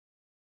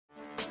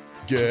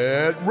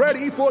Get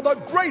ready for the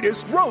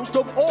greatest roast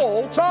of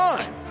all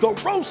time, the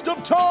Roast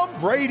of Tom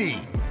Brady,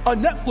 a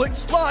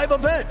Netflix live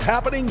event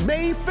happening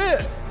May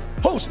 5th.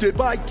 Hosted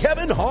by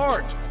Kevin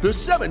Hart, the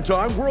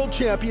 7-time world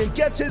champion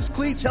gets his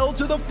cleats held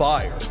to the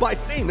fire by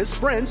famous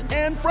friends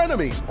and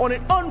frenemies on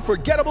an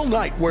unforgettable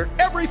night where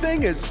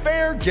everything is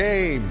fair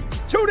game.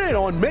 Tune in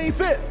on May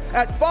 5th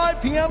at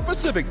 5 p.m.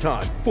 Pacific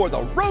time for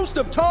the Roast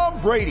of Tom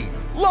Brady,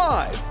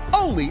 live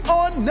only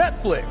on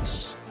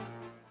Netflix.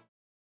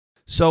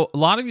 So a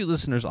lot of you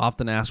listeners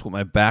often ask what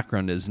my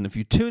background is, and if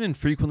you tune in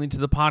frequently to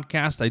the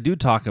podcast, I do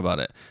talk about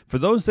it. For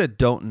those that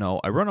don't know,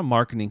 I run a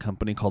marketing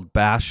company called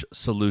Bash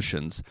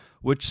Solutions,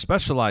 which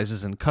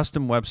specializes in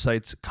custom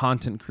websites,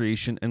 content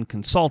creation, and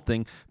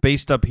consulting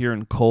based up here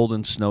in cold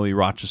and snowy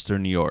Rochester,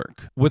 New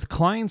York. With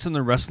clients in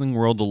the wrestling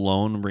world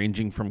alone,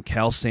 ranging from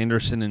Cal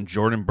Sanderson and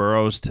Jordan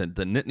Burroughs to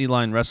the Nittany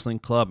Lion Wrestling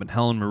Club and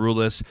Helen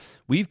Maroulis,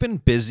 we've been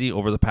busy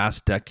over the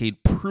past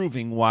decade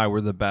proving why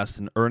we're the best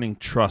and earning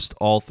trust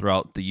all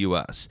throughout the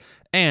U.S.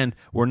 And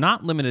we're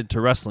not limited to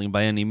wrestling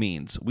by any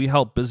means. We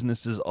help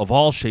businesses of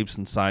all shapes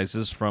and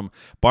sizes, from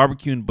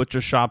barbecue and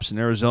butcher shops in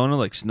Arizona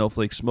like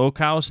Snowflake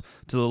Smokehouse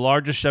to the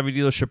largest Chevy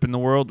dealership in the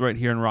world right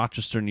here in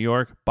Rochester, New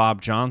York,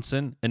 Bob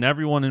Johnson, and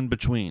everyone in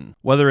between.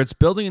 Whether it's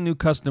building a new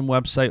custom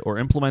website or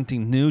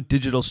implementing new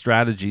digital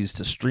strategies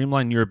to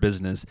streamline your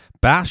business,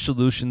 Bash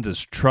Solutions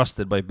is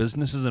trusted by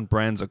businesses and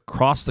brands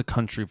across the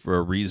country for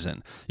a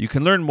reason. You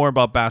can learn more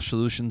about Bash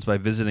Solutions by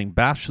visiting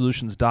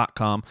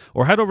bashsolutions.com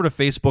or head over to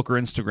Facebook or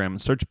Instagram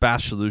and search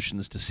Bash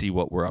Solutions to see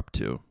what we're up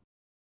to.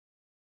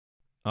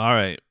 All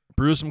right,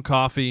 brew some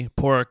coffee,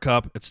 pour a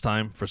cup. It's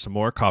time for some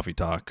more coffee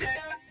talk.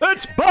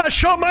 It's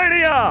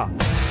Bashamania!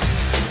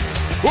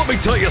 Let me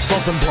tell you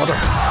something, brother.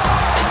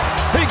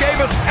 He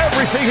gave us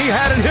everything he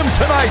had in him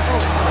tonight.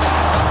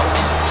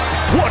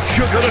 What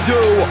you gonna do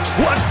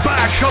when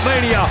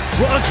Bashamania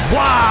runs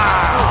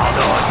wild?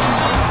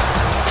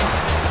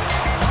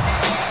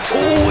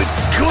 Oh,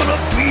 it's gonna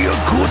be a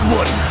good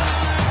one.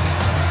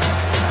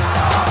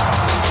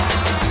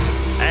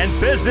 And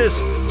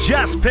business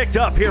just picked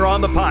up here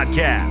on the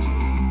podcast.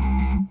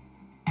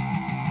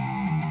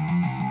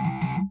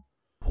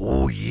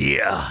 Oh,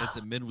 yeah. It's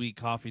a midweek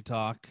coffee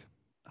talk.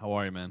 How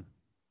are you, man?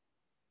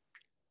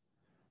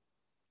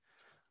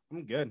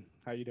 I'm good.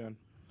 How you doing?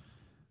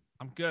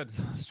 I'm good.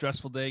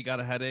 Stressful day, got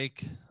a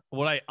headache.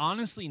 What I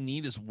honestly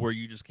need is where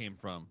you just came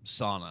from,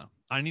 sauna.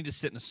 I need to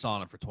sit in a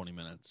sauna for 20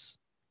 minutes.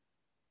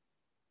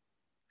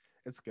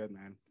 It's good,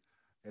 man.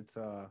 It's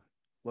a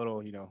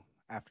little,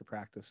 after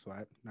practice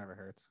sweat. Never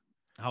hurts.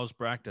 How's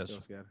practice?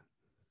 Feels good.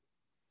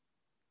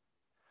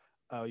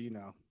 Oh,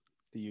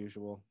 the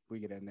usual. We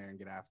get in there and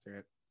get after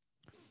it.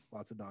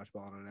 Lots of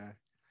dodgeball today.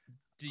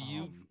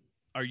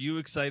 Are you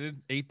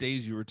excited? 8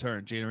 days you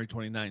return, January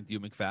 29th, you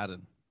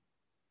McFadden.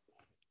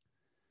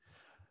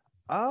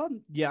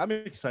 Yeah, I'm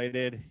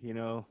excited. I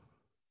don't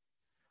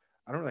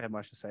really have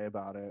much to say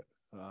about it.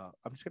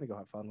 I'm just gonna go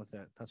have fun with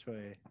it. That's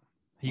really.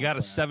 He got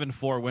a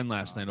 7-4 win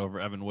last night over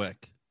Evan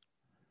Wick.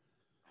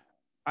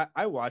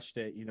 I watched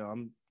it.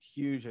 I'm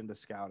huge into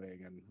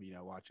scouting and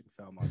watching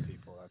film on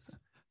people.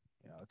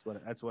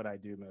 That's what I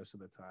do most of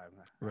the time.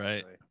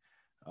 Right.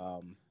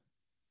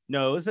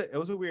 No, it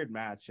was a weird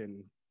match,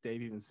 and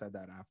Dave even said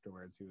that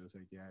afterwards. He was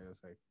like, "Yeah, it was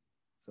like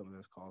some of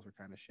those calls were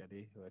kind of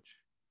shitty," which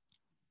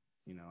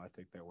I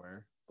think there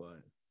were,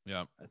 but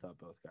yeah, I thought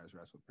both guys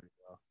wrestled pretty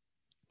well.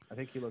 I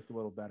think he looked a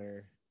little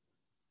better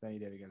than he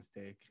did against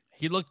Dake.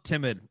 He looked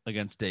timid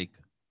against Dake.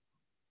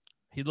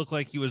 He looked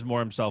like he was more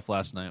himself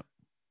last night.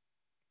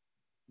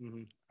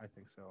 Mm-hmm. I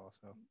think so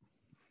also.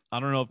 I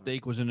don't know if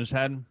Dake was in his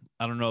head.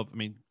 I don't know if,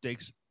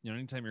 Dake's,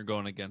 anytime you're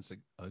going against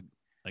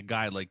a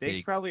guy like Dake's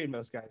Dake. probably in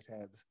most guys'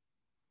 heads.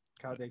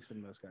 Kyle Dake's in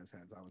most guys'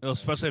 heads, I would say.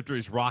 Especially after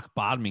he's rock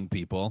bottoming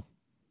people.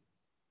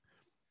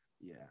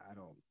 Yeah, I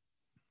don't.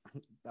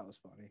 That was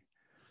funny.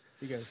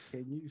 He goes,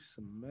 "Can you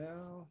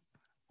smell?"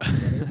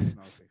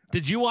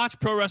 Did you watch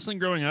pro wrestling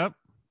growing up?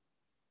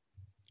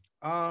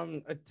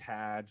 A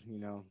tad,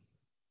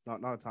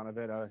 not a ton of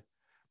it.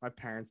 My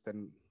parents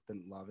didn't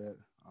love it.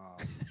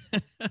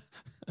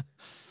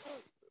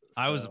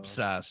 I was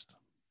obsessed.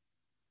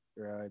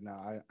 Really?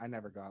 No, I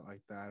never got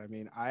like that.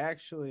 I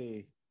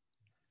actually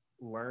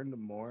learned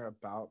more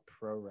about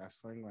pro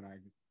wrestling when I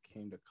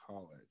came to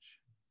college.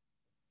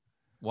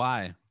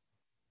 Why?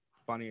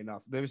 Funny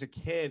enough, there was a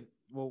kid.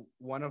 Well,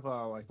 one of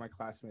my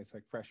classmates,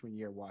 freshman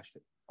year, watched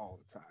it all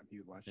the time. He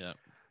would watch,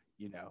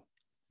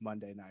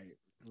 Monday Night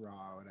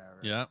Raw, whatever.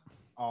 Yeah.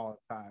 All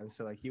the time.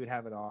 So he would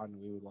have it on,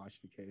 and we would watch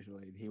it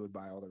occasionally, and he would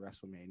buy all the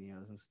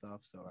WrestleManias and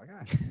stuff. So all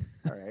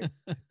right,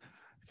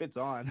 if it's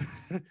on,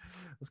 it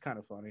was kind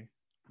of funny.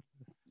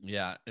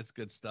 Yeah, it's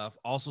good stuff.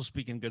 Also,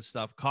 speaking good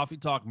stuff, Coffee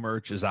Talk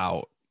merch is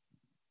out.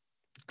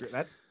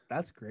 That's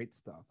great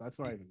stuff. That's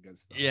not even good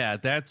stuff. Yeah,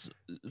 that's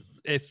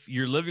if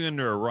you're living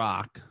under a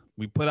rock.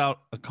 We put out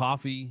a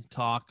Coffee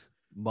Talk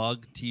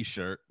mug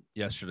T-shirt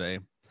yesterday,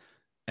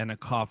 and a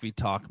Coffee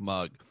Talk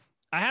mug.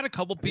 I had a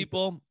couple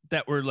people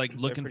that were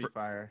looking for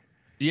fire.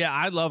 Yeah,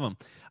 I love them.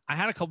 I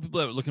had a couple people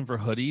that were looking for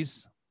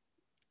hoodies,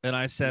 and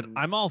I said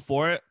I'm all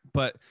for it,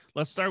 But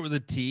let's start with a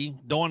T.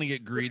 Don't want to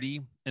get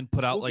greedy and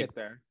put out We'll get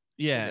there.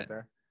 Yeah. We'll get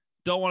there.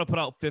 Don't want to put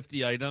out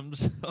 50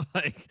 items.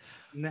 Like,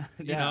 No,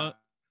 you know,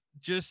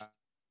 just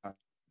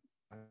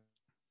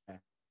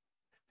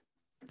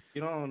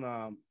you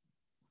don't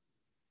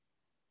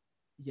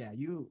yeah,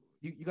 you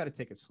got to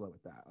take it slow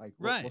with that. Like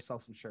we'll sell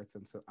some shirts,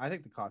 and so I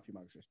think the coffee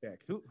mugs are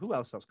sick. Who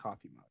else sells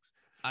coffee mugs?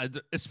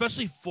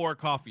 Especially for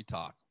Coffee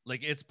Talk.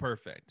 Like, it's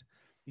perfect.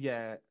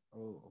 Yeah.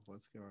 Oh,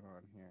 what's going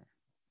on here?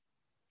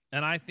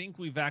 And I think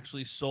we've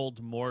actually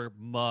sold more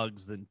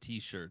mugs than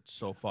T-shirts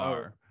so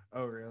far.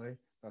 Oh really?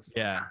 That's fun.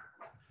 Yeah.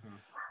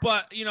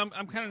 But, you know,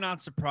 I'm kind of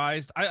not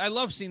surprised. I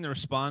love seeing the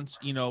response.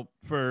 You know,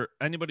 for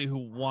anybody who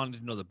wanted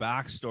to know the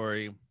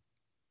backstory,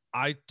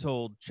 I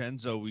told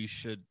Chenzo we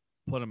should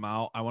put him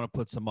out. I want to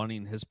put some money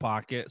in his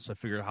pocket. So I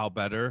figured how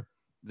better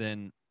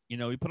than, you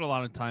know, we put a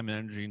lot of time and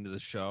energy into the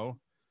show.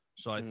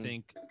 So I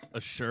think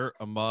a shirt,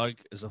 a mug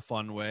is a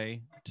fun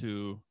way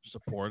to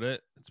support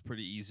it. It's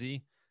pretty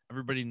easy.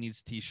 Everybody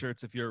needs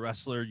T-shirts. If you're a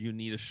wrestler, you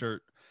need a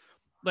shirt.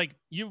 Like,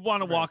 you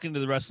want to walk into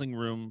the wrestling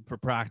room for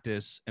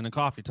practice in a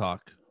Coffee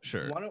Talk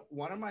shirt.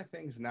 One of my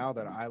things now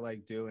that I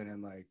like doing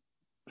and like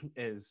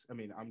is, I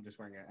mean, I'm just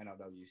wearing an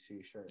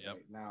NLWC shirt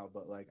right now,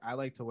 but like I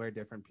like to wear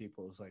different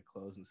people's like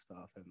clothes and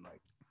stuff and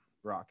like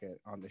rock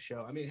it on the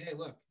show. I mean, hey,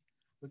 look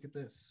at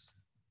this.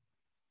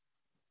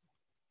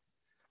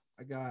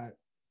 I got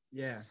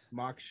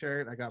mock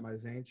shirt. I got my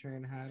Zane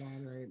Train hat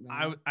on right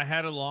now. I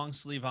had a long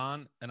sleeve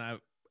on, and I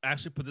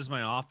actually put this in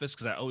my office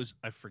because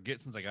I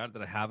forget since I got it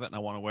that I have it and I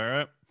want to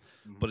wear it,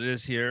 but it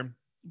is here.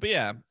 But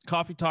yeah,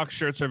 Coffee Talk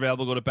shirts are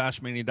available. Go to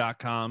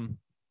bashmania.com.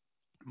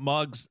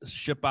 Mugs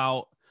ship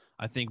out,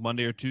 I think,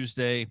 Monday or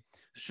Tuesday.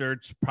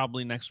 Shirts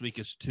probably next week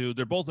is too.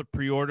 They're both a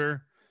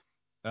pre-order,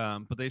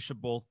 but they should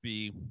both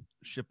be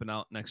shipping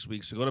out next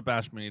week. So go to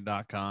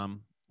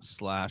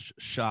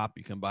bashmania.com/shop.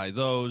 You can buy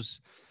those.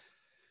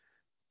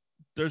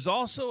 There's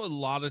also a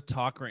lot of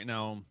talk right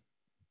now.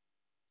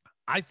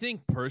 I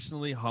think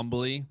personally,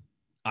 humbly,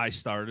 I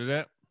started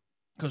it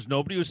because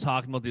nobody was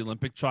talking about the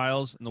Olympic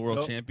trials and the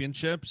World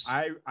Championships.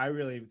 I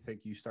really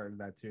think you started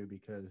that too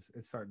because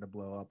it's starting to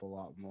blow up a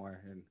lot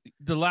more. And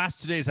the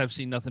last 2 days, I've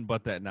seen nothing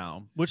but that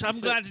now, which I'm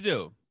glad to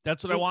do.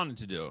 That's what I wanted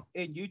to do.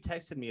 And you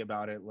texted me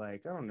about it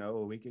like, I don't know,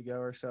 a week ago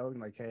or so. And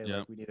like, hey,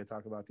 like, we need to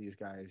talk about these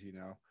guys, you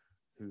know,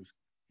 who's,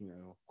 you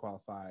know,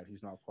 qualified,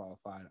 who's not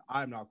qualified.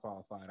 I'm not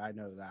qualified. I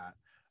know that.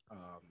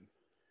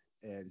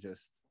 And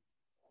just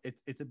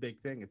it's a big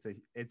thing.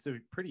 It's a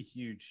pretty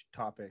huge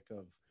topic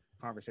of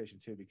conversation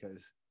too,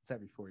 because it's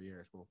every 4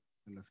 years. Well,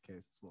 in this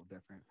case, it's a little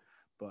different,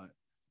 but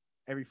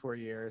every 4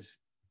 years,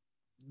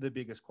 the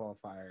biggest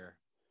qualifier,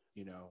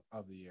 you know,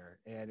 of the year,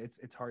 and it's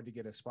hard to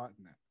get a spot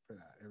in that for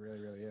that. It really,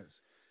 really is.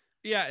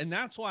 Yeah, and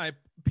that's why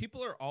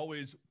people are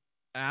always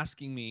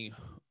asking me,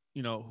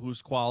 you know,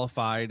 who's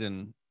qualified,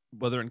 and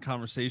whether in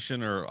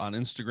conversation or on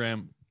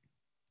Instagram.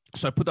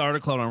 So I put the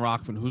article out on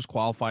Rockfin, who's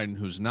qualified and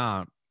who's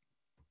not.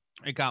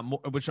 It got more,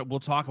 which we'll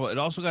talk about. It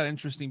also got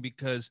interesting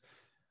because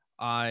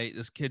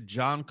this kid,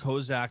 John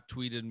Kozak,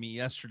 tweeted me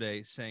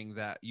yesterday saying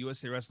that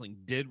USA Wrestling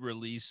did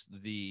release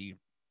the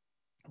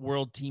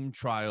World Team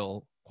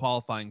Trial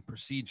qualifying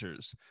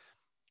procedures,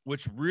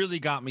 which really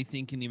got me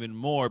thinking even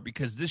more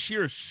because this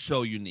year is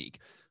so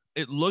unique.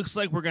 It looks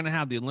like we're going to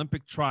have the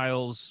Olympic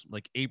trials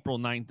like April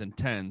 9th and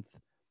 10th.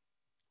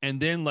 And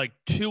then like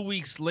 2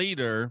 weeks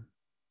later,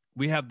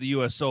 we have the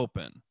US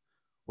Open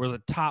where the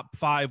top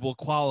 5 will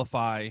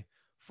qualify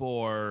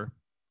for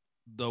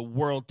the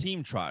World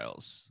Team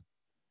Trials.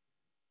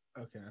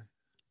 Okay.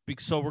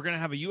 So we're going to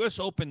have a US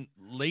Open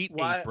late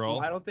April.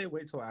 Why don't they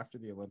wait till after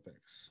the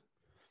Olympics?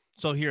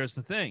 So here's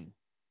the thing.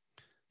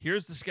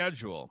 Here's the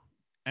schedule.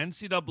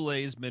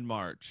 NCAA is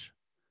mid-March.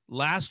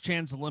 Last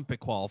chance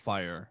Olympic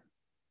qualifier a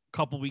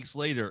couple weeks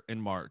later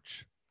in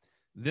March.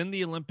 Then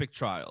the Olympic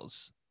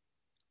trials.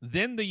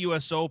 Then the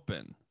US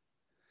Open.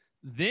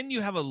 Then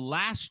you have a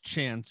last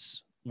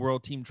chance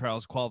World Team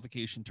Trials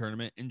qualification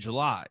tournament in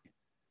July.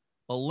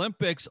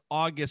 Olympics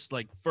August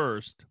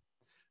 1st.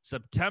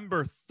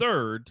 September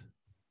 3rd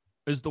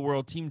is the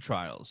World Team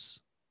Trials.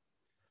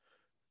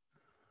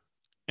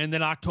 And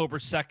then October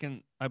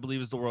 2nd, I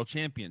believe, is the World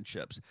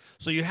Championships.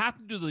 So you have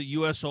to do the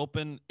US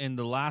Open and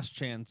the last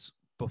chance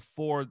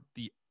before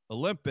the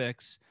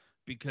Olympics,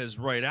 because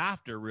right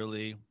after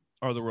really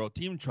are the World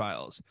Team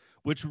Trials,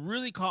 which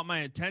really caught my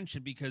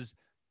attention because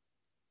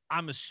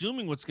I'm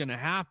assuming what's going to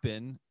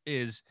happen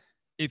is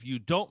if you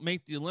don't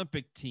make the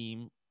Olympic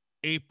team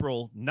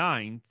April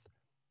 9th,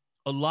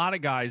 a lot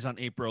of guys on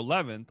April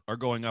 11th are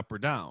going up or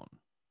down.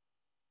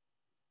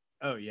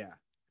 Oh, yeah.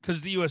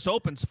 Because the U.S.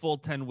 Open's full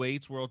 10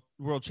 weights, World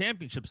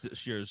Championships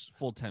this year's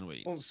full 10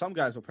 weights. Well, some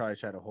guys will probably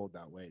try to hold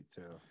that weight,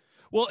 too.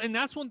 Well, and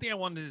that's one thing I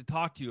wanted to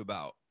talk to you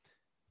about.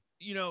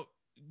 You know,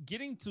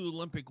 getting to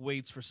Olympic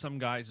weights for some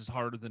guys is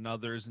harder than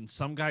others, and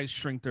some guys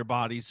shrink their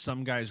bodies,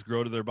 some guys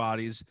grow to their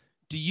bodies.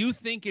 Do you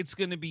think it's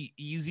going to be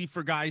easy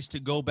for guys to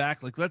go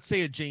back? Like, let's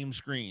say a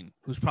James Green,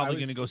 who's probably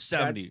going to go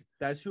 70.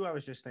 That's who I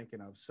was just thinking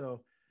of.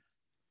 So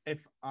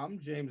if I'm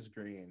James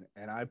Green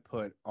and I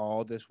put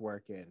all this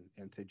work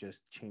into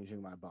just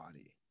changing my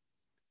body,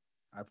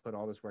 I put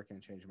all this work in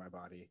changing my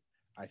body.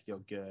 I feel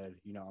good.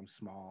 You know, I'm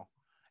small.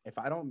 If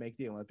I don't make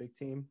the Olympic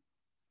team,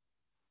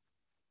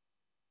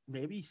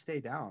 maybe stay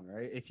down,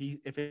 right? If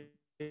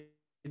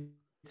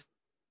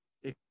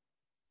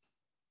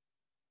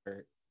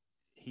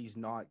he's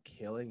not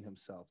killing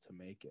himself to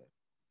make it,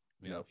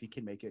 you know, if he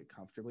can make it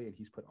comfortably and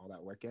he's put all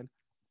that work in,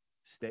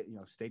 stay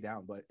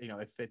down. But you know,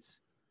 if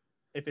it's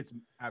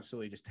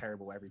absolutely just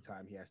terrible every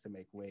time he has to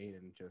make weight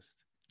and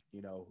just,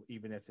 you know,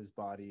 even if his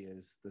body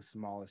is the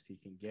smallest he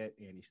can get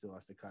and he still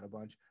has to cut a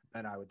bunch,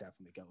 then I would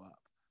definitely go up.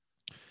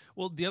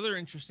 Well, the other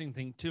interesting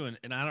thing too,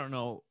 and I don't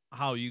know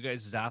how you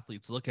guys as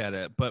athletes look at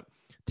it, but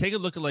take a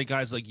look at like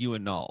guys like you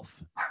and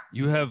Nolf.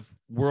 You have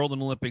world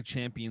and Olympic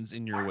champions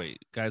in your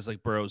weight, guys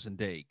like Burroughs and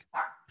Dake.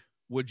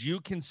 Would you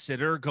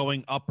consider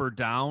going up or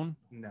down?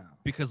 No.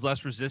 Because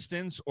less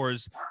resistance, or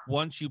is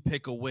once you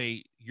pick a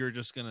weight, you're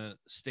just gonna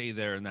stay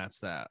there and that's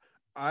that?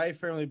 I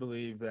firmly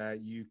believe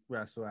that you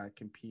wrestle at,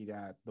 compete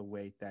at the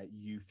weight that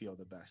you feel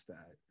the best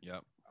at.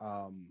 Yep.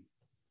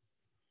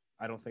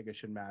 I don't think it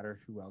should matter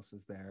who else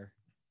is there.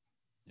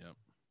 Yep.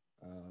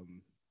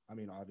 I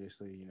mean,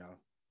 obviously, you know,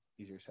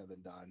 easier said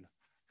than done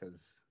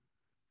because,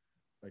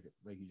 like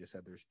you just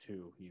said, there's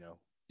two, you know,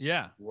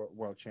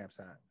 world champs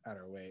at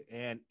our weight,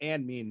 and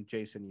me and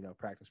Jason, you know,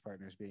 practice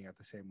partners being at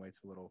the same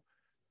weight's a little.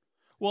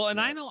 Well,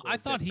 and I thought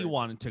different. He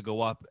wanted to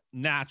go up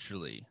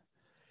naturally.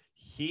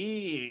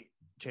 He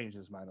changes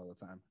his mind all the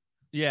time.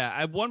 Yeah,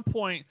 at one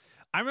point,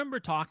 I remember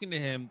talking to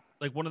him,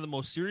 like one of the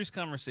most serious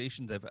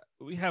conversations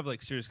we have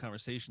like serious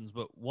conversations,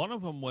 but one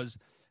of them was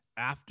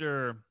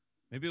after,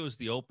 maybe it was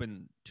the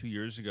Open 2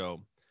 years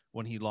ago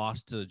when he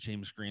lost to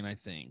James Green, I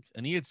think.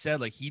 And he had said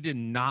like he did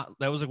not,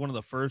 that was like one of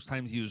the first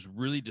times he was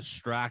really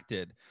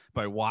distracted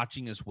by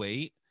watching his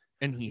weight,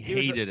 and he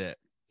hated it.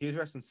 He was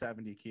wrestling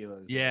 70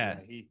 kilos. Yeah.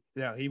 He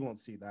won't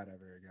see that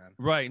ever again.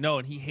 Right. No,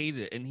 and he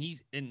hated it.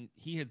 And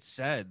he had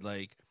said,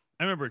 like,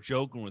 I remember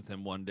joking with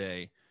him one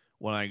day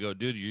when I go,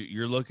 dude,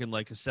 you're looking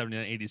like a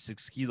 79,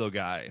 86 kilo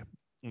guy.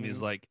 And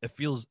he's like, it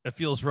feels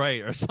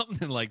right, or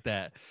something like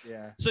that.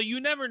 Yeah. So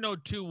you never know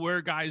too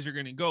where guys are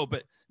going to go,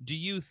 but do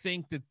you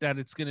think that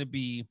it's going to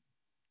be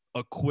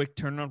a quick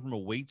turnaround from a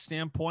weight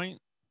standpoint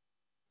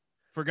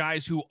for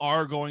guys who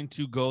are going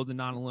to go the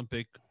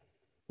non-Olympic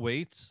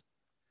weights?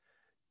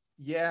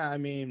 Yeah, I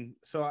mean,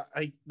 so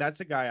I that's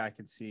a guy I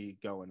could see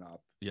going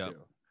up too.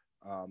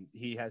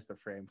 He has the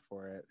frame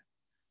for it.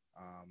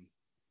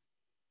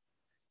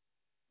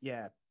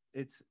 Yeah,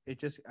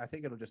 I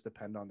think it'll just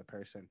depend on the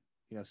person.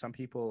 You know, some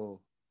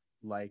people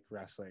like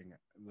wrestling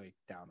like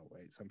down a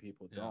weight. Some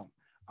people don't.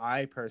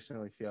 I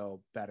personally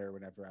feel better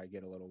whenever I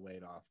get a little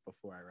weight off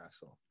before I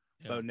wrestle.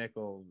 Bo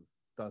Nickel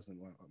doesn't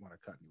want to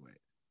cut any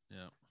weight.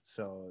 Yeah.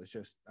 So it's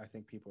just, I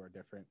think people are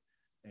different,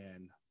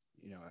 and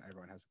you know,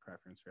 everyone has a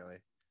preference really.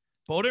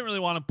 Bo didn't really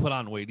want to put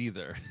on weight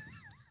either.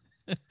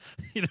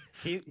 You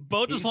know,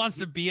 Bo just wants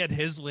to be at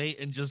his weight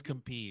and just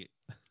compete.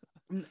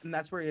 And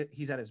that's where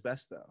he's at his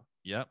best, though.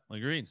 Yep,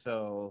 agreed.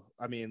 So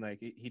I mean, like,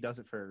 he does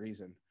it for a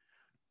reason.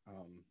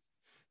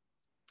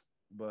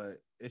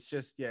 But it's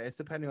just, it's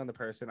depending on the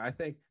person. I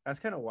think that's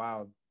kind of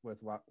wild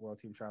with World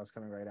Team Trials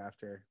coming right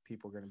after.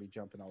 People are going to be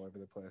jumping all over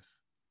the place.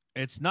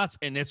 It's nuts,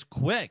 and it's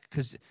quick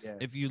because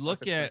if you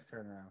look at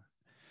turnaround.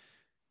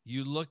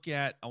 You look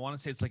at, I want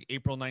to say it's like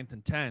April 9th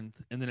and 10th,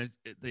 and then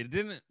they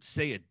didn't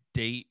say a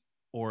date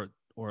or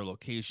a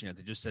location yet.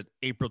 They just said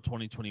April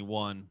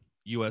 2021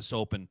 U.S.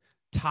 Open.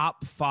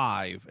 Top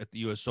 5 at the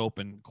U.S.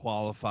 Open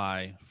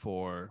qualify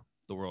for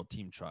the World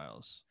Team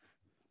Trials.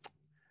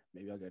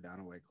 Maybe I'll go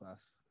down a weight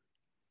class.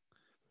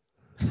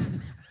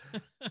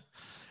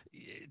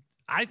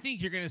 I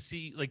think you're going to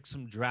see like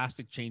some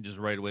drastic changes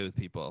right away with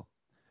people,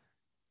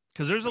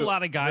 because there's a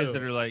lot of guys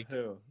that are like,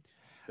 who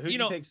you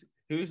know,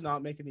 who's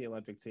not making the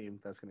Olympic team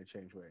that's going to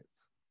change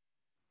weights?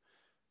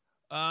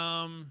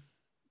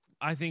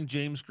 I think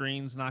James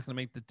Green's not going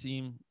to make the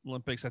team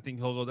Olympics. I think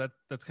he'll go.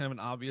 That's kind of an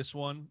obvious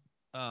one.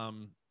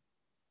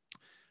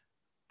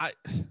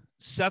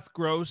 Seth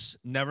Gross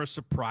never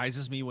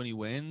surprises me when he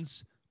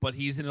wins, but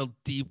he's in a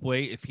deep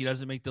weight. If he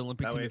doesn't make the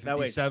Olympic team at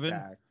 57,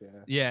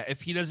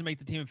 if he doesn't make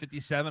the team at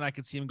 57, I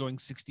could see him going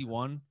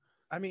 61.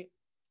 I mean,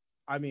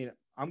 I'm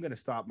going to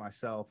stop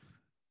myself.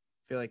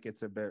 I feel like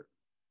it's a bit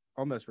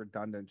almost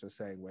redundant just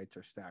saying weights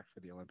are stacked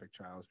for the Olympic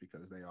trials,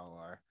 because they all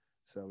are.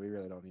 So we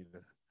really don't need to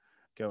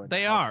go into.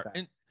 They are.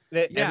 And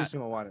every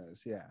single one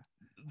is. Yeah,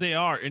 they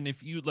are. And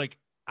if you like,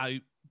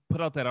 I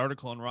put out that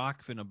article on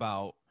Rockfin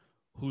about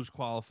who's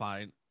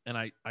qualified, and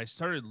I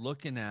started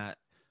looking at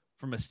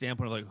from a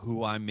standpoint of like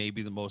who I'm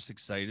maybe the most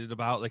excited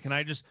about. Like, can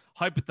I just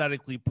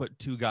hypothetically put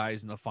 2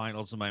 guys in the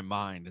finals in my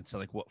mind and say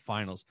like what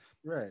finals?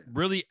 Right.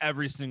 Really,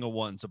 every single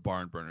one's a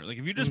barn burner. Like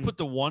if you just put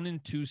the 1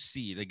 and 2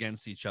 seed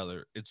against each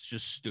other, it's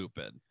just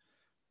stupid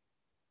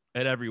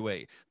at every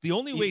weight. The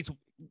only weights.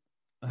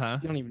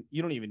 You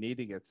don't even need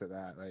to get to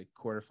that, like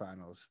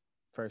quarterfinals,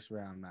 first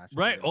round match.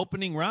 Right.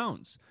 Opening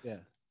rounds. Yeah.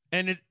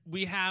 And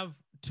we have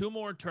 2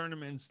 more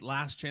tournaments,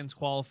 last chance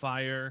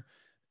qualifier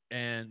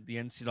and the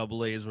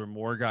NCAAs where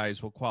more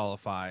guys will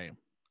qualify,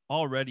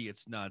 already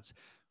it's nuts.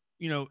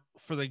 You know,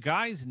 for the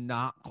guys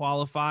not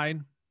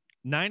qualified,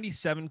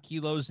 97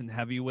 kilos in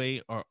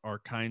heavyweight are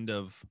kind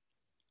of,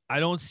 I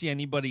don't see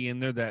anybody in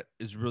there that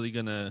is really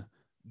going to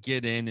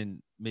get in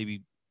and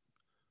maybe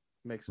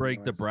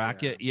break the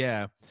bracket.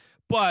 Yeah.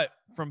 But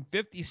from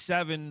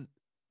 57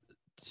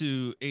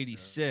 to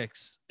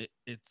 86,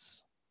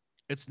 it's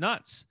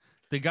nuts.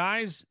 The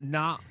guys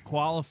not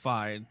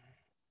qualified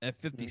at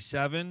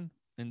 57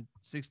 and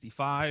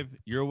 65,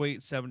 your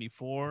weight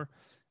 74.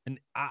 And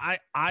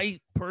I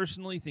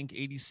personally think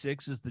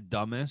 86 is the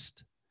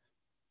dumbest.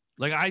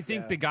 Like, I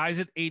think the guys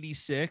at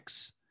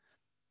 86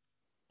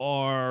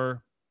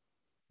 are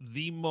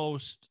the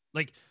most,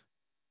 like,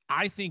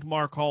 I think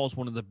Mark Hall is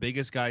one of the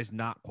biggest guys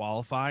not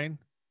qualified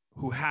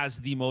who has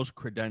the most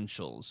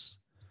credentials.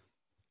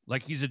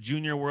 Like, he's a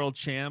junior world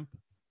champ,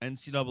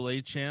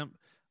 NCAA champ.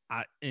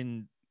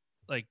 And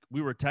like,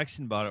 we were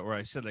texting about it where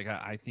I said, like,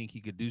 I think he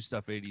could do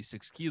stuff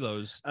 86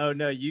 kilos. Oh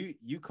no, you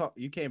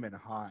came in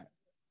hot.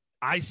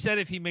 I said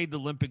if he made the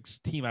Olympics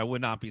team, I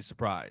would not be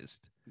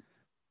surprised.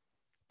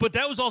 But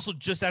that was also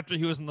just after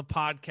he was on the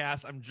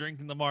podcast. I'm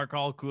drinking the Mark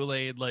Hall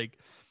Kool-Aid, like,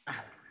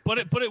 but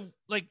it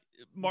like,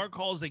 Mark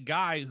Hall is a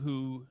guy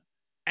who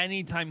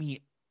anytime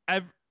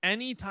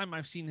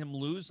I've seen him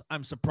lose,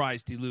 I'm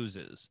surprised he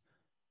loses.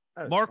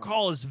 Mark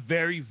Hall is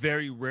very,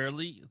 very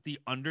rarely the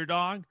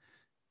underdog.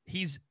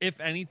 He's, if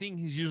anything,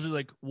 he's usually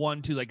like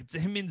 1-2, like it's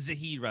him in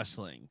Zahid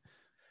wrestling,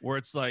 where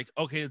it's like,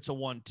 okay, it's a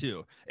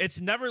 1-2. It's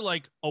never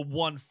like a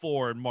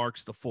 1-4 and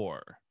Mark's the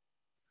 4.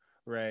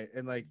 Right.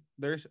 And like,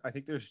 I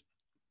think there's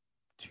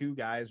two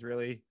guys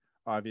really,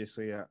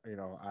 obviously, you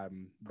know,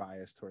 I'm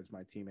biased towards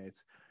my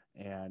teammates,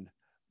 and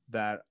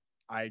that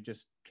I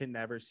just can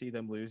never see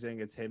them losing.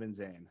 It's him and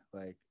Zane.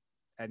 Like,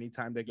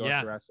 anytime they go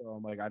to wrestle,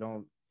 I'm like, I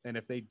don't, and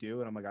if they do,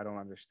 and I'm like, I don't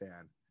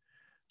understand.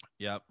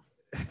 Yep.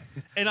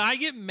 And I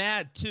get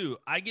mad too.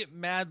 I get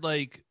mad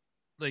like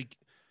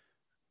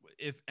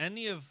if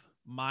any of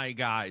my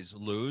guys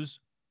lose,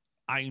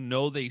 I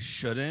know they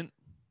shouldn't.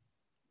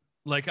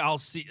 Like, I'll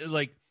see,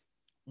 like,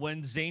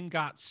 when Zane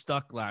got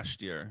stuck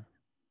last year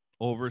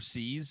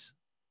overseas,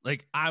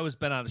 like, I was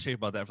bent out of shape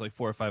about that for like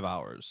 4 or 5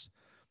 hours.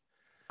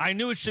 I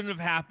knew it shouldn't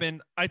have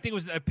happened. I think it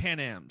was at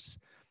Pan Am's.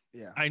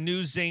 Yeah. I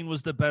knew Zane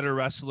was the better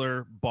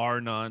wrestler, bar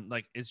none.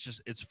 Like,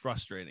 it's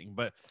frustrating.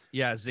 But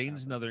yeah,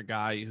 Zane's another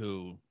guy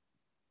who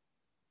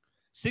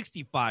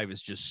 65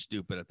 is just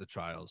stupid at the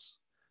trials.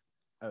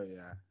 Oh,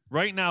 yeah.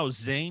 Right now,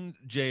 Zane,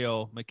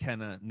 Jo,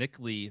 McKenna, Nick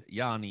Lee,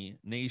 Yanni,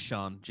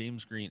 Nashon,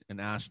 James Green, and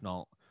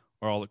Ashnault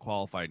are all the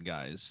qualified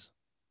guys.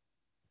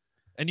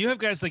 And you have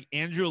guys like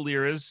Andrew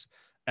Aliras,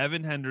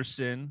 Evan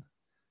Henderson.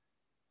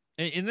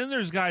 And then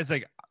there's guys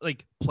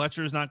like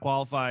Pletcher's not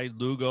qualified,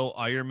 Lugo,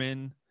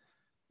 Ironman,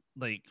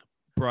 like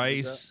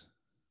Bryce.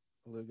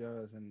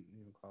 Lugo isn't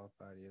even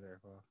qualified either.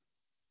 Well,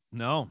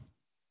 no.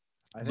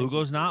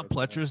 Lugo's not.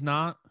 Pletcher's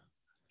not.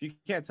 If you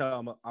can't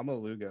tell, I'm a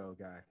Lugo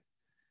guy.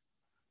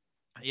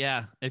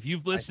 Yeah, if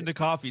you've listened to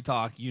Coffee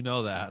Talk, you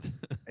know that.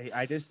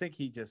 I just think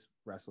he just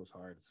wrestles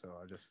hard, so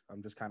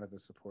I'm just kind of a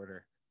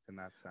supporter in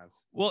that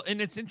sense. Well,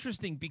 and it's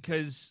interesting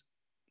because,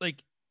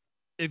 like,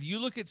 if you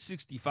look at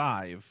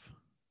 65,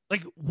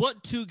 like,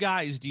 what two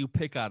guys do you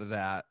pick out of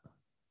that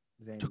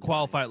to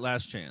qualify at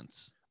Last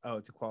Chance? Oh,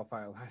 to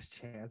qualify at Last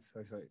Chance.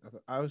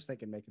 I was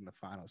thinking making the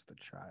finals of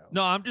the trial.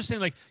 No, I'm just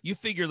saying, like, you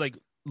figure like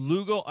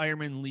Lugo,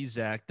 Ironman,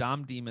 Lezak,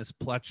 Dom Demas,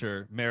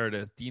 Pletcher,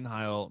 Meredith, Dean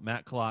Heil,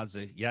 Matt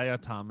Kaladze, Yaya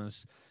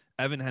Thomas,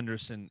 Evan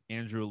Henderson,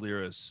 Andrew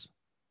Aliras.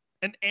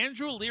 And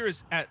Andrew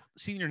Aliras at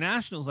Senior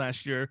Nationals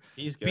last year,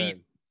 he's good.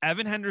 Beat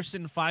Evan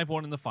Henderson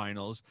 5-1 in the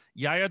finals,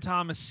 Yaya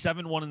Thomas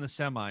 7-1 in the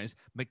semis,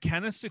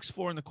 McKenna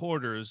 6-4 in the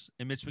quarters,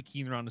 and Mitch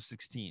McKean round of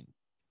 16.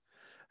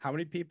 How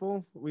many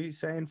people we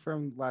saying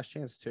from Last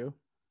Chance 2?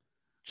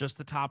 Just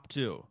the top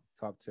two.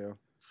 Top two.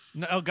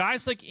 Now,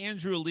 guys like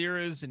Andrew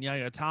Aliras and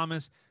Yaya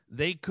Thomas,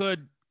 they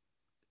could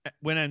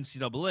win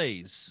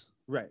NCAAs,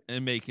 right,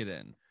 and make it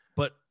in.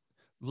 But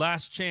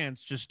Last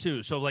Chance, just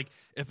two. So, like,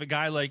 if a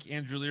guy like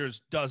Andrew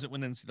Aliras doesn't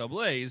win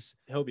NCAAs,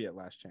 he'll be at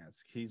Last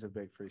Chance. He's a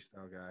big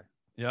freestyle guy.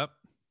 Yep.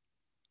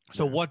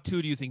 So, what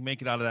two do you think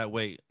make it out of that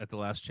weight at the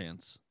Last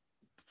Chance?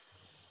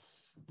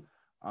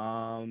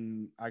 I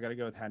got to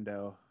go with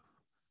Hendo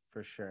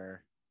for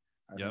sure.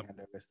 I think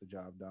Hendo gets the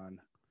job done,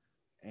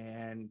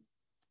 and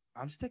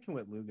I'm sticking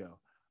with Lugo.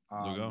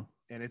 Lugo,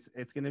 and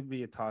it's going to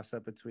be a toss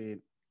up between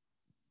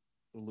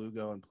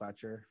Lugo and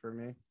Pletcher for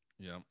me.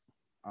 Yeah.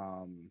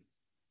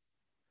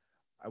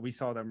 We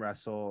saw them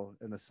wrestle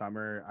in the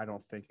summer. I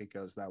don't think it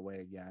goes that way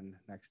again.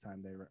 Next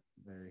time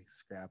they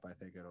scrap, I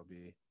think it'll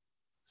be a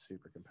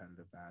super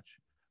competitive match.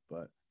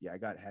 But yeah, I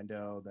got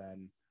Hendo.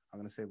 Then I'm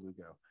going to say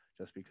Lugo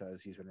just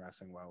because he's been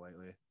wrestling well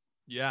lately.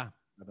 Yeah.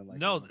 I've been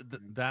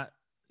like,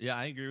 yeah,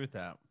 I agree with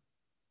that.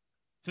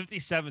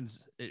 57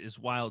 is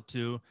wild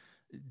too.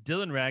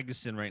 Dylan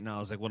Ragusin right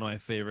now is like one of my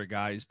favorite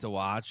guys to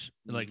watch.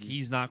 Like,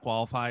 he's not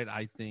qualified.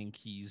 I think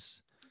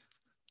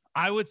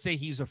I would say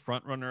he's a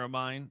front runner of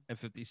mine at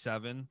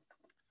 57.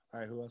 All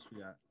right, who else we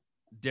got?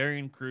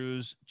 Darian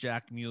Cruz,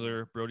 Jack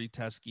Mueller, Brody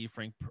Teske,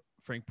 Frank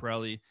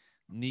Pirelli,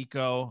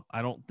 Nico.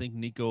 I don't think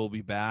Nico will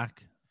be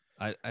back.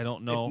 I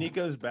don't know. If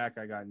Nico's back,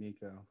 I got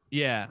Nico.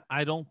 Yeah,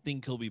 I don't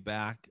think he'll be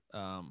back.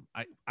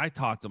 I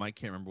talked to him. I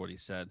can't remember what he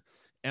said.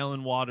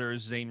 Alan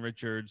Waters, Zane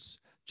Richards,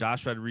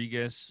 Josh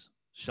Rodriguez,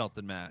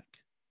 Shelton Mack.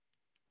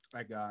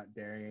 I got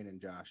Darian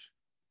and Josh.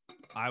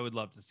 I would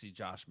love to see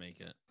Josh make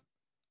it.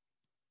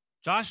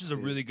 Josh is a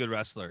really good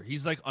wrestler.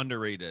 He's like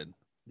underrated.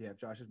 Yeah, if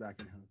Josh is back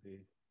and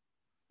healthy.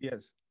 He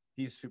is.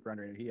 He's super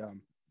underrated.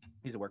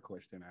 He's a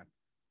workhorse too, man.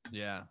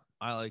 Yeah,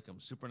 I like him.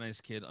 Super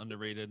nice kid,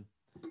 underrated.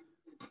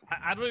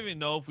 I don't even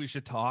know if we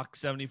should talk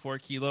 74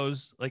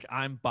 kilos. Like,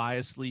 I'm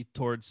biasly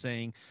towards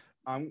saying,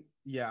 I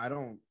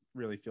don't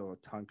really feel a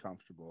ton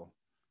comfortable.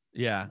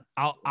 Yeah,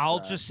 I'll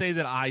just say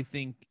that I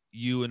think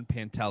you and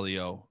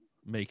Pantelio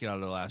make it out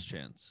of the last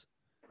chance.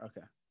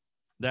 Okay,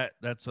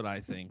 that's what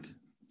I think.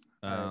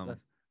 That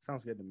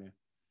sounds good to me.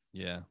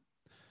 Yeah,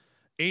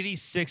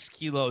 86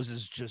 kilos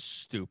is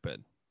just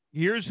stupid.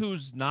 Here's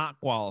who's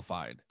not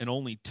qualified, and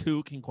only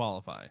 2 can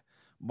qualify: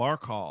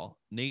 Mark Hall,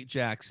 Nate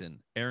Jackson,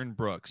 Aaron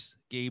Brooks,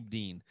 Gabe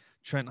Dean,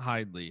 Trent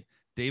Hidley,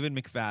 David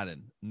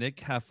McFadden, Nick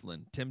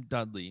Heflin, Tim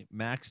Dudley,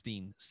 Max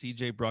Dean,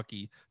 CJ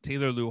Brucky,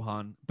 Taylor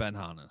Lujan, Ben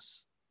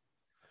Hannes.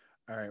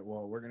 All right,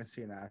 well, we're going to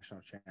see a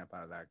national champ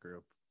out of that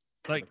group.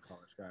 Like, the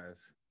college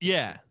guys.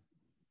 Yeah.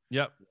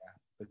 Yep.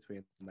 Yeah,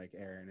 between like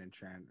Aaron and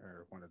Trent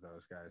or one of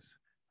those guys.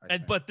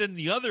 But then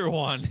the other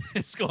one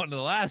is going to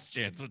the last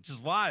chance, which is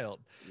wild.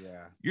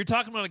 Yeah. You're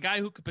talking about a guy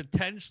who could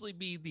potentially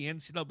be the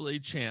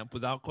NCAA champ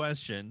without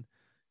question.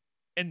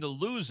 And the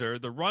loser,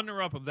 the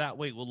runner-up of that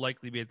weight, will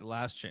likely be at the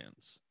last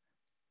chance.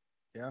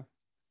 Yeah.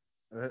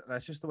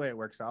 That's just the way it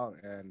works out.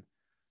 And,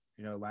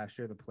 last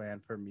year the plan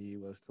for me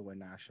was to win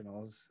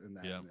nationals. And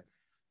then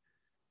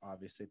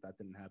if that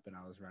didn't happen,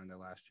 I was running the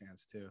last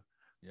chance too.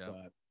 Yeah.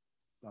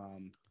 But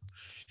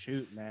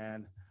shoot,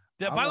 man.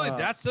 By the way,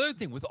 that's the other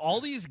thing. With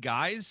all these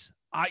guys,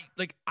 I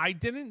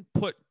didn't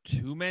put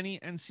too many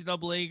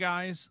NCAA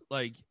guys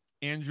like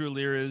Andrew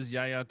Liras,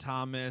 Yaya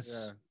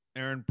Thomas,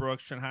 Aaron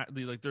Brooks, Trent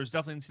Hatley. Like, there's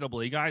definitely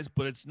NCAA guys,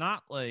 but it's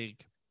not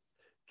like.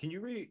 Can you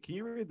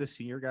read the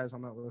senior guys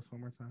on that list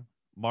one more time?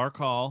 Mark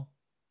Hall,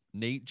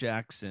 Nate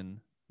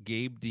Jackson,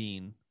 Gabe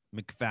Dean,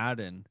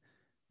 McFadden,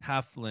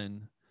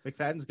 Heflin.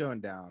 McFadden's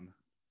going down.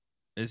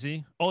 Is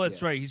he? Oh,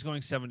 that's right. He's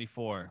going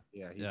 74.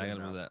 Yeah, I got to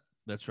remember that.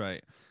 That's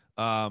right.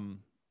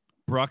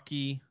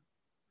 Brucky,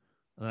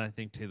 and I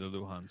think Taylor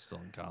Lujan's still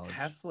in college.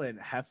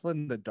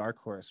 Heflin, the dark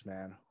horse,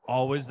 man.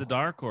 Always the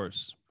dark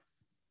horse.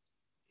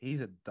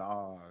 He's a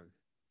dog.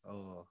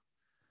 Oh,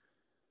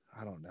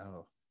 I don't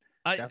know.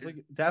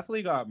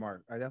 Definitely got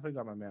Mark. I definitely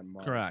got my man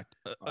Mark. Correct.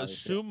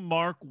 Assume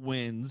Mark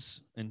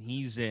wins and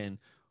he's in.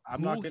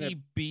 He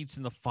beats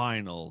in the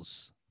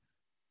finals.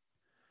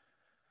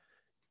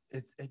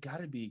 It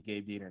got to be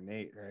Gabe Dean or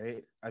Nate,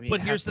 right? I mean,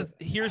 but here's the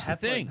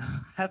thing.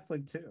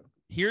 Heflin too.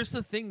 Here's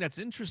the thing that's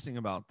interesting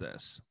about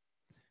this.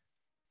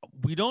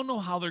 We don't know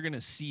how they're going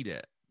to seed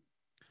it.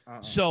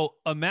 So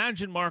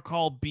imagine Mark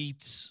Hall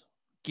beats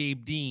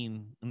Gabe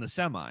Dean in the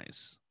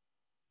semis.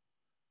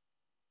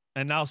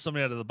 And now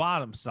somebody out of the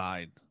bottom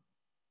side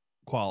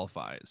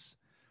qualifies.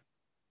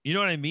 You know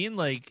what I mean?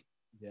 Like,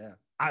 yeah.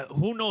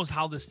 Who knows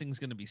how this thing's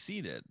going to be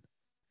seeded?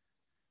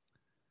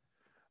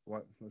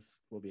 This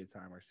will be a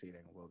time where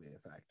seeding will be a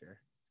factor.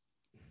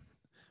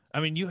 I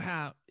mean,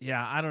 I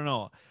don't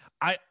know.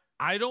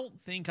 I don't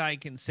think I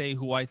can say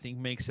who I think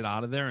makes it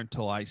out of there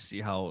until I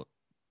see how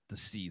the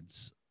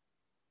seeds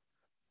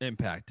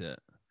impact it.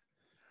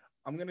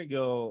 I'm going to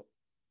go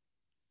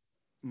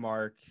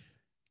Mark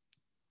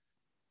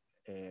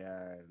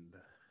and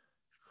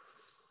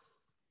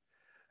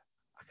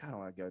I kind of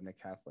want to go Nick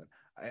Heflin.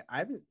 I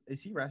haven't.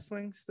 Is he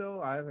wrestling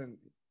still? I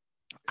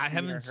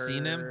haven't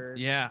seen him.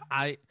 Yeah,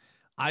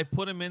 I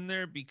put him in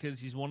there because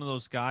he's one of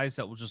those guys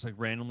that will just like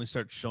randomly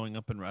start showing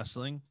up in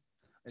wrestling.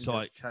 And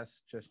so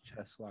just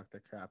chest lock the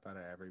crap out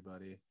of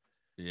everybody.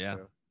 Yeah.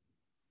 So,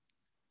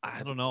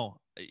 I don't know.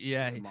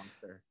 Yeah.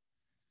 Monster.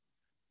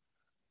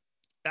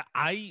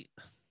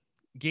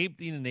 Gabe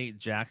Dean and Nate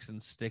Jackson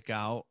stick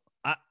out.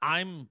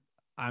 I'm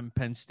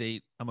Penn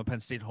State. I'm a Penn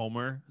State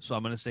homer. So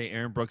I'm going to say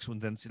Aaron Brooks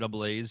wins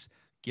NCAAs,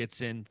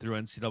 gets in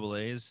through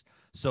NCAAs.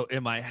 So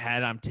in my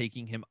head, I'm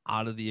taking him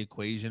out of the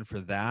equation for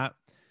that.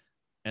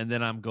 And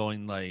then I'm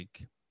going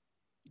like,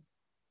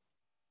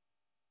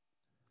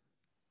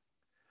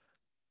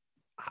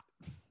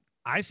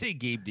 I say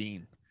Gabe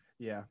Dean.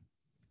 Yeah.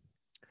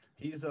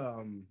 He's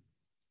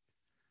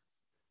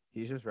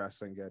just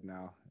wrestling good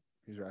now.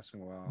 He's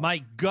wrestling well. My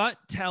gut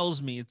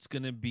tells me it's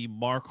going to be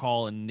Mark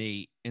Hall and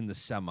Nate in the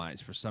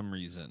semis for some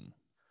reason.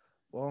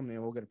 Well, I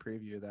mean, we'll get a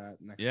preview of that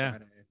next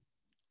Friday.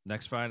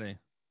 Next Friday.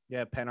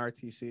 Yeah, Penn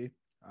RTC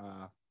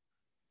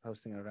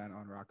hosting an event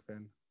on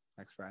Rockfin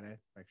next Friday.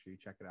 Make sure you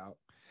check it out.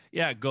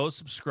 Yeah, go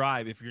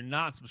subscribe. If you're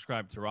not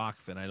subscribed to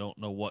Rockfin, I don't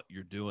know what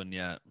you're doing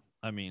yet.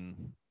 I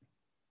mean,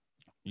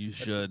 you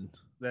should.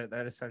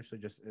 That essentially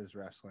just is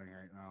wrestling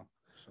right now.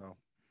 So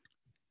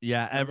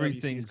yeah,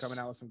 everything's coming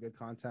out with some good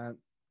content.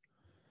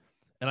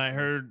 And I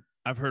heard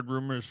I've heard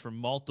rumors from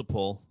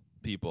multiple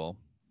people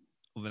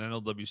of an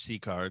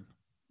NLWC card.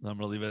 I'm going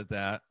to leave it at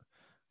that.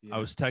 Yeah. I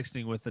was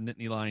texting with the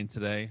Nittany Lion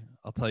today.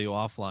 I'll tell you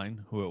offline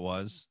who it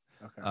was.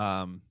 Okay.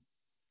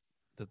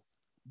 That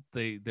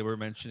they were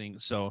mentioning.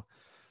 So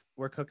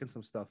we're cooking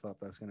some stuff up.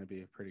 That's going to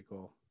be pretty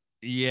cool.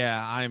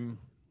 Yeah,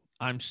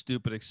 I'm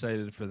stupid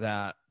excited for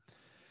that.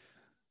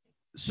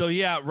 So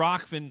yeah,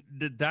 Rockfin,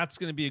 that's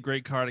going to be a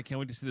great card. I can't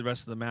wait to see the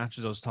rest of the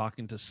matches. I was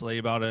talking to Slay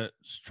about it,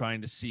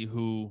 trying to see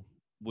who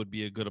would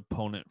be a good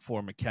opponent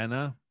for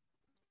McKenna.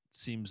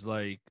 Seems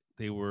like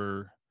they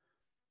were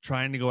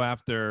trying to go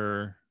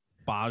after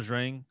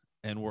Bajrang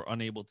and were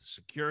unable to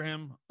secure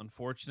him,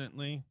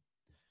 unfortunately.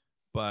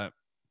 But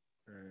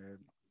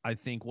I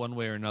think one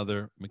way or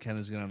another,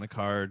 McKenna's going to on the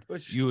card.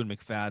 You and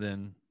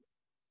McFadden,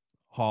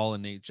 Hall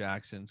and Nate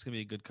Jackson. It's going to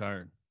be a good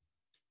card.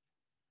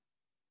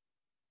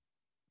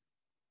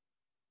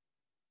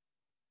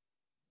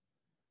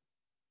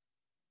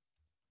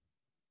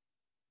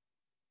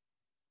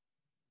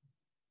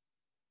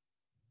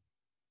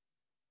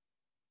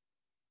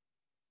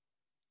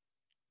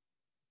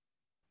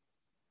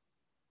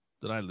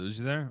 Did I lose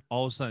you there?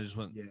 All of a sudden, I just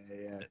went.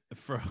 Yeah.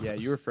 Froze. Yeah,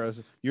 you were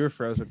frozen. You were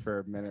frozen for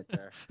a minute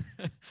there.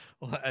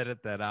 We'll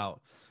edit that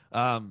out.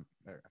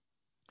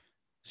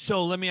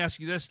 So let me ask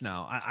you this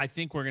now. I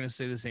think we're going to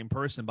say the same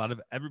person, but of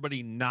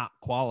everybody not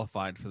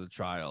qualified for the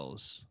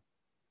trials,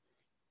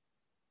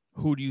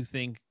 who do you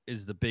think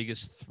is the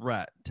biggest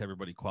threat to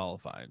everybody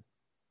qualified?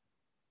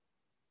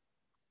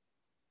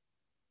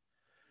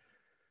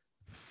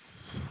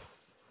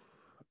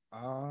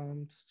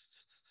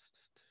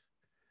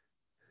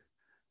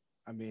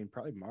 I mean,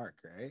 probably Mark,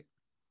 right?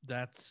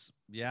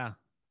 Yeah.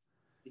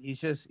 He's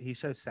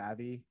so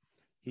savvy.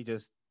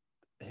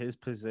 His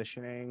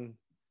positioning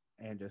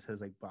and just his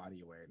like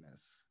body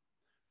awareness.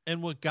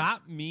 And what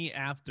got me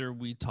after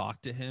we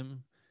talked to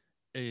him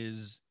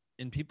is,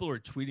 and people were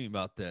tweeting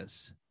about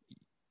this,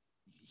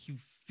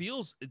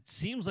 it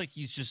seems like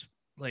he's just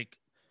like,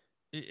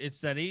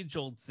 it's that age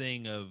old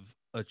thing of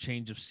a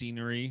change of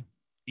scenery.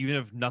 Even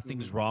if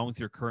nothing's wrong with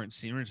your current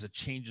scenery, it's a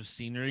change of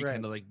scenery,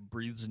 kind of like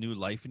breathes new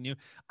life in you.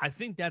 I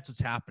think that's what's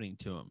happening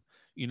to him.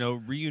 You know,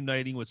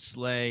 reuniting with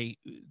Slay,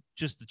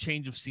 just the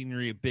change of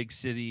scenery, a big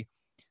city.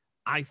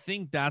 I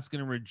think that's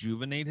going to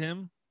rejuvenate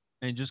him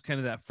and just kind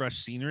of that fresh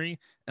scenery.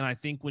 And I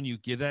think when you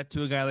give that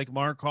to a guy like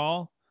Mark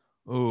Hall,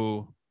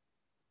 who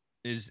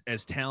is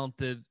as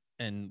talented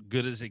and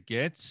good as it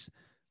gets,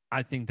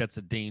 I think that's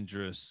a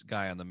dangerous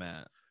guy on the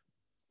mat.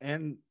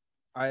 And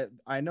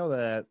I know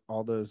that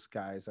all those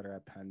guys that are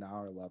at Penn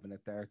now are loving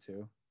it there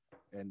too.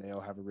 And they all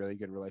have a really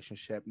good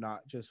relationship,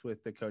 not just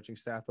with the coaching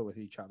staff, but with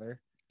each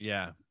other.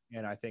 Yeah.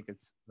 And I think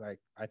it's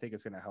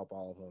going to help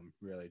all of them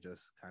really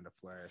just kind of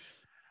flourish.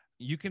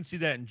 You can see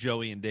that in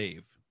Joey and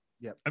Dave.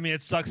 Yep. I mean,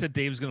 it sucks that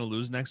Dave's going to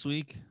lose next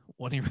week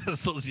when he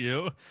wrestles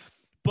you,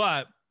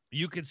 but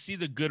you can see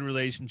the good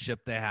relationship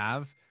they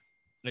have,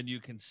 and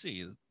you can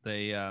see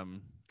they,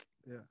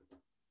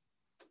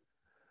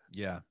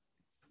 yeah.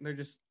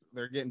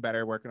 They're getting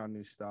better, working on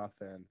new stuff,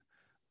 and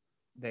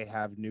they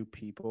have new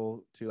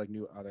people too, like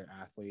new other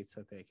athletes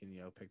that they can,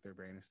 pick their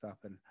brain and stuff.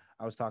 And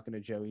I was talking to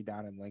Joey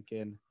down in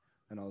Lincoln,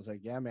 and I was like,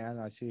 yeah, man,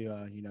 I see,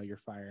 you're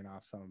firing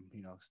off some,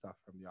 stuff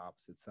from the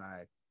opposite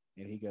side.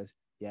 And he goes,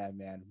 yeah,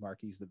 man,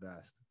 Marky's the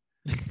best.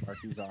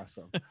 Marky's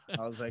awesome.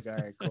 I was like, all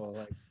right, cool.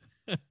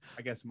 Like,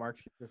 I guess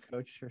Mark's your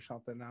coach or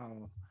something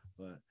now,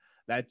 but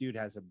that dude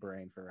has a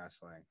brain for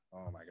wrestling.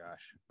 Oh my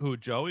gosh. Who,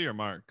 Joey or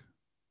Mark?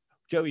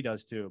 Joey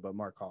does too, but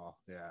Mark Hall,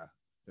 yeah,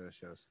 it's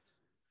just.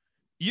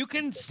 You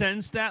can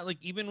sense that, like,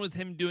 even with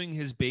him doing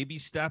his baby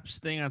steps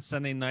thing on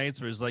Sunday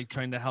nights, where he's like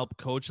trying to help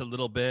coach a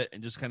little bit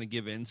and just kind of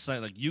give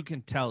insight. Like, you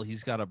can tell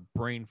he's got a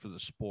brain for the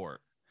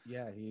sport.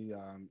 Yeah,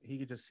 he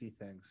could just see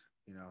things,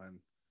 and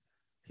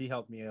he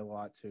helped me a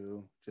lot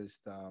too,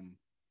 just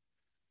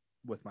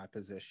with my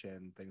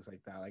position, things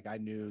like that. Like, I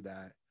knew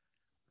that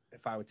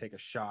if I would take a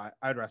shot,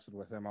 I'd wrestle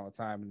with him all the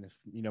time, and if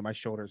my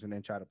shoulder's an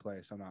inch out of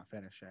place, I'm not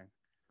finishing.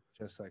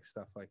 Just like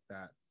stuff like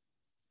that.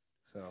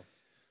 So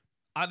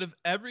out of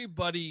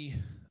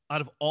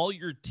all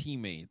your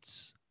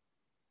teammates,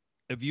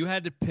 if you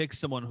had to pick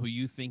someone who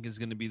you think is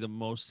going to be the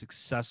most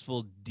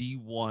successful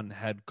D1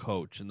 head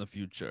coach in the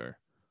future,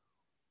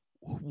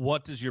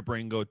 what does your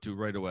brain go to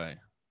right away?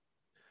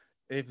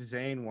 If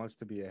Zane wants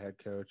to be a head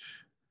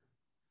coach,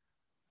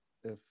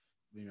 if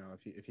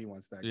he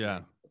wants that,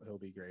 yeah, he'll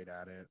be great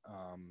at it.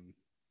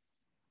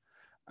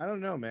 I don't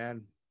know,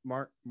 man.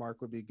 Mark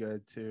would be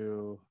good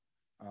too.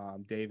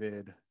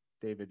 David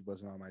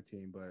wasn't on my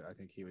team, but I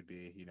think he would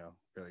be,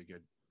 really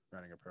good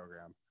running a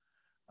program.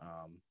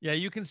 Yeah,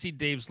 you can see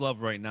Dave's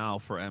love right now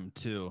for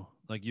M2.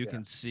 Like, you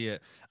can see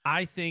it.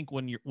 I think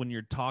when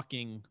you're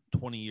talking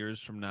 20 years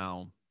from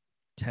now,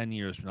 10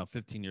 years from now,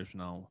 15 years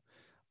from now,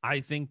 I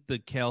think the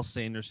Cael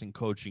Sanderson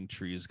coaching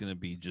tree is going to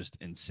be just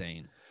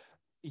insane.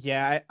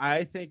 Yeah,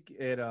 I think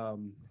it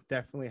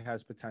definitely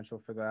has potential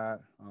for that.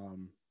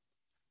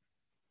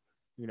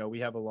 We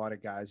have a lot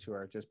of guys who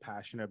are just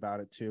passionate about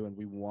it too, and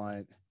we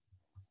want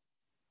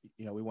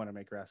to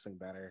make wrestling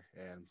better.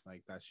 And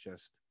like, that's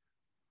just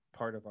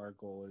part of our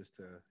goal is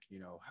to,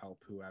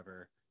 help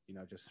whoever,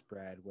 just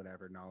spread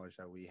whatever knowledge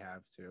that we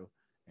have to.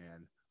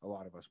 And a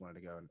lot of us want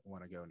to go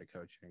into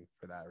coaching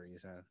for that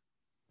reason.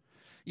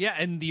 Yeah,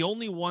 and the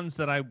only ones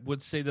that I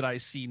would say that I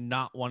see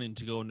not wanting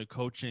to go into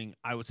coaching,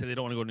 I would say they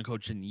don't want to go into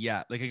coaching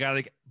yet. Like a guy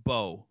like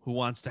Bo, who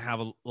wants to have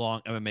a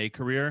long MMA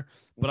career,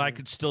 but I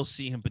could still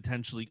see him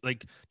potentially,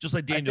 like just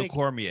like Daniel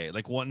Cormier.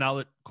 Like now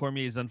that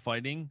Cormier is done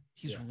fighting,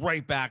 he's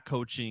right back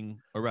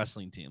coaching a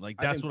wrestling team. Like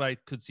that's what I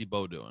could see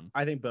Bo doing.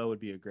 I think Bo would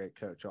be a great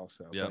coach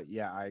also. Yep. But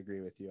yeah, I agree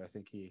with you. I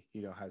think he,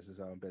 has his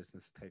own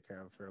business to take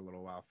care of for a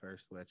little while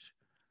first, which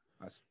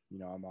us,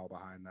 I'm all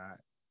behind that.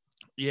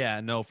 Yeah,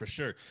 no, for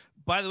sure.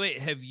 By the way,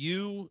 have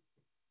you?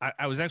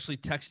 I was actually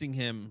texting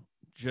him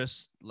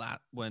just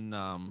when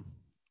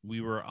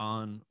we were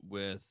on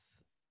with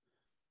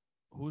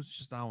who's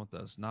just on with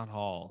us, not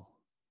Hall,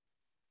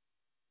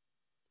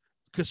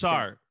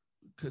 Kassar,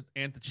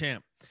 and the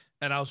champ,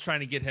 and I was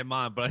trying to get him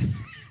on, but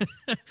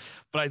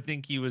I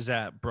think he was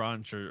at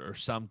brunch or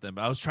something.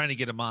 But I was trying to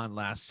get him on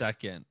last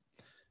second.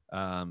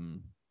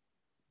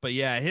 But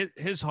yeah,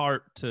 his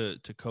heart to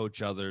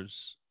coach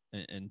others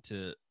and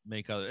to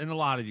make other, and a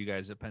lot of you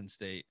guys at Penn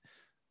State,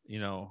 I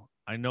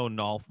know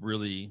Nolf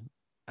really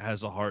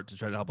has a heart to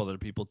try to help other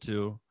people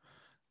too.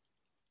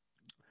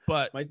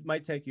 But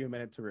might take you a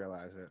minute to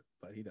realize it,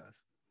 but he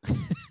does.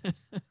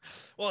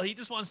 Well, he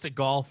just wants to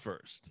golf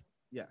first.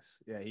 Yes.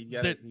 Yeah. You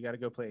got to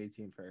go play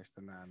 18 first,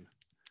 and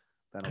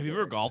then. Have you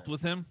ever golfed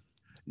with him?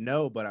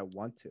 No, but I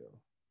want to.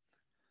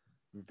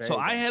 So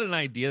I had an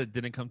idea that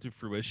didn't come to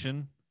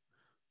fruition.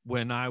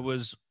 When I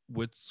was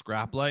with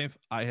Scrap Life,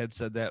 I had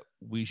said that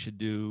we should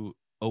do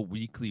a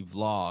weekly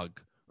vlog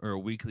or a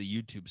weekly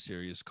YouTube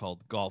series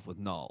called Golf with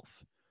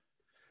Nolf.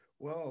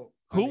 Well,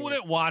 who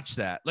wouldn't watch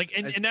that? Like,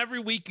 and every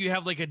week you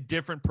have like a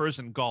different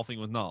person golfing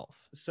with Nolf.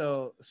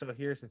 So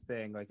here's the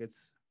thing. Like,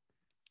 it's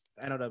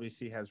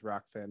NOWC has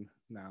Rockfin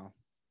now,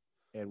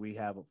 and we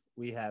have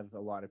a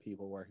lot of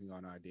people working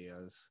on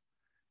ideas,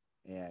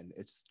 and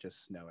it's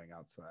just snowing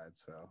outside,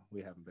 so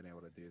we haven't been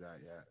able to do that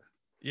yet.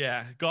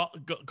 Yeah,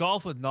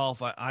 golf with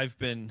Nolf. I've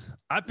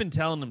been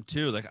telling him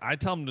too. Like I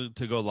tell him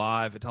to go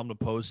live. I tell him to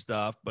post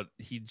stuff, but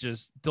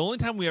the only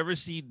time we ever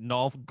see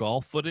Nolf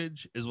golf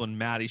footage is when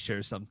Maddie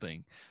shares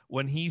something.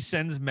 When he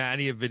sends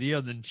Maddie a video,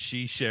 then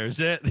she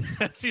shares it.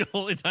 That's the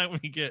only time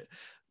we get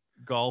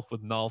golf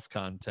with Nolf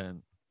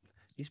content.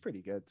 He's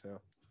pretty good too.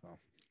 So.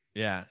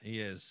 Yeah, he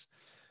is.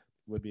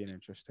 Would be an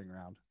interesting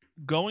round.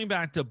 Going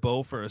back to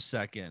Bo for a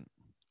second,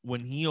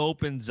 when he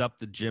opens up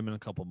the gym in a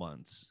couple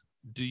months,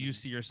 do you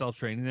see yourself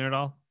training there at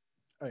all?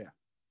 Oh, yeah.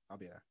 I'll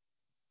be there.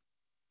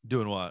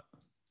 Doing what?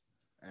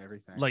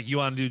 Everything. Like you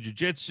want to do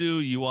jiu-jitsu?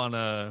 You want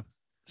to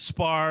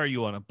spar?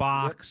 You want to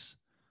box?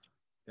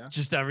 Yep. Yeah.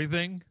 Just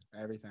everything?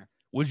 Everything.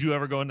 Would you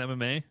ever go into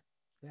MMA?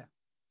 Yeah.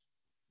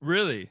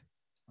 Really?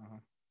 Uh-huh.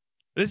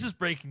 This is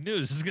breaking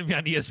news. This is going to be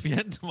on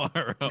ESPN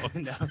tomorrow.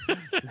 No,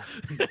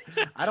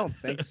 I don't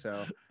think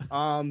so.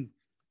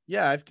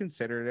 Yeah, I've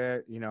considered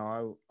it.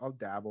 I'll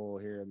dabble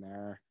here and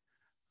there.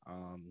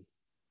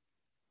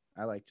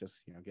 I like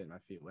just, getting my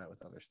feet wet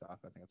with other stuff.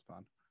 I think it's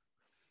fun.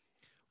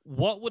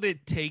 What would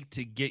it take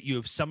to get you,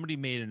 if somebody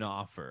made an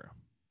offer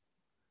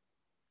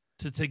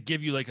to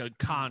give you like a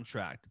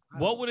contract?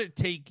 What would it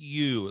take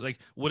you? Like,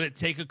 would it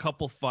take a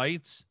couple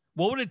fights?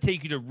 What would it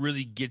take you to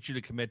really get you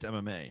to commit to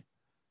MMA?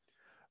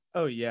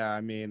 Oh, yeah.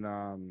 I mean,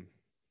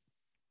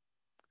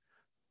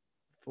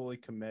 fully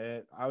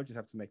commit. I would just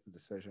have to make the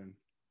decision.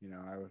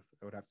 I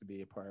would have to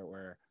be a part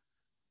where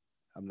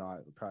I'm not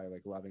probably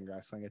like loving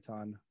wrestling a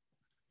ton.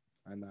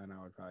 And then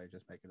I would probably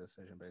just make a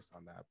decision based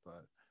on that.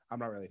 But I'm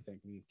not really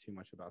thinking too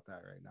much about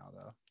that right now,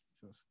 though.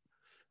 Just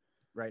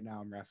right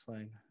now I'm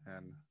wrestling,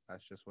 and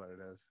that's just what it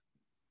is.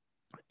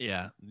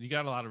 Yeah, you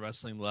got a lot of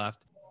wrestling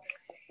left.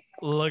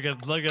 Look at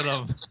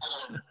them.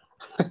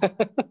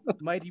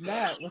 Mighty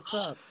Matt, what's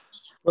up?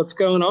 What's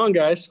going on,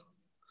 guys?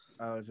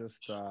 I was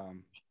just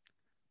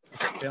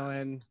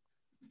chilling,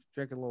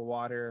 drinking a little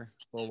water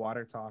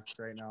talk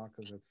right now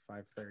because it's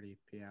 5:30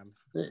 p.m.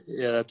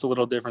 Yeah, that's a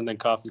little different than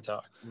coffee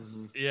talk.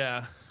 Mm-hmm.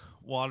 Yeah,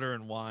 water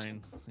and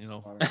wine,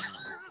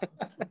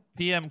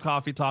 PM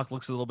coffee talk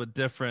looks a little bit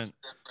different,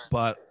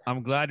 but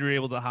I'm glad you're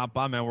able to hop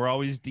on, man. We're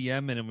always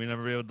DMing and we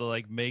never able to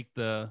like make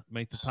the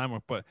time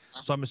work. But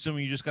so I'm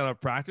assuming you just got to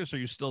practice. Are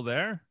you still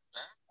there?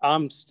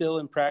 I'm still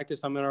in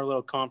practice. I'm in our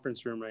little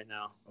conference room right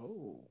now.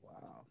 Oh,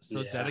 wow.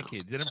 So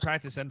dedicated. Didn't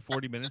practice end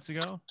 40 minutes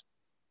ago?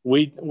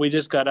 We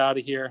just got out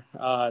of here.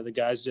 The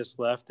guys just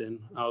left, and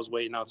I was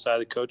waiting outside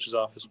the coach's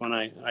office when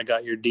I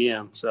got your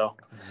DM. So,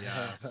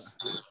 yes.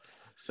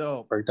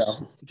 So, worked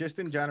out. Just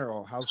in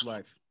general, how's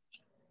life?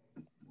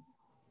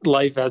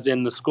 Life as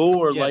in the school,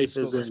 or life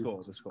the as in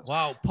school? The school.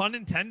 Wow, pun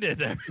intended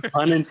there.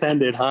 Pun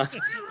intended, huh?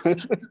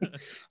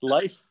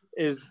 Life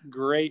is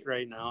great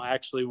right now.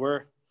 Actually,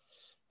 we're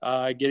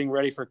getting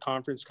ready for a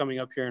conference coming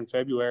up here in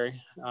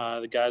February.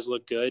 The guys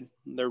look good.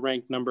 They're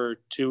ranked number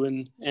 2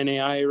 in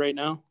NAIA right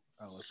now.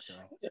 Oh, let's go.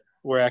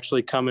 We're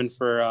actually coming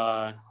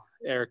for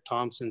Eric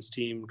Thompson's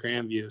team,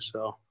 Grandview.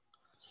 So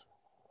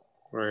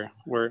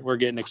we're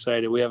getting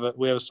excited. We have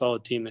a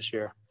solid team this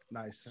year.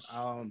 Nice.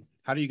 How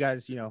do you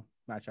guys,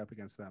 match up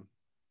against them?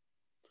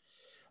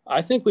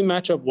 I think we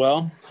match up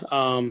well.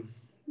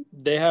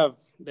 They have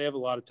a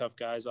lot of tough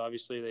guys.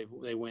 Obviously,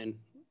 they win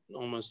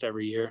almost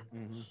every year.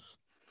 Mm-hmm.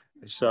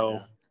 So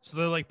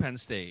they're like Penn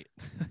State.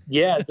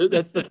 Yeah,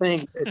 that's the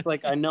thing. It's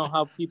like I know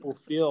how people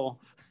feel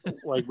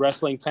like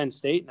wrestling Penn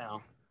State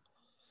now.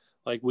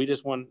 Like we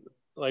just want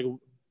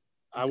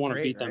I want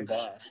to beat them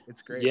bad.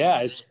 It's great.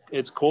 Yeah,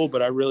 it's cool,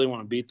 but I really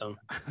want to beat them.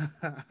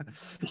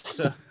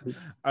 So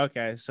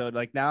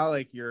like now,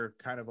 like you're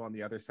kind of on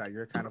the other side.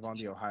 You're kind of on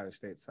the Ohio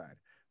State side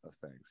of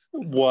things.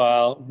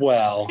 Well.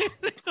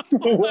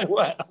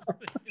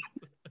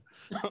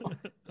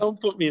 Don't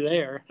put me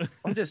there.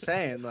 I'm just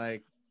saying,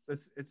 like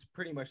it's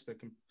pretty much the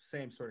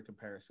same sort of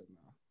comparison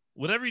now.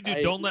 Whatever you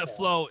do, don't let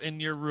Flo in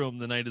your room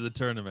the night of the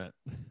tournament.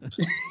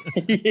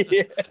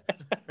 Yeah.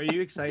 Are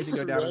you excited to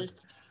go down as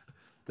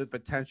the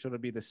potential to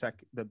be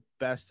the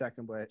best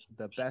second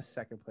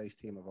place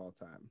team of all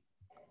time?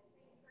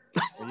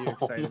 Are you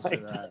excited for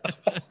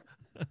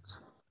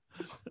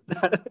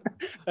that?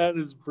 That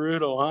is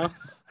brutal, huh?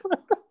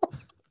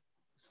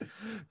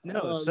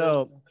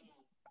 No.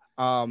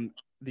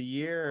 The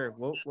year,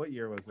 what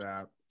year was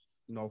that?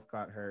 Nolf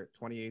got hurt,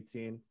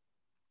 2018.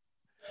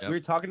 Yep. We were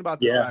talking about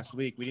this last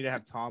week. We need to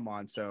have Tom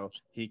on so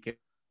he can.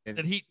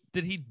 Did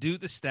he do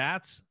the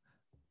stats?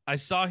 I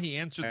saw he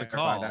answered the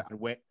call.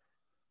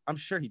 I'm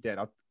sure he did.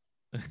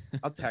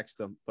 I'll text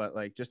him, but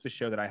like just to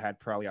show that I had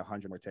probably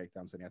 100 more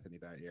takedowns than Anthony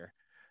that year.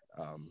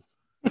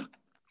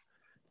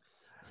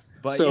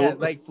 But so, yeah,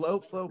 like Flo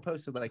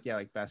posted like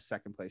best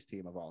second place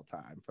team of all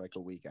time for like a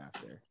week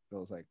after. It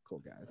was like, cool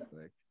guys.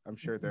 Like I'm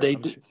sure they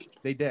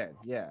did.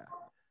 Yeah.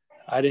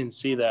 I didn't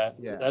see that.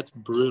 Yeah. That's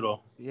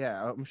brutal.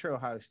 Yeah. I'm sure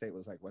Ohio State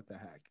was like, what the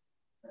heck?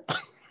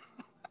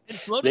 And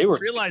Flo didn't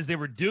realize they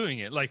were doing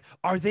it. Like,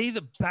 are they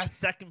the best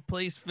second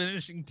place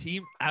finishing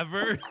team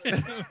ever?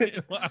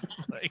 I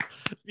was like,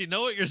 you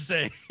know what you're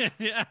saying?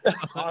 Yeah.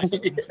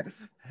 Awesome.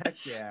 Heck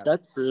yeah.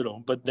 That's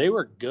brutal. But they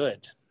were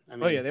good. I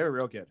mean, they were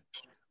real good.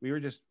 We were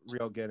just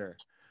real gooder.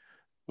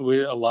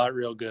 We're a lot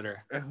real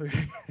gooder. we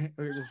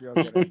were just real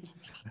gooder.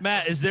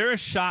 Matt, is there a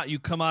shot you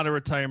come out of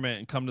retirement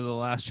and come to the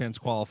last chance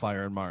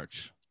qualifier in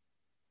March?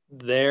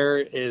 There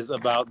is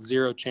about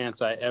zero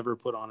chance I ever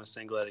put on a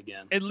singlet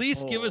again. At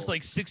least give us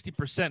like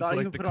 60% for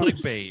like the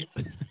clickbait.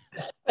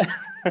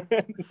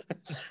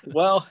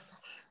 Well,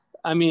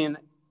 I mean,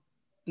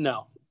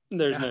 no,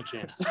 there's no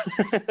chance.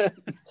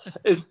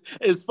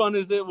 As fun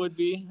as it would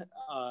be,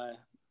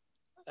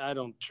 I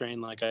don't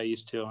train like I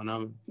used to,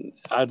 and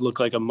I'd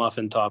look like a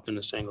muffin top in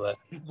a singlet.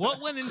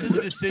 What went into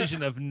the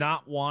decision of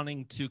not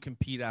wanting to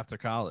compete after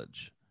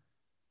college?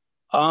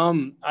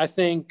 I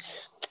think,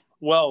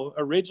 well,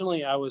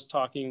 originally I was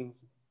talking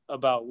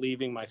about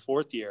leaving my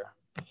fourth year,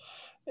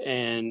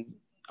 and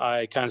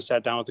I kind of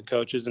sat down with the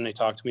coaches and they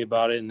talked to me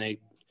about it, and they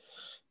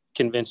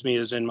convinced me it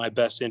was in my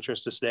best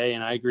interest to stay,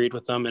 and I agreed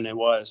with them, and it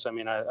was. I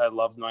mean, I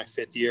loved my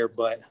fifth year,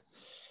 but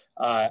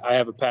I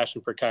have a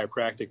passion for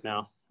chiropractic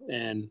now,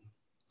 and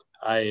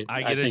I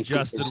get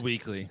adjusted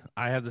weekly.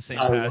 I have the same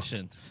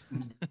passion.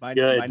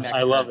 Good.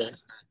 I love it.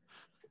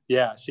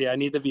 Yeah. See, I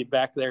need to be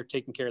back there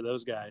taking care of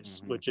those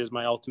guys, which is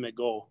my ultimate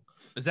goal.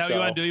 Is that what you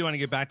want to do? You want to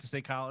get back to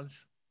state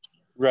college?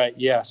 Right.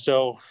 Yeah.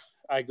 So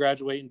I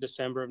graduate in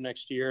December of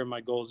next year, and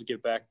my goal is to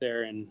get back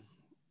there and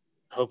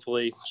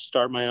hopefully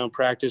start my own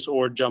practice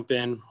or jump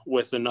in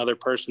with another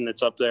person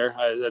that's up there.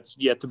 That's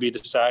yet to be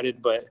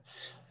decided, but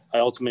I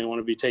ultimately want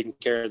to be taking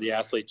care of the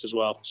athletes as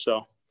well.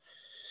 So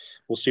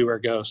we'll see where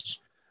it goes.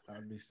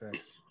 That'd be sick.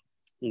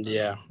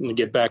 Yeah, I'm gonna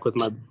get back with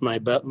my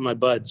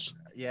buds.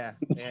 Yeah,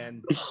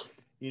 and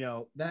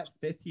that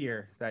fifth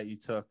year that you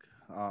took,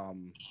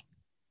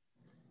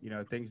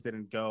 things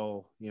didn't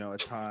go, a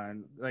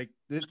ton. Like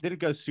it didn't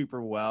go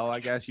super well. I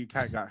guess you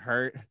kind of got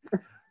hurt,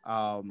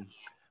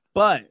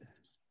 but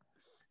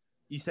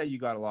you said you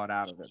got a lot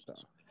out of it, though.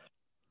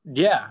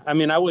 Yeah, I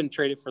mean, I wouldn't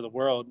trade it for the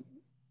world.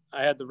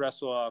 I had to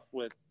wrestle off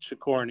with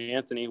Shakur and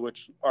Anthony,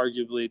 which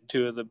arguably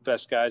two of the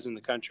best guys in the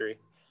country.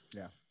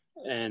 Yeah.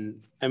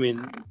 And I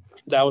mean,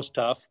 that was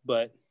tough,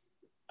 but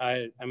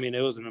I mean, it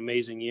was an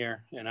amazing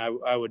year, and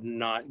I would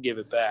not give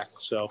it back.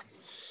 So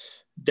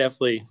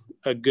definitely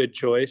a good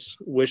choice.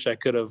 Wish I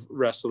could have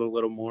wrestled a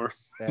little more,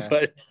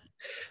 but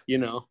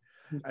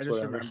I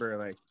just remember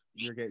like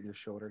you're getting your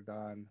shoulder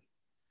done,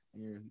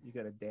 and you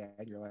got a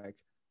dad. You're like,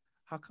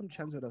 how come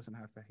Chenzo doesn't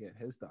have to get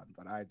his done,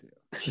 but I do?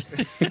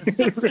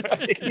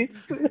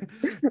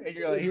 And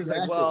you're like, he's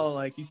like, well,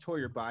 like you tore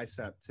your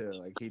bicep too,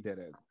 like he did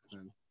it.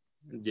 And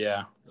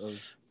yeah,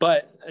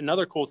 but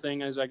another cool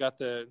thing is I got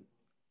to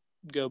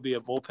go be a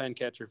bullpen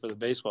catcher for the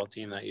baseball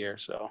team that year.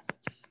 So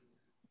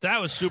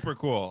that was super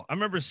cool. I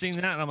remember seeing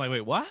that, and I'm like,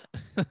 wait, what?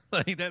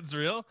 Like that's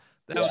real?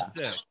 That was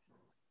sick.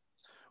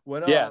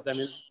 I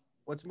mean,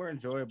 what's more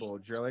enjoyable,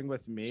 drilling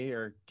with me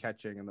or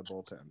catching in the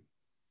bullpen?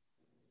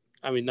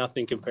 I mean,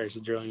 nothing compares to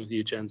drilling with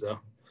you, Chenzo,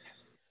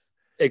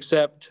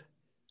 except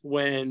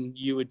when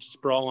you would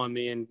sprawl on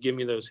me and give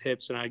me those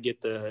hips and I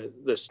get the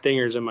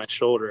stingers in my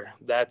shoulder.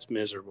 That's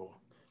miserable.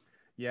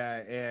 Yeah,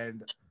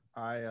 and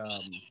I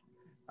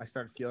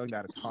started feeling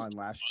that a ton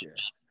last year.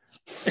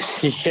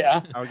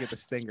 Yeah. I would get the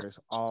stingers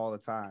all the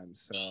time.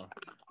 So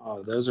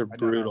Oh, those are I know how it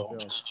brutal.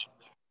 feels.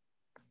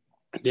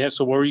 Yeah.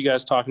 So what were you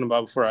guys talking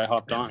about before I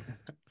hopped on?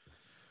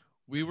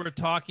 We were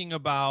talking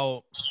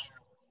about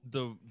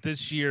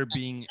this year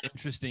being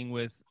interesting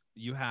with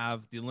you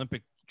have the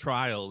Olympic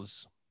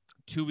trials.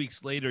 2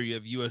 weeks later, you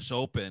have U.S.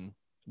 Open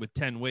with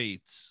 10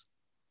 weights.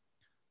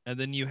 And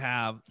then you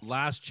have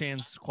last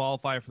chance to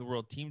qualify for the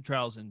World Team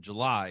Trials in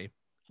July,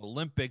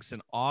 Olympics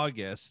in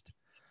August,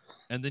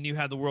 and then you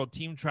have the World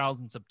Team Trials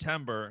in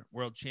September,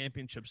 World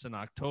Championships in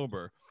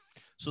October.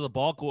 So the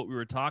bulk of what we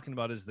were talking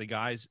about is the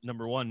guys,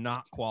 number one,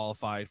 not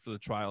qualified for the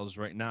trials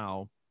right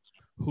now.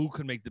 Who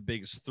could make the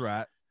biggest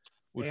threat?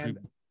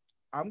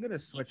 I'm going to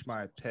switch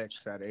my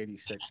picks at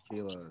 86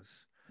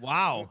 kilos.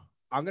 Wow.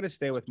 I'm going to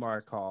stay with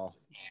Mark Hall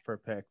for a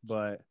pick,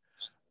 but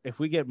if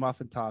we get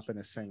Muffin Top in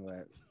a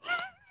singlet,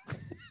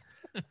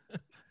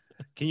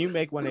 can you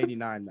make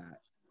 189, Matt?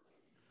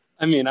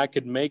 I mean, I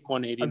could make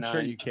 189. I'm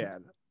sure you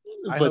can.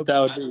 I hope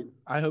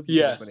you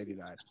yes. make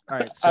 189. All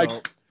right, so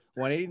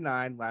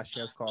 189, last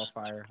chance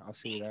qualifier. I'll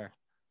see you there.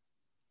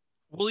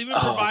 We'll even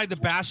provide the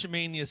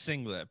Bashmania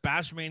singlet.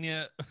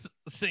 Bashmania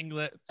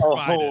singlet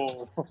provided.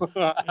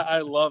 Oh, I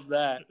love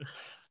that.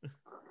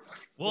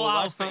 We'll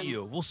outfit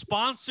you. We'll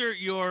sponsor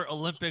your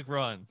Olympic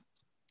run.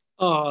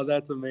 Oh,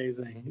 that's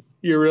amazing.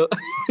 You're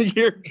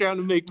trying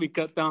to make me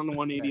cut down to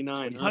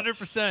 189.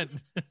 100%.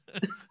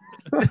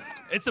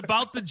 It's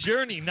about the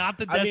journey, not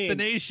the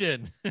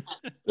destination.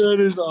 That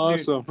is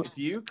awesome. Dude, if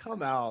you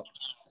come out,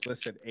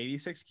 listen,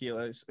 86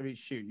 kilos. I mean,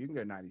 shoot, you can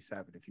go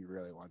 97 if you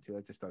really want to.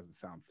 It just doesn't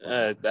sound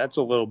fun. That's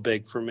a little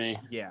big for me.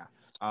 Yeah.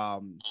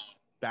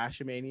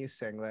 Bashmania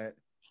singlet.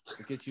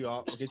 We'll get you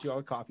all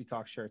the coffee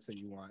talk shirts that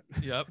you want.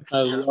 Yep.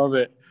 I love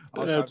it.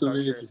 All the coffee talk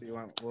shirts that you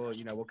want.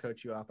 We'll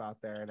coach you up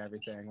out there and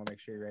everything. We'll make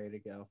sure you're ready to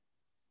go.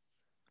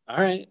 All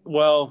right.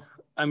 Well,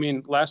 I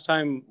mean,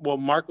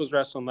 Mark was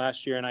wrestling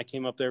last year and I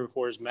came up there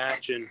before his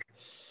match and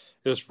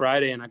it was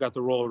Friday and I got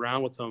to roll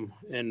around with him.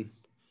 And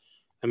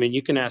I mean,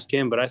 you can ask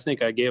him, but I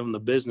think I gave him the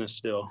business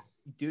still.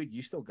 Dude,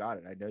 you still got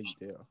it. I know you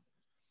do.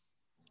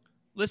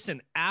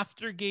 Listen,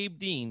 after Gabe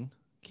Dean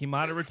came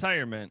out of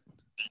retirement,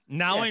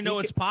 now I know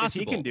it's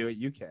possible. If he can do it,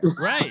 you can.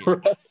 Right.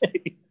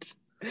 Right.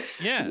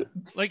 Yeah.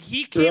 Like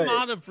he came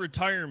out of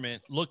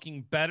retirement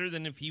looking better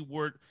than if he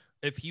would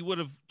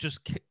have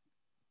just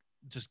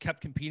kept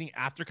competing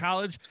after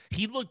college.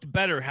 He looked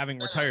better having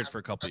retired for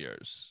a couple of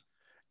years.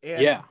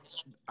 And yeah.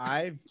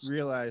 I've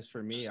realized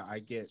for me, I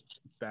get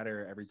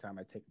better every time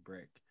I take a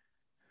break.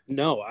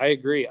 No, I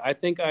agree. I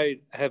think I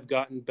have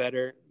gotten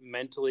better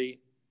mentally,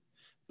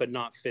 but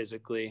not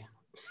physically.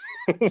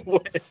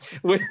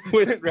 with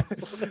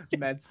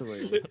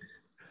mentally.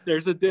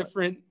 There's a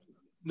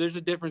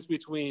difference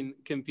between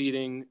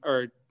competing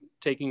or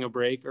taking a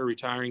break or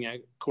retiring at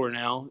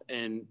Cornell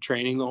and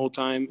training the whole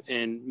time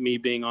and me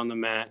being on the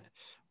mat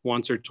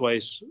once or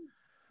twice,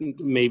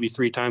 maybe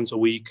 3 times a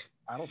week.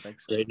 I don't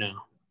think so. Right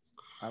now.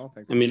 I don't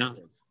think. I mean,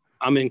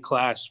 I'm in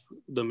class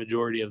the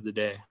majority of the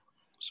day.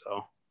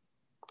 So.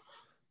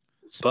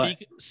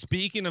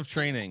 Speaking of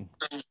training,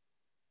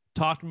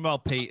 talking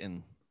about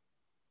Peyton.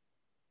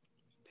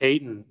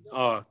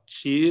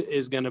 She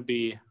is going to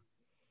be,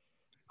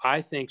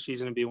 I think she's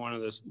going to be one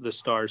of the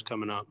stars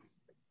coming up.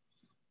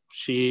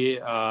 She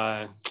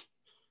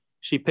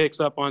picks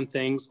up on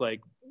things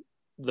like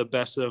the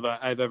best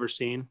I've ever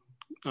seen.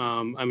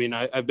 I mean,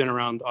 I've been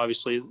around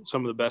obviously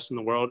some of the best in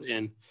the world.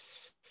 And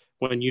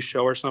when you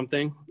show her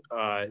something,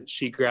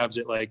 she grabs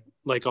it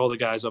like all the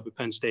guys up at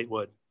Penn State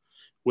would,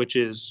 which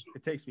is,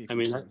 it takes me.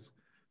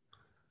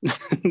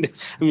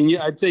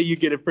 I'd say you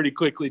get it pretty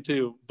quickly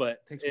too, but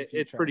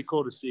it's pretty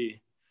cool to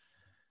see.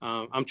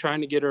 I'm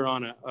trying to get her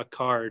on a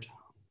card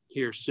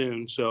here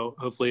soon, so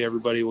hopefully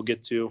everybody will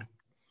get to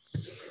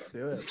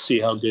see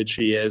how good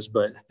she is.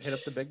 But hit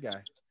up the big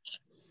guy.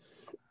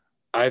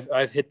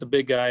 I've hit the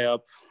big guy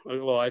up.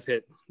 Well, I've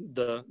hit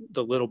the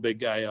little big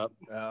guy up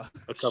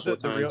a couple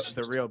of times.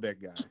 The real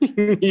big guy.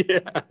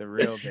 Yeah, the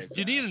real big guy.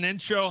 Do you need an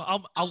intro?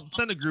 I'll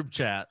send a group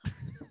chat.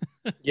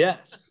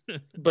 Yes,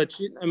 but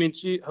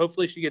she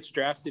hopefully she gets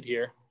drafted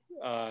here.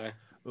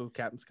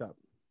 Captain's Cup.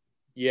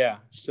 Yeah,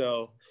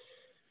 so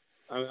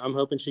I'm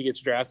hoping she gets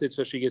drafted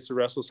so she gets to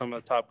wrestle some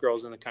of the top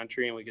girls in the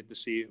country and we get to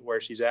see where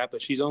she's at. But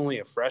she's only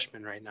a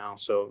freshman right now,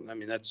 so I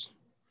mean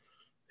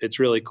it's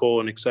really cool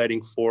and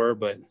exciting for her.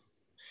 But at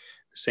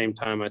the same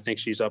time, I think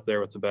she's up there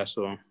with the best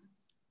of them.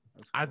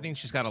 I think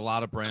she's got a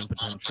lot of brand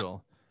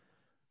potential.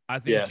 I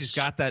think she's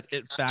got that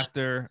it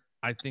factor.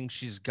 I think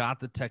she's got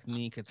the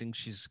technique. I think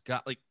she's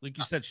got, like you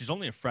said, she's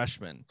only a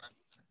freshman.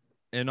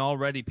 And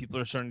already people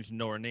are starting to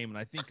know her name. And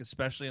I think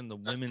especially on the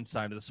women's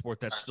side of the sport,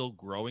 that's still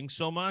growing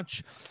so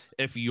much.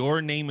 If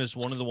your name is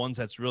one of the ones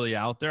that's really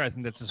out there, I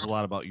think that says a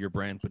lot about your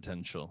brand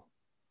potential.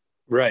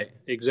 Right,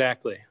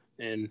 exactly.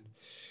 And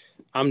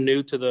I'm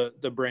new to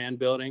the brand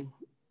building.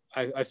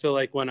 I feel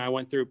like when I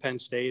went through Penn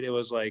State, it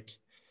was like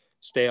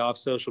stay off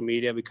social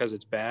media because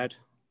it's bad.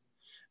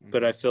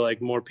 but I feel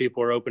like more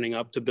people are opening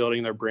up to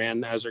building their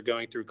brand as they're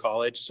going through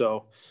college.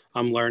 So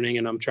I'm learning,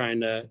 and I'm trying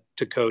to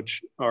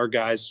coach our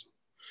guys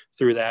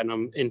through that. And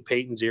I'm in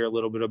Peyton's ear a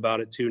little bit about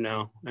it too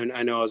now. And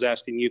I know I was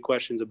asking you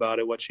questions about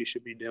it, what she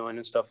should be doing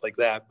and stuff like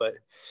that, but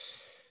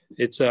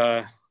it's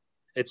a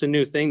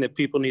new thing that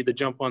people need to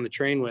jump on the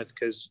train with,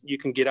 because you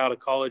can get out of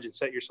college and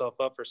set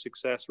yourself up for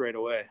success right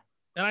away.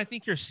 And I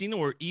think you're seeing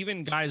where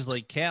even guys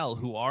like Cal,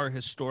 who are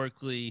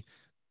historically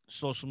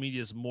social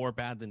media is more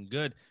bad than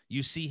good,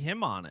 you see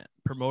him on it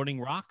promoting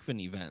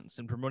Rockfin events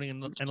and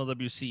promoting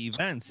NLWC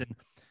events, and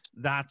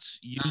that's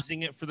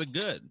using it for the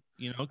good.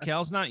 You know,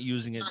 Cal's not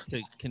using it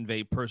to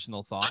convey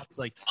personal thoughts.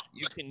 Like,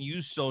 you can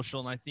use social,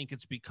 and I think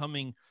it's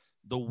becoming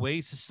the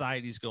way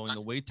society's going,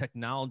 the way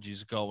technology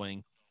is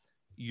going.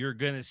 You're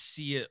going to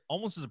see it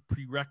almost as a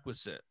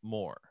prerequisite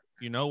more,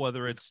 you know,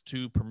 whether it's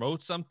to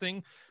promote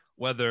something,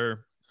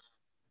 whether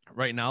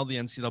right now the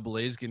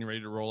NCAA is getting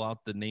ready to roll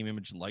out the name,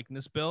 image, and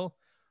likeness bill,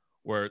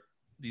 where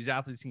these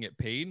athletes can get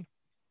paid.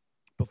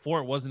 Before,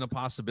 it wasn't a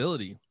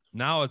possibility.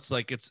 Now it's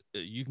like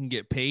you can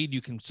get paid, you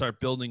can start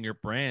building your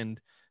brand,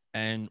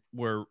 and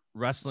where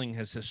wrestling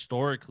has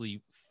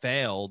historically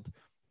failed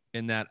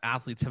in that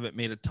athletes haven't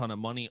made a ton of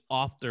money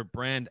off their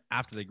brand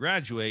after they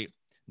graduate.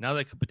 Now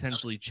that could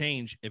potentially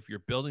change if you're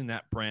building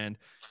that brand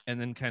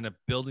and then kind of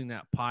building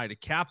that pie to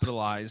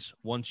capitalize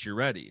once you're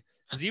ready.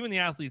 Because even the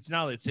athletes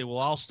now, they'd say, well,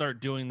 I'll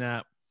start doing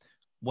that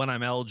when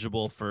I'm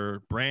eligible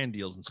for brand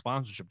deals and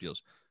sponsorship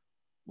deals.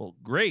 Well,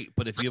 great.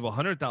 But if you have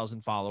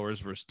 100,000 followers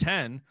versus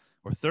 10,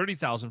 or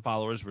 30,000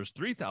 followers versus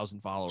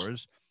 3,000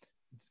 followers,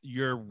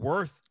 your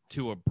worth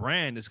to a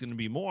brand is going to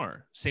be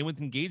more. Same with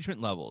engagement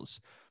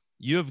levels.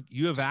 You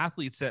have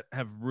athletes that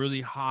have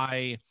really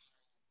high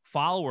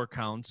follower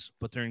counts,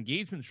 but their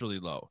engagement's really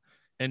low.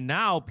 And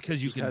now,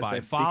 because you can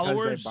buy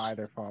followers, because they buy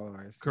their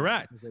followers.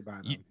 Correct. They buy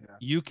them,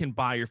 you can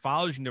buy your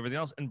followers and everything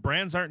else, and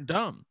brands aren't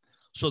dumb.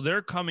 So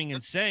they're coming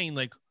and saying,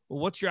 like, well,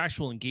 what's your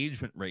actual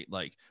engagement rate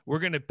like? We're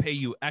going to pay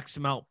you X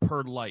amount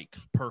per like,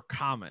 per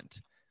comment.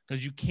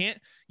 Because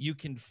you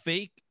can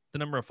fake the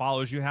number of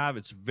followers you have.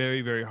 It's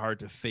very, very hard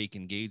to fake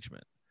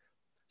engagement.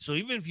 So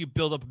even if you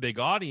build up a big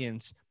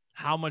audience,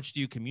 how much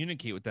do you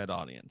communicate with that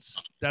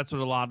audience? That's what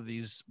a lot of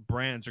these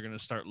brands are going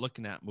to start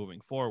looking at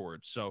moving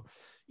forward. So,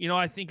 you know,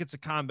 I think it's a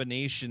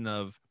combination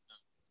of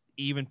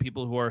even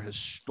people who are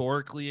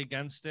historically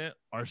against it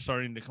are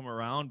starting to come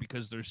around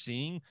because they're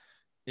seeing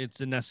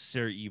it's a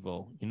necessary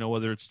evil, you know,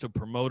 whether it's to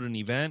promote an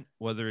event,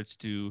 whether it's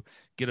to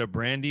get a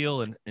brand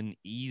deal and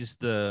ease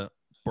the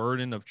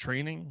burden of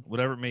training,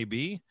 whatever it may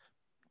be.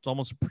 It's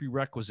almost a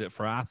prerequisite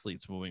for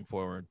athletes moving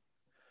forward.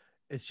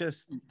 It's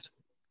just,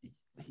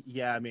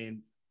 yeah, I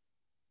mean,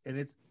 and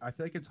I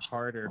feel like it's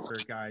harder for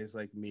guys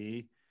like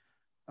me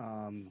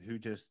who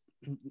just,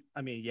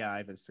 I mean, yeah, I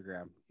have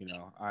Instagram, you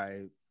know,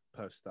 I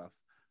post stuff.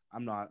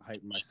 I'm not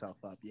hyping myself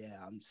up. Yeah,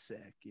 I'm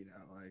sick, you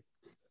know, like,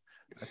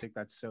 I think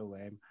that's so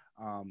lame.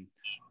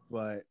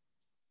 But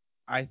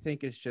I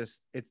think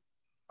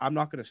I'm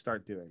not going to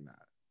start doing that.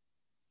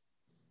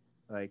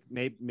 Like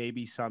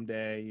maybe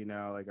someday, you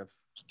know, like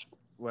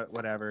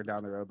whatever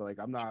down the road, but like,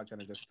 I'm not going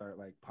to just start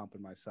like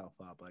pumping myself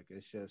up. Like,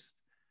 it's just,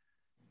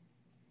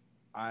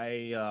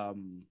 I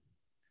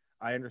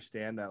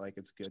understand that like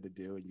it's good to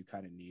do and you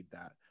kind of need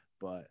that,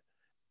 but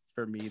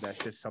for me, that's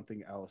just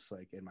something else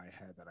like in my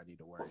head that I need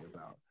to worry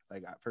about.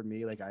 Like for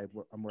me, like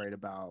I'm worried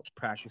about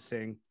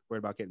practicing, worried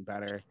about getting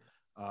better,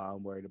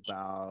 worried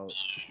about,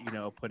 you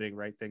know, putting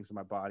right things in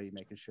my body,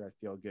 making sure I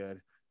feel good,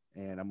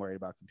 and I'm worried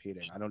about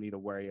competing. I don't need to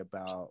worry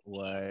about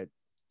what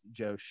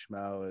Joe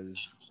Schmo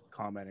is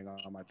commenting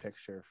on my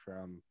picture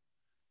from,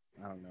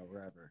 I don't know,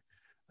 wherever.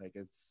 Like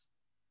it's,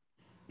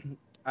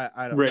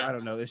 I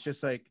don't know. It's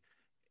just like,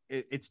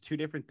 it's two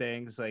different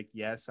things. Like,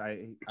 yes,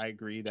 I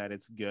agree that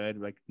it's good,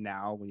 like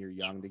now when you're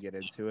young to get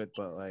into it,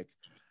 but like,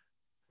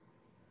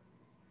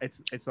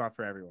 it's not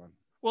for everyone.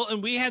 Well,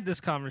 and we had this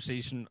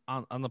conversation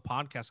on the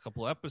podcast a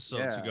couple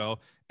episodes ago,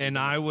 and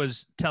I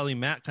was telling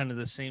Matt kind of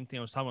the same thing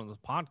I was talking about on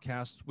the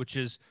podcast, which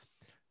is,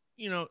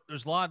 you know,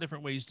 there's a lot of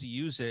different ways to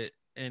use it.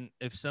 And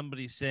if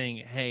somebody's saying,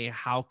 hey,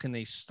 how can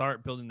they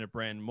start building their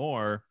brand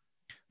more?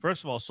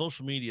 First of all,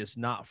 social media is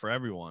not for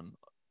everyone.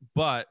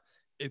 But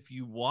if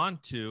you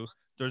want to,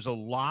 there's a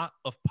lot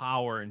of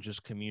power in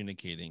just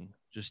communicating,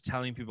 just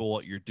telling people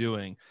what you're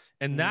doing.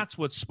 And that's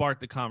what sparked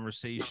the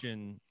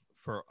conversation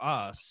for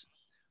us.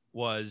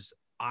 Was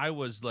I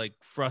was like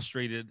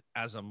frustrated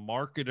as a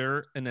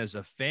marketer and as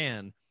a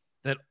fan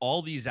that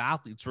all these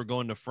athletes were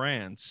going to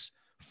France,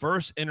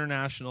 first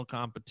international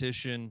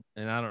competition,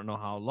 and I don't know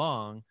how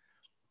long.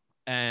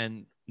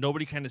 And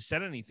nobody kind of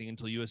said anything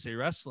until USA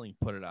Wrestling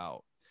put it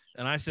out.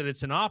 And I said,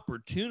 it's an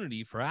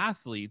opportunity for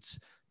athletes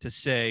to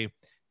say,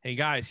 hey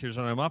guys, here's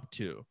what I'm up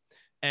to.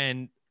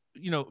 And,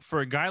 you know,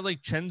 for a guy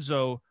like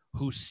Chenzo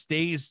who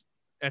stays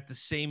at the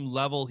same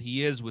level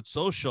he is with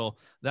social,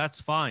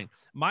 that's fine.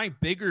 My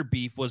bigger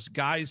beef was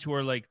guys who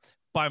are like,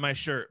 buy my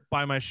shirt,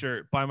 buy my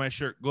shirt, buy my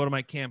shirt, go to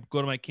my camp, go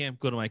to my camp,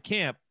 go to my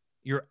camp.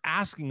 You're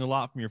asking a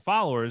lot from your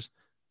followers.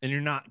 and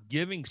you're not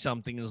giving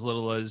something as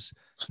little as,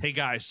 hey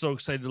guys, so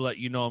excited to let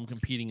you know I'm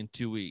competing in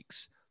 2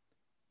 weeks.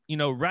 You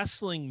know,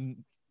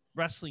 wrestling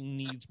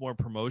needs more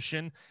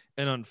promotion.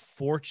 And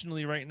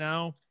unfortunately right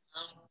now,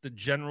 the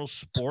general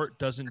sport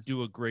doesn't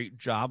do a great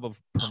job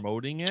of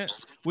promoting it,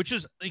 which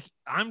is like,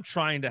 I'm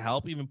trying to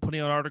help, even putting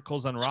out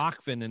articles on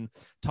Rockfin and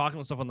talking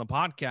about stuff on the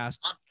podcast.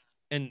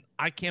 And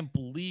I can't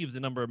believe the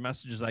number of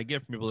messages I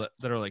get from people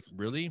that are like,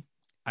 really?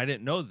 I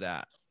didn't know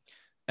that.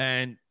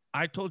 And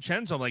I told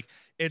Chenzo, I'm like,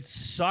 it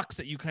sucks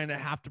that you kind of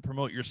have to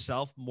promote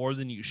yourself more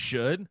than you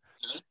should.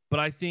 But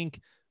I think,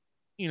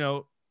 you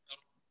know,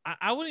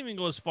 I wouldn't even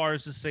go as far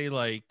as to say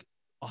like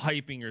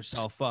hyping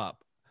yourself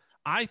up.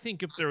 I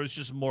think if there was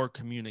just more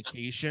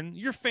communication,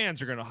 your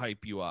fans are going to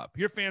hype you up.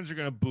 Your fans are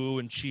going to boo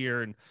and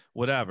cheer and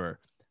whatever.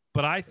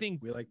 But I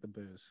think we like the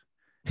boos.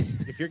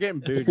 If you're getting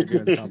booed,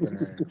 you're doing something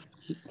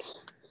right.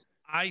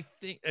 I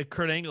think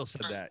Kurt Angle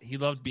said that he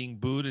loved being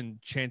booed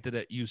and chanted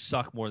that you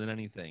suck more than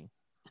anything.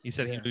 He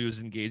said he was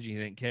engaging.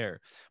 He didn't care.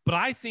 But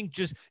I think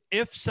just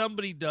if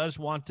somebody does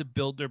want to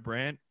build their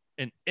brand,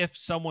 and if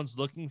someone's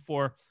looking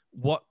for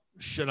what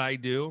should I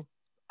do,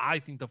 I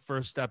think the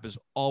first step is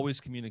always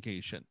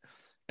communication.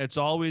 It's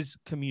always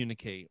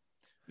communicate.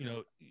 You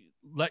know,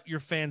 let your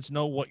fans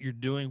know what you're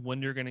doing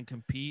when you're going to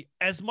compete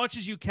as much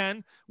as you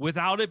can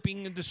without it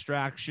being a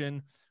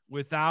distraction.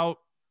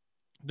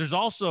 There's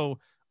also,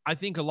 I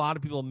think a lot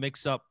of people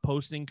mix up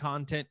posting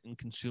content and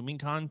consuming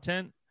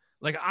content.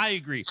 Like, I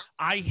agree.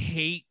 I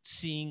hate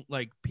seeing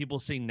like people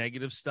say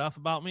negative stuff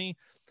about me.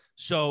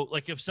 So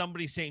like if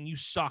somebody's saying you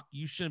suck,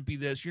 you shouldn't be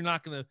this, you're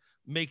not going to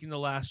make the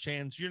last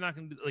chance, you're not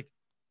going to like,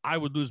 I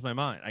would lose my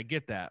mind. I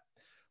get that.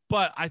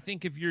 But I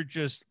think if you're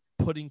just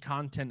putting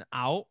content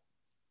out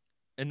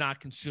and not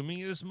consuming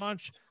it as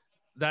much,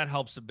 that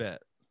helps a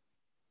bit.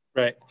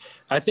 Right.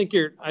 I think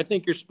you're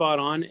spot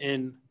on.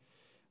 And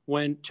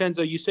when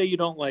Chenzo, you say you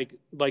don't like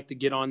to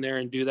get on there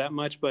and do that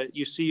much, but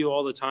you see you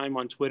all the time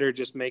on Twitter,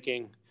 just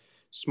making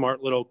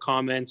smart little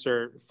comments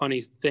or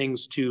funny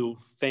things to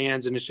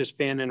fans. And it's just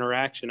fan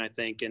interaction, I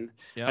think. And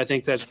I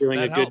think that's doing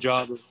a good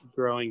job of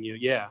growing you.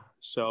 Yeah.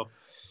 So,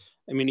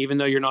 I mean, even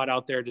though you're not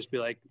out there, just be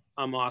like,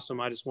 I'm awesome.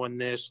 I just won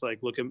this. Like,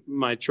 look at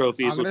my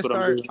trophies. I'm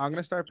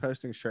gonna start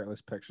posting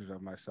shirtless pictures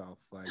of myself.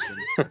 Like,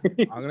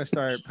 I'm gonna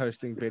start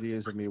posting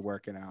videos of me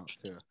working out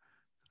too.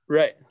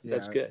 Right. Yeah,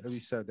 that's good. It'd be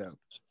so dope.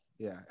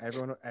 Yeah.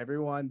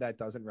 Everyone that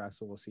doesn't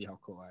wrestle will see how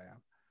cool I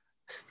am.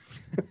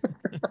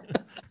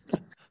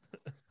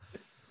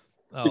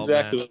 Oh,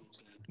 exactly. Man.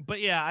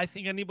 But yeah, I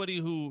think anybody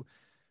who,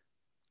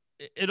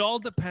 it all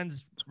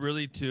depends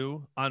really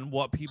too on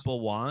what people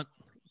want.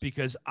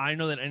 Because I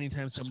know that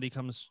anytime somebody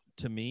comes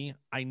to me,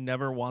 I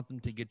never want them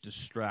to get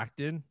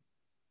distracted.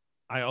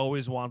 I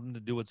always want them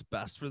to do what's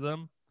best for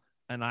them.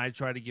 And I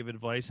try to give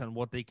advice on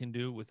what they can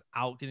do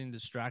without getting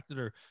distracted,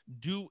 or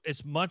do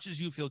as much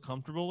as you feel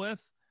comfortable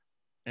with.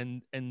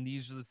 And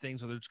these are the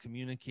things, whether it's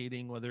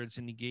communicating, whether it's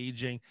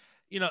engaging.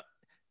 You know,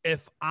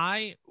 if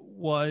I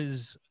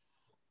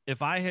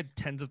had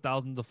tens of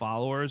thousands of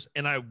followers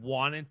and I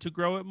wanted to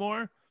grow it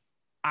more,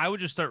 I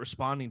would just start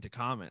responding to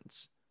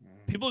comments.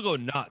 People go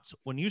nuts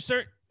when you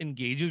start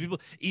engaging with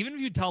people. Even if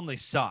you tell them they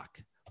suck,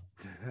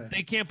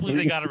 they can't believe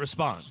they got a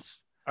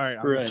response. All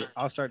right,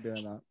 I'll start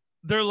doing that.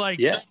 They're like,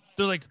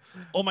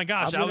 oh my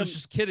gosh, I was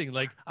just kidding.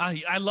 Like,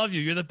 I love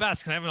you. You're the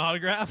best. Can I have an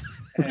autograph?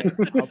 Hey,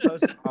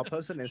 I'll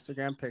post an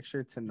Instagram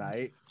picture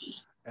tonight,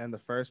 and the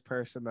first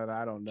person that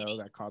I don't know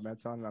that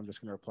comments on it, I'm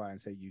just gonna reply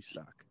and say you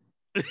suck.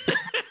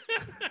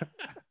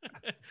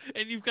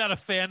 And you've got a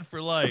fan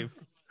for life.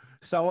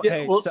 So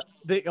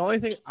the only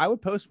thing I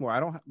would post more, I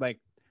don't like.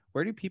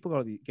 Where do people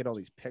go to get all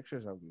these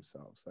pictures of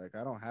themselves? Like,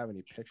 I don't have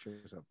any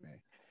pictures of me.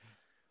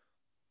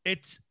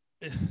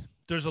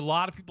 There's a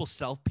lot of people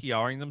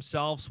self-PRing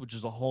themselves, which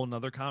is a whole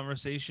nother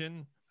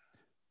conversation.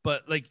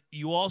 But like,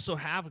 you also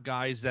have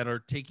guys that are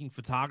taking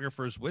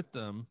photographers with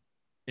them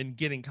and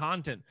getting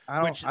content.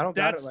 I don't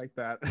got it like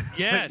that.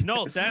 Yeah,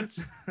 no,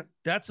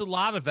 that's a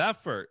lot of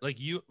effort. Like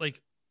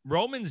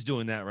Roman's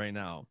doing that right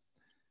now.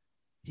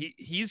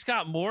 He's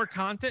got more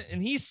content and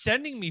he's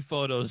sending me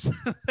photos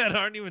that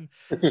aren't even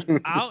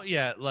out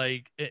yet.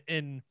 Like,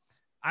 and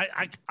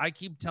I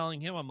keep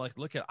telling him, I'm like,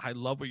 look, I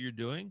love what you're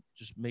doing.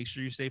 Just make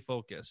sure you stay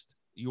focused.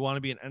 You want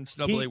to be an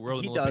NCAA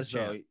World Olympic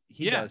champ.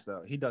 He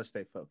does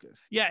stay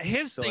focused. Yeah.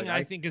 His thing,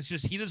 I think, is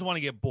just, he doesn't want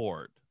to get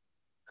bored.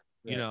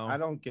 Yeah, you know, I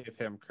don't give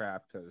him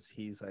crap because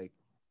he's like,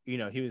 you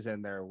know, he was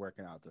in there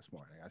working out this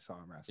morning. I saw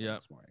him wrestling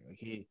this morning. Like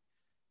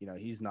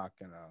he's not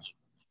going to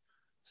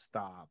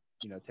stop,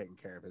 taking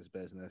care of his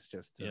business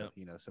just to,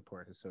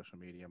 support his social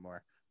media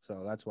more.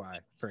 So that's why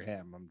for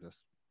him, I'm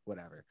just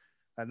whatever.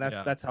 And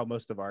that's how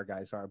most of our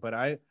guys are. But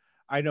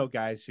I know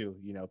guys who,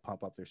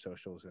 pump up their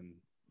socials and,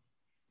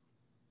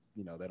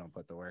 they don't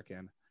put the work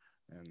in,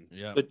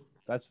 and but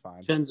that's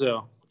fine.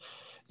 Chenzo,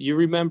 you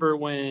remember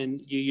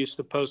when you used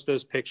to post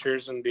those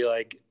pictures and be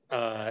like,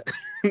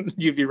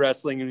 you'd be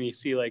wrestling and you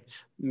see like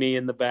me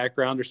in the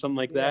background or something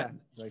like that,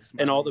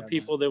 and all the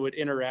people that would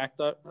interact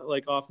off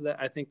of that.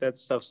 I think that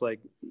stuff's like,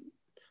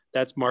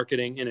 that's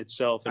marketing in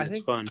itself, and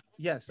it's fun.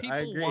 Yes, People I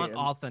agree. want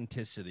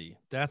authenticity.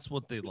 That's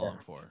what they long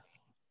for.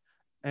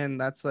 And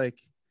that's like,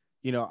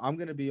 I'm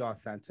gonna be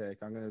authentic.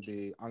 I'm gonna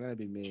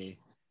be me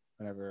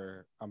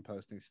whenever I'm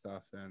posting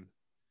stuff, and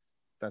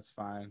that's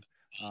fine.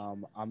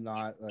 I'm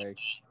not like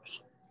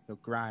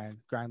grind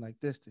like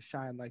this to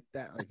shine like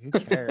that. Like who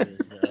cares,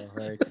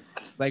 bro?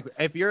 Like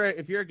if you're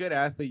a good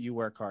athlete, you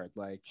work hard.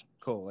 Like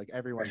cool. Like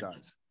everyone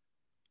does.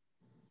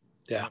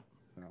 Yeah.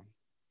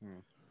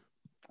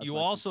 You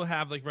also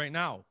have, like, right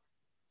now,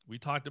 we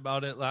talked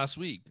about it last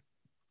week,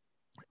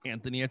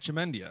 Anthony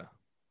Etchemendia.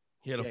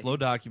 He had a Flow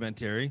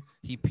documentary.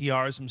 He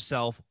PRs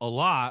himself a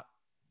lot,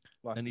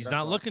 and he's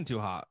not looking too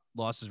hot.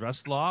 Lost his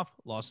wrestle off,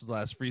 lost his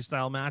last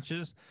freestyle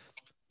matches,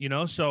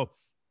 so,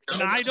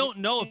 and I don't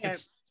know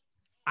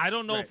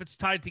if it's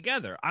tied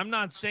together. I'm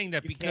not saying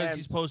that because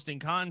he's posting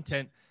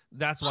content,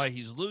 that's why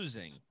he's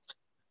losing.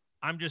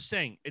 I'm just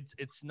saying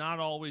it's not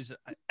always.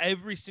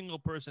 Every single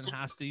person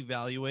has to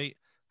evaluate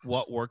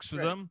what works for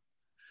them.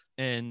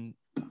 And,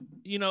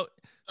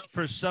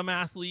 for some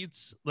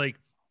athletes, like,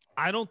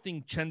 I don't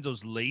think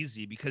Chenzo's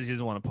lazy because he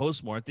doesn't want to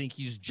post more. I think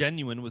he's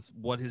genuine with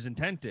what his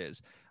intent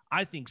is.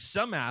 I think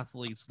some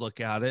athletes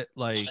look at it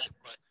like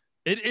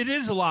it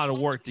is a lot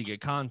of work to get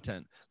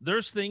content.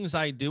 There's things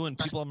I do and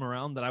people I'm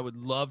around that I would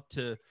love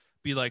to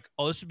be like,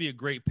 oh, this would be a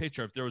great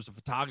picture if there was a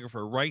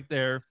photographer right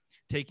there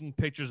taking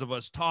pictures of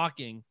us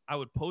talking. I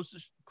would post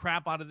the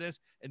crap out of this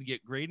and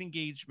get great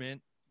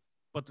engagement,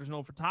 but there's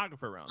no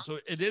photographer around. So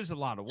it is a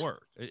lot of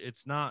work.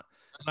 It's not.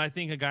 And I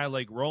think a guy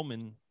like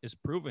Roman is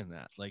proving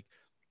that. Like,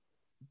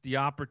 the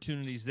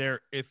opportunity's there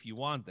if you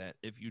want that.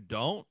 If you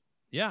don't,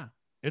 yeah,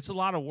 it's a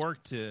lot of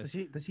work to.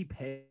 Does he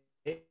pay?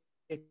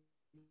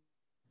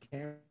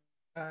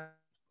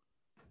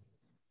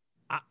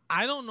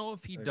 I don't know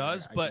if he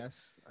does, but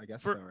I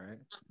guess so, right?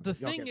 The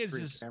thing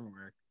is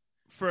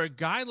for a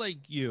guy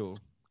like you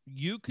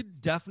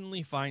could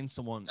definitely find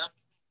someone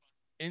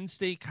in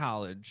state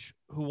college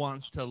who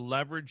wants to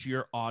leverage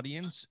your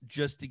audience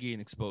just to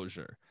gain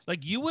exposure.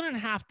 Like, you wouldn't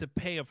have to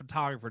pay a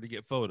photographer to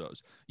get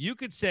photos. You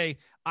could say,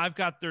 I've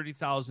got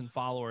 30,000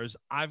 followers.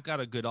 I've got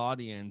a good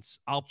audience.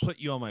 I'll put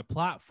you on my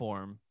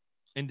platform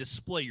and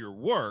display your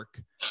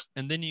work,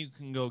 and then you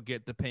can go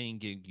get the paying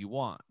gig you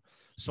want.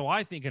 So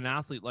I think an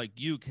athlete like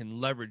you can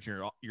leverage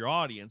your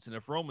audience. And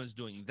if Roman's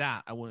doing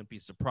that, I wouldn't be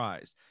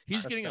surprised.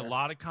 He's getting a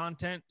lot of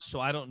content, so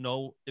I don't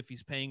know if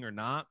he's paying or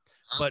not.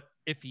 But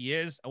if he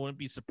is, I wouldn't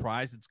be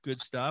surprised. It's good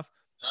stuff.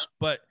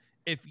 But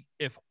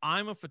if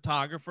I'm a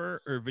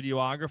photographer or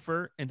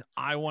videographer and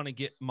I want to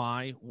get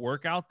my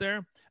work out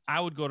there, I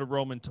would go to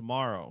Roman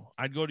tomorrow.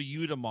 I'd go to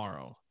you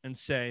tomorrow and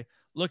say,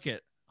 look,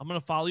 I'm going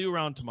to follow you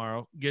around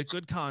tomorrow, get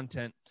good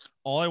content.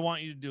 All I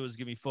want you to do is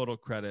give me photo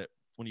credit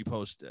when you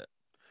post it.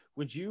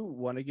 Would you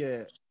want to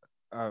get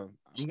I'm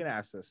going to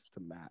ask this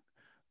to Matt.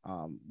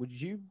 Would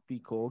you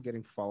be cool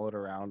getting followed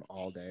around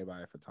all day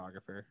by a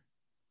photographer?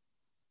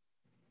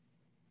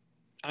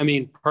 I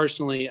mean,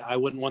 personally, I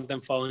wouldn't want them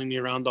following me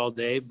around all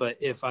day, but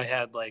if I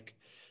had like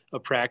a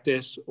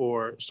practice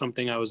or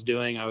something I was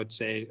doing, I would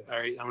say, all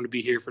right, I'm going to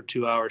be here for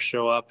 2 hours,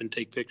 show up and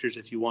take pictures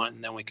if you want,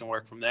 and then we can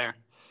work from there.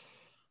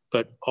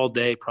 But all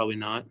day, probably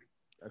not.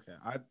 Okay.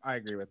 I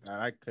agree with that.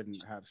 I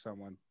couldn't have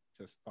someone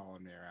just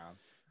following me around.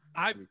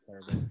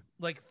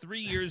 Like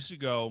 3 years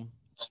ago,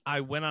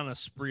 I went on a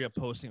spree of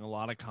posting a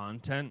lot of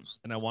content,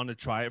 and I wanted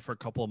to try it for a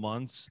couple of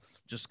months,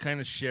 just kind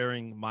of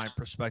sharing my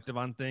perspective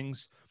on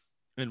things.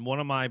 And one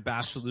of my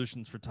Bash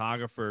Solutions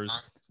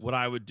photographers, what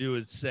I would do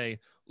is say,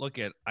 look,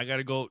 I got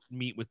to go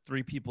meet with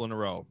 3 people in a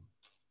row.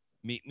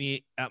 Meet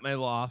me at my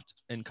loft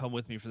and come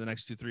with me for the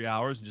next 2-3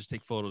 hours and just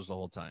take photos the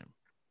whole time.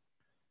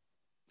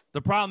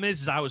 The problem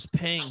is I was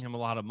paying him a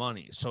lot of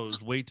money, so it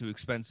was way too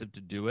expensive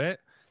to do it.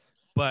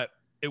 But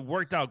it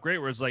worked out great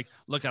where it's like,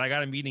 look, I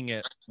got a meeting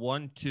at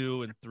 1,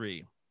 2, and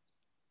 3.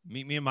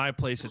 Meet me in my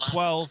place at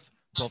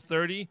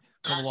 12:30.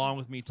 Come along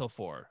with me till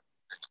 4.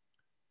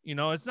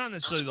 It's not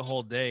necessarily the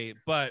whole day,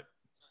 but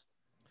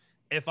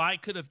if I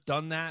could have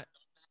done that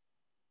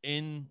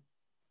in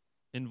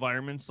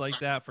environments like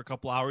that for a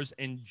couple hours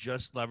and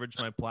just leverage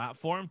my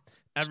platform,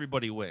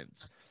 everybody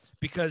wins.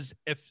 Because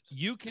if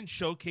you can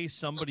showcase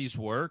somebody's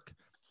work,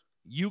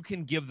 you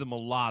can give them a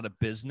lot of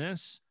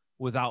business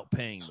without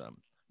paying them.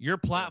 Your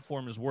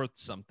platform is worth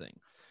something.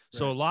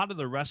 So a lot of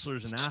the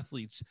wrestlers and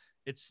athletes,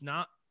 it's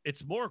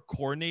more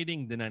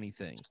coordinating than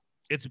anything.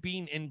 It's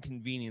being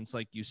inconvenienced,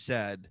 like you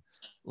said,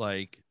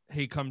 like,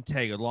 hey, come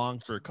tag along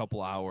for a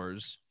couple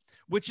hours,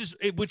 which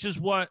is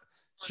what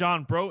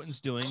John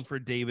Broughton's doing for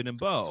David and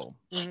Bo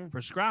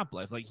for Scrap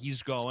Life. Like,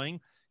 he's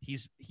going,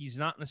 he's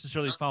not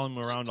necessarily following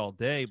them around all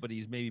day, but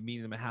he's maybe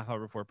meeting them a half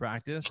hour before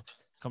practice,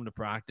 come to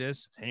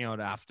practice, hang out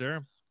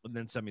after, and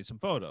then send me some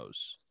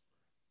photos.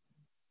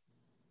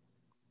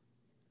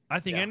 I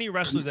think any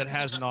wrestler that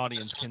has an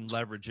audience can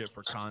leverage it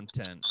for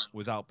content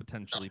without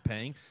potentially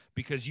paying,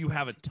 because you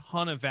have a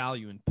ton of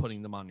value in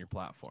putting them on your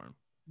platform.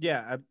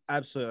 Yeah,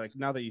 absolutely. Like,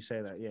 now that you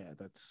say that, yeah,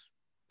 that's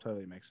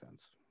totally makes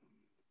sense.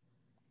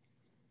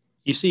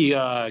 You see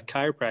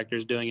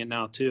chiropractors doing it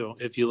now too.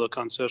 If you look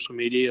on social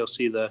media, you'll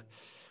see the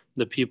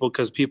the people,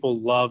 because people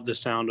love the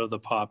sound of the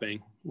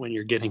popping when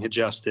you're getting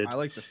adjusted. I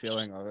like the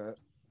feeling of it.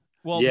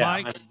 Well,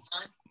 Yeah,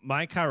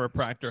 my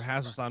chiropractor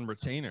has us on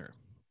retainer,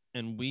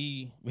 and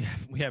we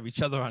have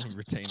each other on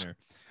retainer.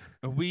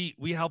 And we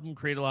help them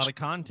create a lot of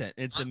content.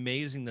 It's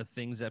amazing the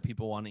things that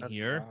people want to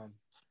hear,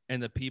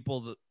 and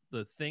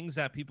the things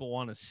that people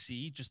want to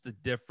see, just the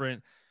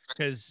different,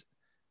 because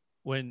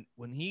when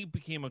he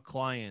became a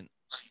client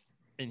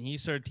and he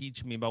started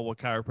teaching me about what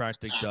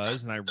chiropractic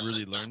does, and I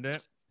really learned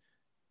it,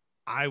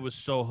 I was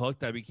so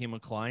hooked. I became a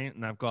client,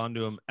 and I've gone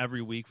to him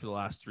every week for the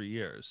last 3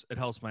 years. It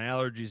helps my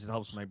allergies. It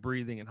helps my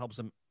breathing. It helps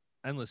them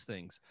endless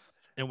things.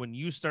 And when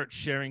you start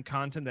sharing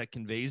content that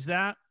conveys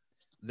that,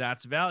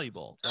 that's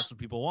valuable. That's what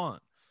people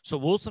want. So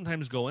we'll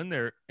sometimes go in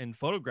there and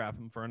photograph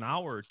him for an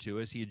hour or two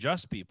as he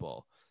adjusts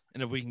people.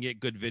 And if we can get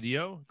good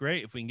video,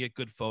 great. If we can get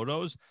good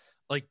photos,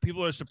 like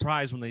people are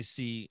surprised when they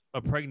see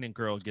a pregnant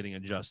girl getting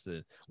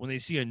adjusted, when they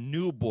see a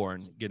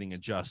newborn getting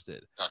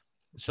adjusted.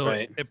 So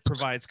it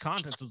provides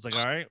content. So it's like,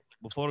 all right,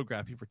 we'll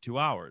photograph you for 2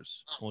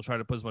 hours. We'll try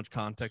to put as much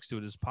context to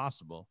it as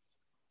possible.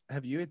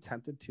 Have you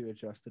attempted to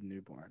adjust a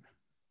newborn?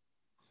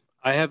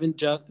 I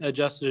haven't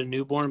adjusted a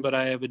newborn, but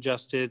I have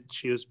adjusted.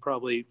 She was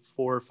probably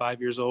 4 or 5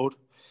 years old.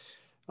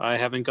 I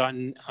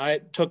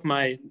took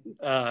my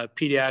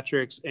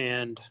pediatrics,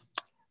 and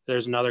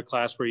there's another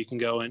class where you can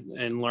go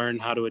and learn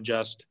how to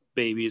adjust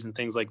babies and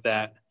things like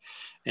that.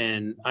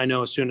 And I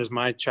know as soon as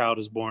my child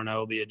is born, I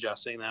will be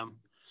adjusting them.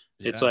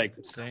 Yeah, it's like,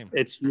 same.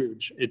 It's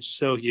huge. It's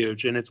so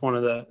huge. And it's one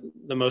of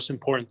the most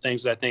important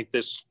things that I think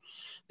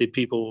the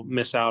people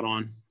miss out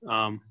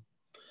on.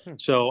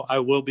 So I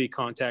will be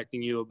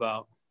contacting you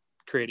about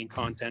creating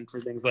content for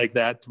things like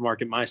that to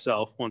market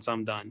myself once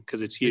I'm done,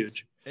 because it's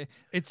huge.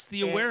 It's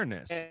the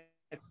awareness.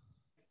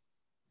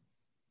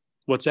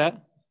 What's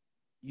that?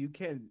 You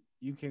can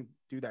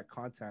do that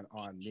content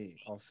on me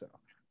also.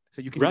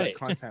 So you can do that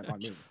content on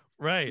me.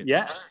 Right.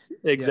 Yes,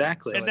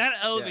 exactly. Yeah. And that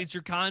elevates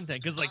your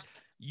content, because like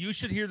you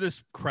should hear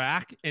this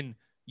crack and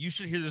you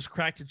should hear this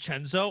crack to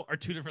Chenzo are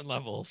two different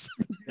levels.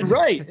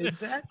 Right.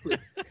 Exactly.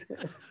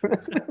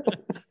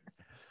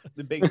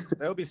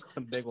 There'll be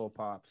some big old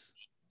pops.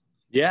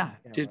 Yeah,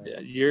 dude,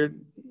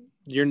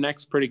 your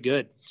neck's pretty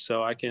good.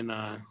 So I can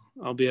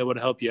I'll be able to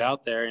help you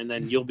out there, and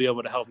then you'll be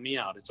able to help me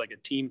out. It's like a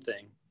team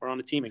thing. We're on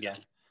a team again.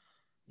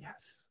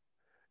 Yes.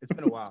 It's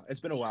been a while.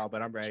 It's been a while,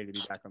 but I'm ready to be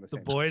back on the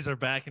same. The boys are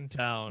back in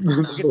town.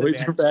 We'll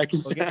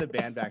get the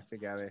band back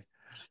together.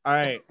 All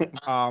right.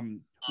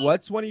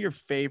 What's one of your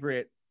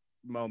favorite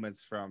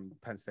moments from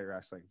Penn State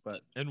wrestling?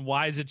 And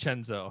why is it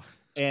Chenzo?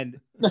 And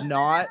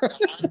not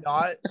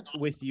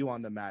with you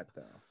on the mat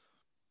though.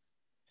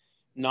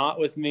 Not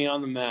with me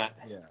on the mat.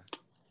 Yeah.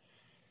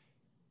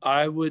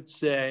 I would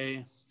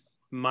say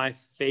my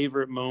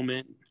favorite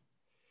moment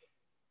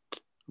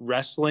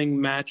wrestling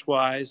match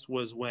wise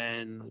was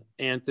when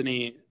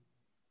Anthony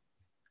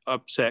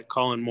upset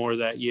Colin Moore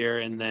that year,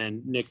 and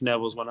then Nick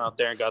Neville's went out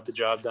there and got the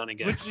job done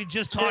again. Which we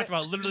just talked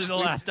about literally the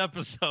last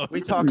episode.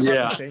 We talk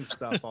about the same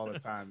stuff all the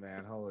time,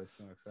 man. Holy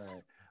smokes.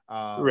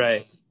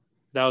 Right.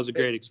 That was a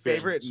great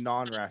experience. Favorite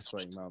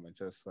non-wrestling moment,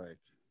 just like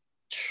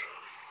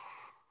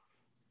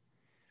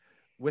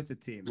with the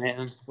team.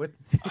 Man. With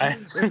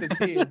the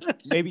team.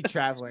 Maybe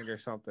traveling or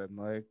something.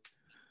 Like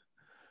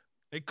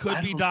it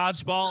could be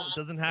dodgeball. It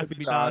doesn't have to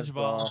be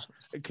dodgeball.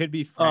 It could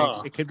be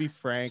Frank. It could be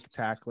Frank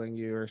tackling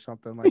you or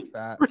something like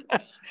that.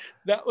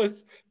 That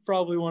was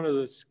probably one of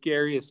the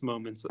scariest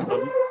moments.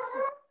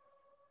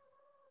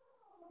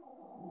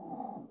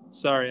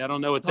 Sorry, I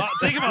don't know what that.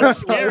 Think about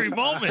scary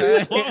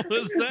moments. What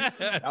was that?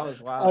 That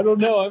was wild. I don't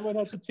know. I might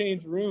have to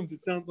change rooms.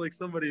 It sounds like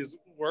somebody's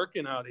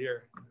working out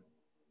here.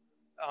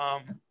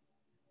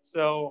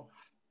 So,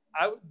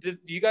 do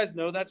you guys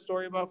know that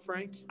story about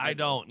Frank? I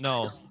don't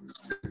know.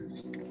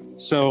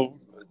 So,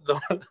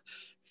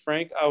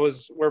 Frank,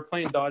 we're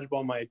playing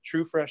dodgeball my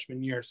true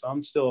freshman year, so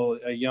I'm still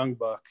a young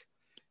buck,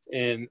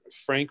 and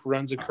Frank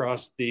runs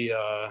across the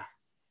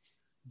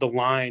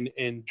line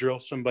and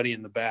drills somebody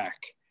in the back.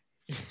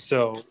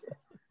 So,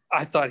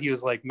 I thought he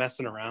was like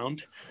messing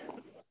around,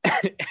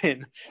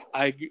 and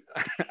I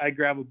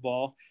grab a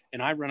ball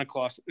and I run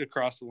across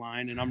the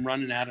line, and I'm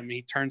running at him.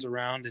 He turns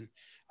around and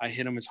I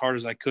hit him as hard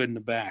as I could in the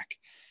back,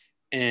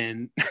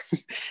 and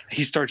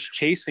he starts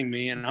chasing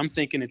me, and I'm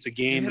thinking it's a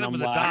game. You hit him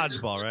with a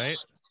dodgeball, right?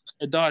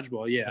 A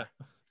dodgeball, yeah.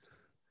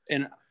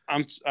 And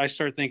I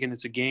start thinking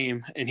it's a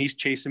game, and he's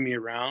chasing me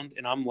around,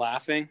 and I'm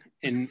laughing,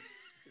 and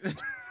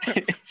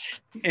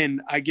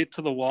and I get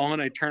to the wall,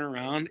 and I turn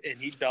around,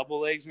 and he double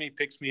legs me,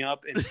 picks me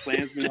up, and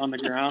slams me on the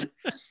ground,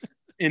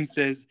 and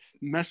says,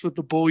 "Mess with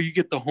the bull, you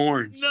get the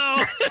horns."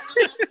 No.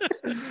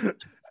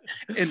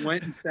 And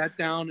went and sat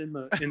down in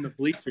the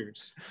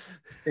bleachers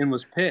and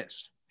was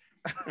pissed.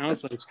 And I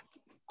was like,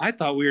 I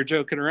thought we were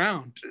joking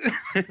around.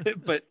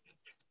 But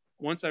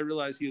once I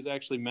realized he was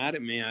actually mad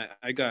at me, I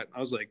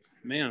was like,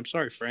 man, I'm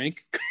sorry,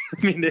 Frank.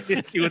 I mean, they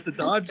hit you with the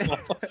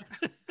dodgeball.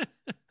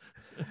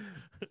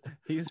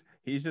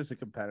 He's just a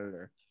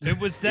competitor. It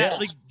was that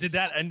like, did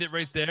that end it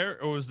right there,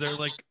 or was there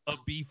like a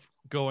beef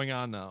going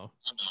on now?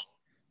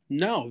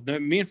 No,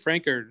 me and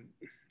Frank are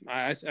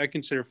I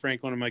consider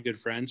Frank one of my good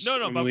friends. No,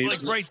 I mean,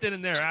 but like right then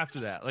and there after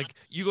that, like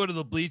you go to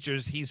the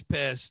bleachers, he's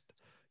pissed.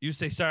 You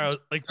say sorry,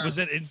 like was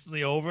it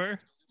instantly over?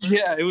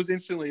 Yeah, it was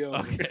instantly over.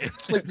 Okay.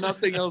 Like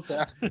nothing else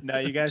happened. No,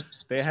 you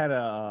guys, they had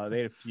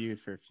a feud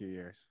for a few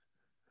years.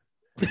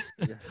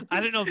 I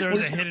didn't know if there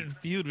was a hidden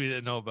feud we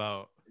didn't know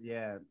about.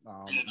 Yeah,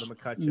 the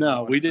McCutcheon.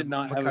 No, we did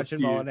not have a McCutcheon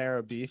feud.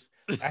 Molinaro beef.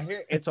 I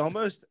hear it's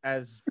almost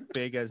as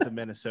big as the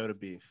Minnesota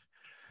beef.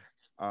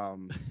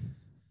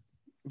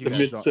 You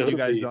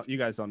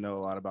guys don't know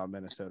a lot about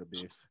Minnesota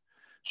beef.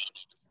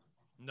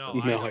 No,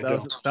 No, I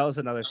don't. That was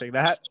another thing.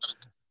 All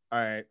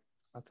right,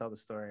 I'll tell the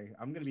story.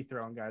 I'm gonna be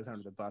throwing guys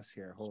under the bus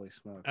here. Holy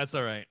smokes! That's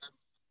all right.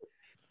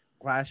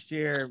 Last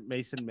year,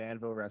 Mason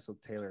Manville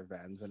wrestled Taylor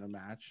Venz in a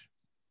match,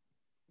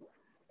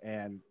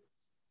 and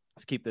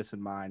let's keep this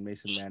in mind.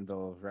 Mason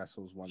Manville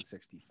wrestles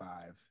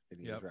 165, and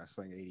he was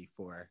wrestling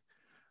 84.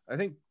 I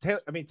think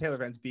Taylor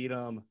Venz beat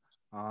him.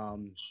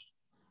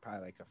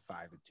 Probably like a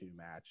 5-2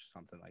 match,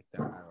 something like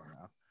that. I don't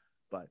know.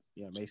 But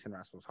Mason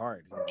wrestles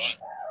hard. He's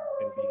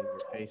gonna be in your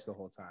face the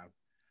whole time.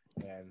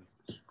 And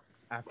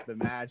after the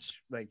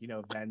match,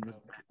 Venz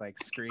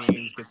like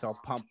screams, gets all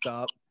pumped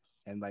up,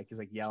 and he's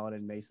like yelling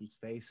in Mason's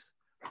face.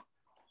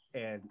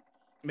 And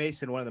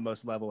Mason, one of the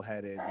most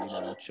level-headed,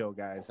 chill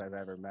guys I've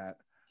ever met.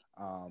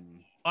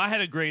 I had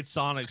a great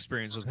sauna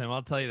experience with him.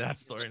 I'll tell you that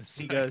story in a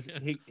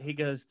second. He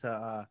goes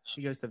to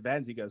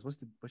Venz. He goes,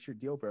 what's your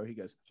deal, bro? He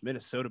goes,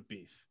 Minnesota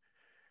beef.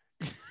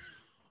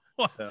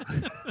 so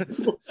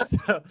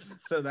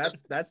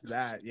that's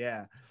that.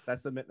 Yeah,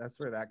 that's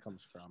where that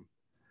comes from.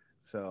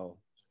 So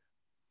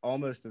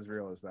almost as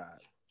real as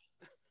that.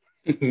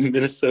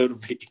 Minnesota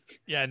beef.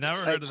 Yeah,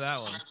 never heard of that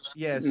one.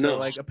 Yeah,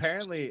 so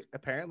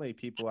apparently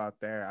people out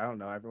there, I don't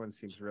know, everyone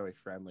seems really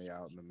friendly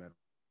out in the middle.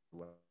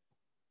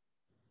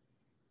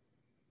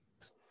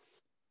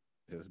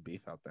 There's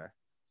beef out there.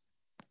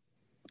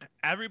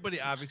 Everybody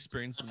I've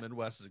experienced in the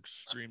Midwest is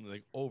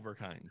extremely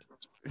overkind.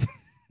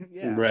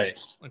 Yeah. Right.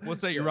 Like,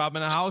 what's that? You're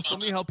robbing a house?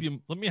 Let me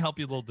help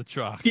you load the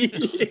truck.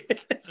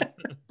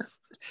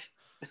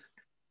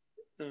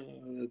 Oh,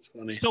 that's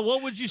funny. So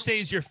what would you say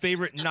is your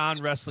favorite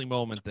non-wrestling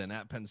moment then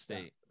at Penn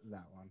State?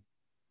 That one.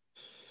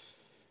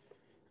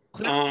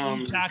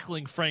 Clearly,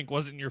 tackling Frank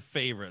wasn't your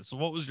favorite. So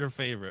what was your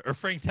favorite? Or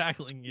Frank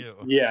tackling you?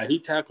 Yeah, he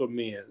tackled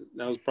me.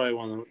 That was probably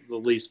one of the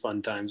least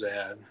fun times I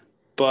had.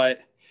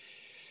 But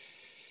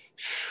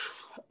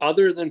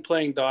other than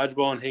playing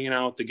dodgeball and hanging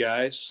out with the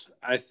guys,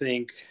 I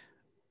think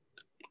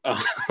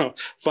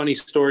funny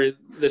story.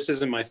 This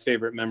isn't my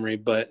favorite memory,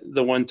 but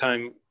the one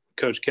time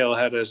Coach Kell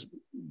had us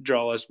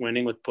draw us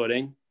winning with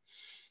pudding.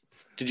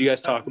 Did you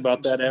guys talk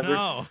about that ever?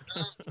 No.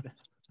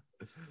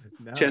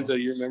 No. Kenzo,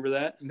 you remember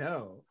that?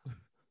 No.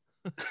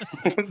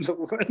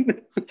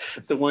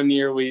 the one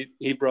year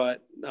he brought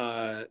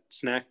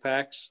snack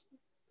packs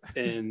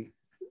and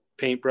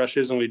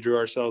paintbrushes and we drew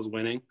ourselves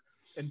winning.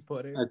 And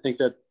pudding. I think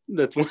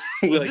that's when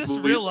was this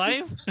real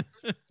life?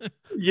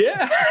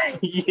 Yeah.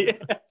 Yeah.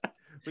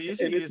 We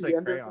usually use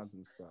crayons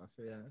and stuff.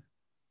 Yeah.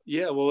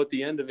 Yeah. Well, at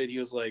the end of it, he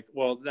was like,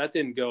 well, that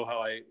didn't go how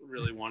I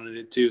really wanted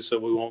it to, so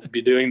we won't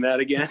be doing that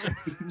again.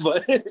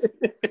 But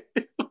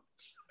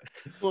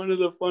one of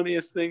the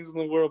funniest things in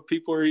the world,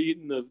 people are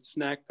eating the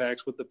snack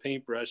packs with the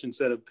paintbrush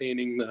instead of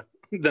painting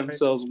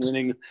themselves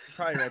winning.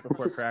 Probably right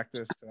before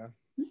practice. So.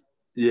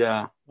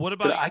 Yeah. What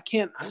about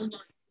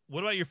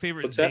what your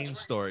favorite Zane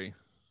story?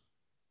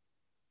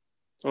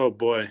 Oh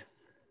boy.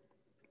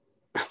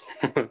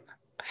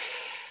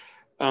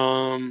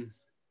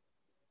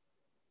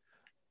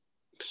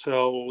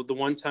 So the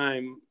one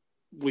time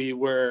we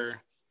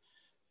were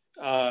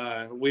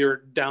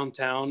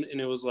downtown and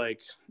it was like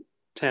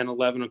 10,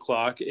 11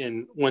 o'clock.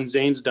 And when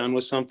Zane's done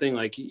with something,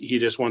 like he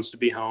just wants to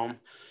be home.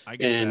 I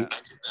get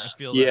that. I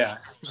feel yeah.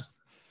 that.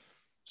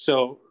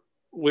 So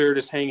we were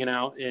just hanging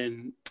out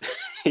and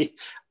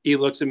he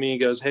looks at me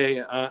and goes,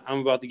 hey, I'm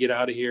about to get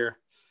out of here.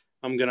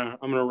 I'm going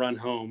to run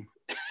home.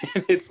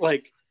 And it's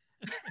like,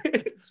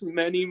 it's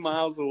many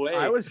miles away.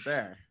 I was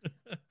there.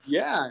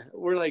 Yeah.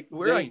 We're like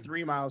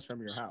 3 miles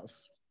from your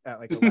house at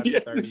like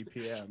 11:30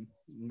 p.m.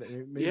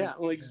 Maybe. Yeah.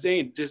 I'm like,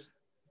 Zane, just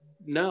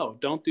no,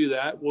 don't do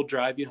that. We'll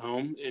drive you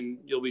home and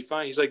you'll be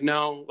fine. He's like,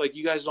 no, like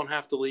you guys don't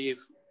have to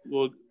leave.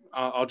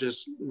 I'll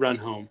just run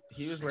home.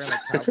 He was wearing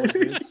like cowboy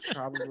boots,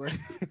 probably.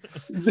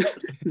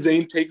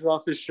 Zane takes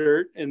off his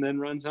shirt and then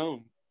runs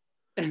home.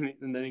 And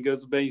then he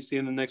goes to bed. You see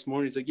him the next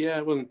morning. He's like, yeah,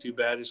 it wasn't too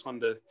bad. I just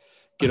wanted to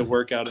get a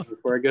workout in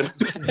before I go to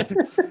bed.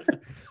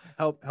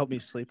 Help me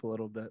sleep a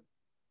little bit.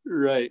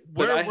 Right.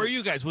 Where were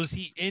you guys? Was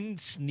he in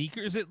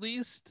sneakers at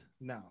least?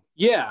 No.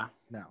 Yeah.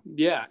 No.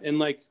 Yeah. And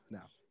like, no.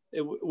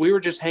 We were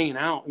just hanging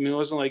out. I mean, it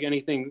wasn't like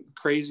anything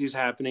crazy is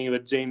happening,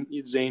 but Zane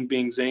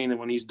being Zane, and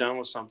when he's done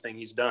with something,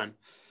 he's done.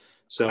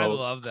 So I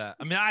love that.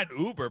 I mean, I'd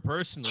Uber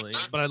personally,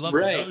 but I love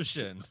the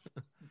notion.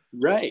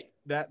 Right.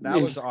 That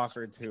was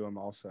offered to him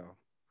also,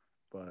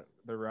 but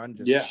the run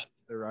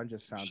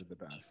just sounded the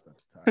best at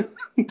the time.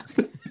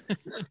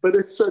 But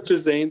it's such a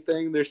Zane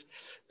thing. There's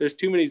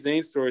too many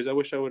Zane stories. I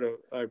wish I would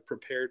have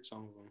prepared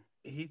some of them.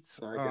 He's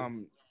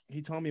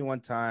he told me one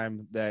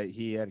time that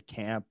he had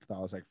camp that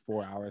was like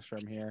 4 hours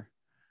from here,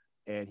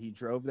 and he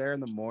drove there in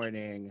the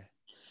morning,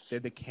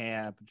 did the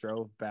camp,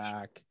 drove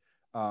back,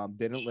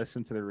 didn't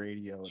listen to the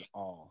radio at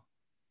all.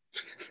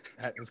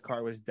 His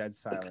car was dead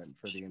silent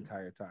for the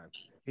entire time.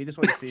 He just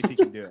wanted to see if he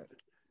could do it.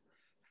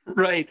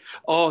 Right.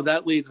 Oh,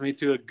 that leads me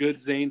to a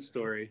good Zane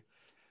story.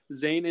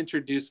 Zane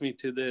introduced me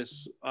to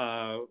this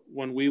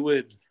when we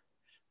would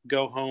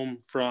go home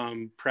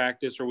from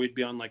practice, or we'd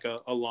be on like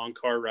a long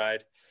car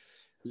ride.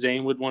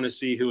 Zane would want to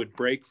see who would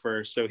brake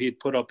first. So he'd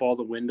put up all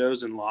the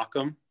windows and lock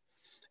them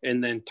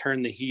and then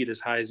turn the heat as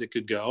high as it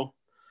could go.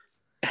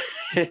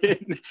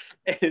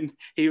 and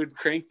he would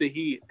crank the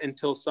heat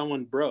until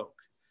someone broke.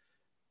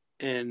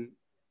 And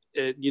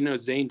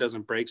Zane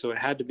doesn't brake, so it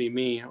had to be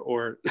me,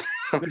 or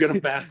I'm gonna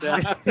pass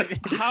out.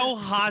 How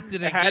hot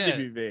did it had get?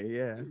 to be me,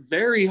 yeah.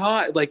 Very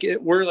hot. Like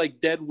we're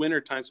like dead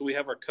winter time, so we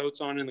have our coats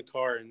on in the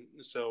car, and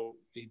so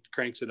he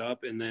cranks it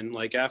up, and then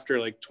like after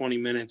like 20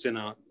 minutes in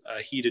a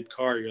heated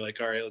car, you're like,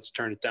 all right, let's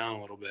turn it down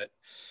a little bit.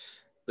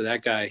 But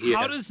that guy,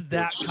 how does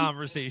that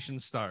conversation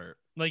start?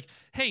 Like,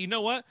 hey, you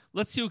know what?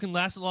 Let's see who can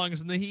last the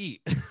longest in the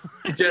heat.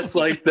 Just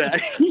like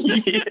that.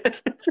 Yeah.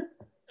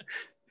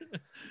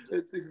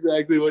 It's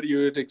exactly what you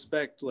would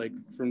expect, like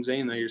from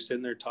Zane. That you're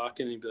sitting there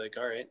talking, and he'd be like,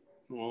 "All right,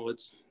 well,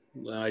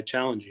 I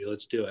challenge you.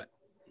 Let's do it."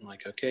 I'm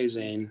like, "Okay,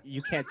 Zane."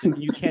 You can't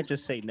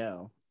just say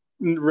no.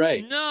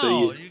 Right.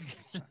 No.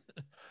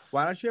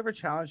 Why don't you ever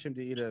challenge him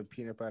to eat a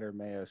peanut butter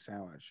mayo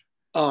sandwich?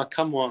 Oh,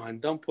 come on!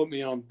 Don't put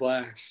me on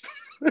blast.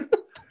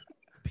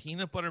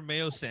 Peanut butter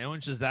mayo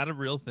sandwich, is that a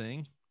real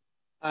thing?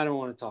 I don't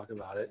want to talk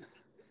about it.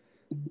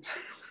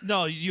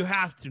 No, you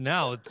have to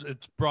now.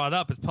 It's brought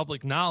up. It's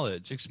public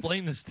knowledge.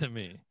 Explain this to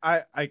me.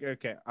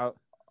 Okay.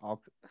 I'll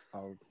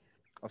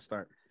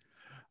start.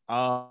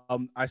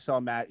 I saw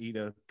Matt eat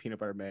a peanut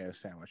butter mayo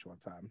sandwich one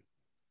time.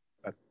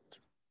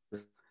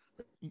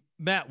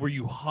 Matt, were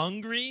you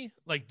hungry?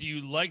 Like, do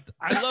you like?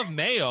 I love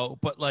mayo,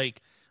 but like,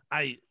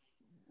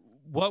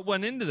 what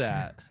went into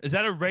that? Is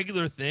that a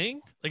regular thing?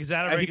 Like, is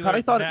that a regular?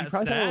 You probably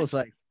thought it was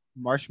like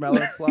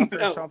marshmallow fluff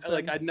or something.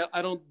 Like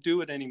I don't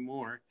do it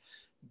anymore.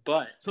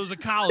 But so it was a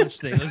college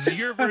thing. It was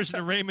your version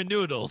of ramen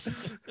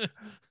noodles.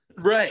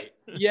 Right.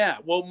 Yeah.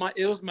 Well,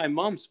 it was my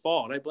mom's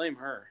fault. I blame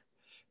her.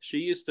 She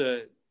used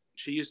to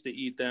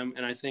eat them,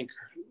 and I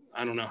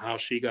don't know how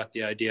she got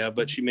the idea,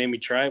 but she made me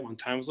try it one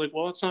time. I was like,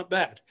 well, it's not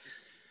bad.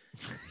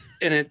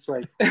 And it's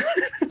like,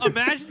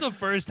 imagine the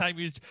first time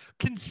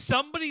can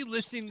somebody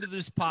listening to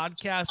this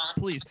podcast,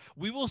 please,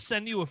 we will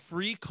send you a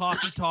free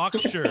Coffee Talk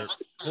shirt.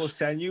 We'll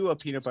send you a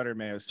peanut butter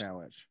mayo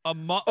sandwich.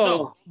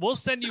 No, we'll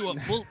send you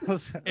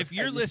if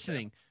you're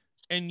listening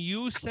and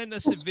you send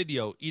us a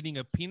video eating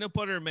a peanut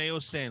butter mayo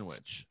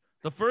sandwich,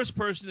 the first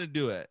person to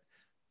do it,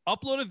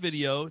 upload a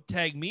video,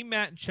 tag me,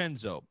 Matt, and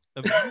Chenzo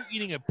of you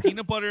eating a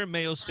peanut butter and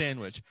mayo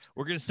sandwich.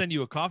 We're going to send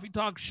you a Coffee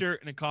Talk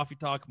shirt and a Coffee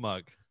Talk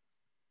mug.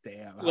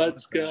 Damn.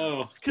 Let's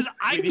go. Because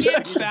I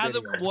can't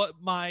fathom what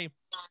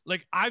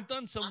I've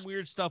done some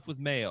weird stuff with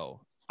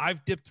mayo.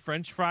 I've dipped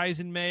French fries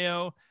in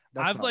mayo.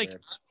 That's not weird.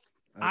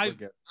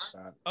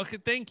 Okay,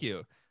 thank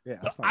you. Yeah,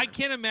 I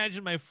can't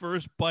imagine my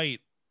first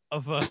bite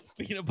of a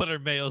peanut butter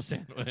mayo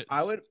sandwich.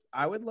 I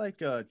would like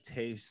a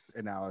taste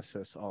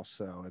analysis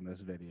also in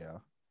this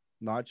video.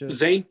 Not just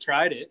Zane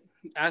tried it.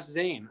 Ask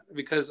Zane,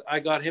 because I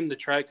got him to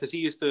try, because he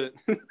used to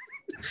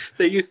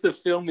they used to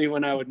film me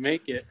when I would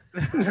make it.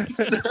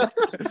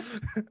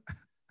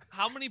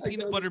 How many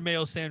peanut butter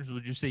mayo sandwiches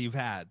would you say you've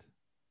had?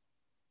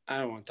 I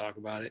don't want to talk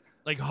about it.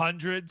 Like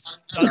hundreds,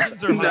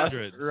 dozens, or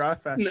hundreds?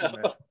 Rough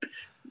estimate.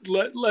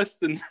 No, less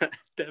than that,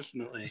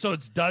 definitely. So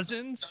it's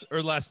dozens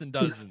or less than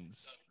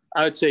dozens?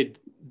 I would say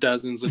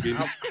dozens would be.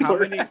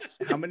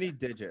 How many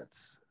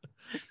digits?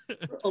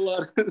 A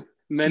lot.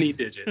 Many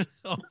digits.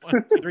 Oh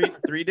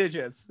three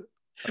digits.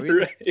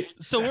 Right.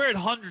 So we're at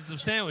hundreds of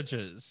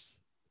sandwiches.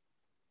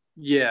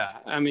 Yeah,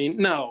 I mean,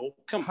 no,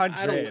 come on. 100.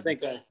 I don't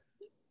think I.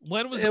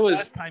 When was the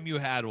last time you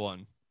had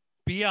one?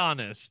 Be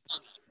honest.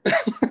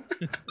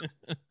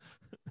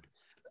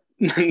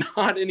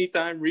 Not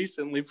anytime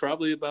recently.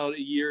 Probably about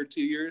a year or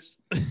 2 years.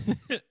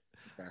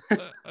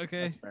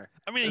 Okay.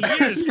 I mean, a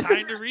year is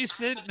kind of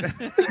recent.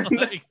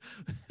 Like,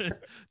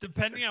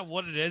 depending on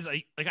what it is,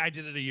 I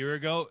did it a year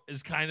ago.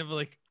 Is kind of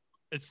like.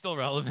 It's still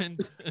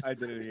relevant. I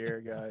did it a year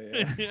ago,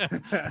 yeah.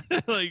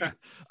 Like,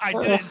 I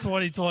did it in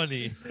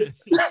 2020.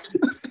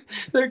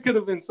 There could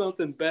have been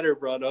something better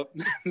brought up.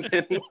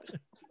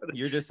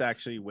 You're just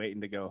actually waiting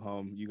to go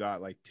home. You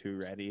got like 2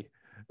 ready.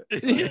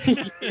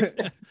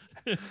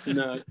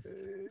 No,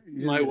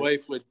 my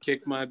wife would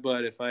kick my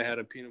butt if I had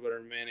a peanut butter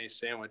and mayonnaise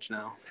sandwich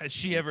now. Has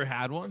she ever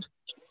had one?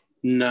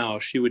 No,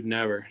 she would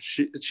never.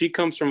 She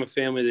comes from a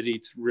family that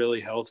eats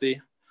really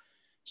healthy.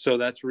 So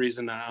that's the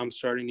reason that I'm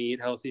starting to eat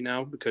healthy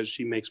now, because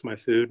she makes my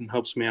food and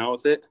helps me out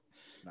with it.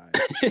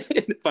 Nice.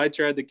 If I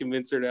tried to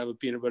convince her to have a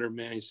peanut butter and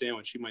mayonnaise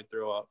sandwich, she might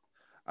throw up.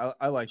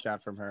 I like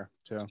that from her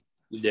too.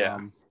 Yeah.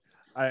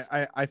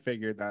 I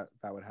figured that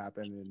would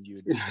happen, and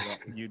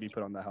you'd be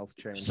put on the health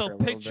train. So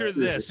picture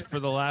this for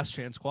the last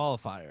chance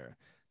qualifier.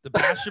 The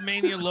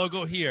Bashamania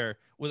logo here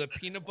with a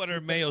peanut butter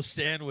and mayo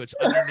sandwich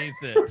underneath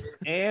it.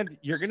 And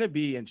you're gonna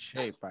be in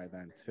shape by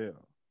then too.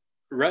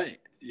 Right.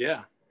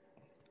 Yeah.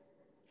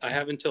 I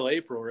have until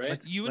April,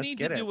 right? You let's need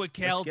get to do it. what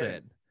Cal Let's get it.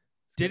 did.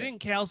 Let's get Didn't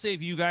Cal say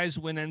if you guys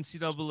win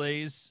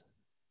NCAAs,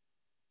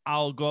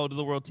 I'll go to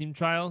the World Team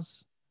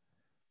Trials?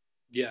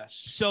 Yes.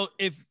 So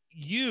if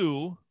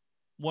you,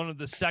 one of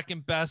the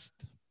second best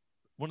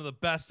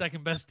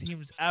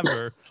teams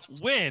ever,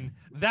 win,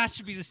 that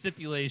should be the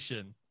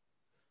stipulation.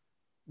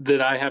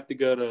 That I have to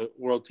go to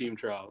World Team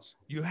Trials.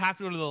 You have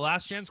to go to the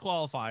last chance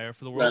qualifier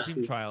for the World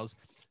Team Trials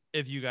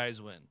if you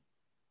guys win.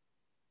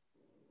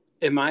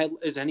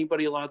 Is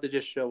anybody allowed to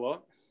just show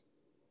up?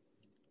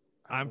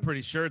 I'm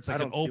pretty sure it's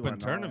like an open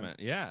tournament.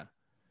 Yeah.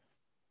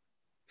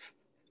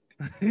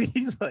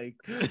 He's like,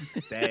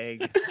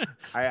 dang,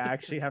 I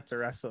actually have to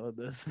wrestle in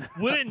this.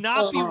 Would it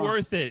not be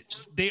worth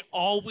it? They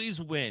always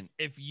win.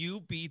 If you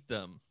beat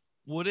them,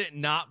 would it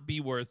not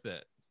be worth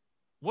it?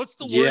 What's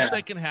the worst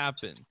that can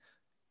happen?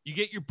 You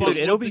get your butt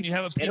whooped and you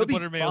have a peanut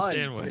butter mayo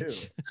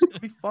sandwich. It'll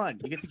be fun.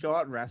 You get to go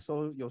out and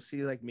wrestle. You'll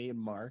see like me and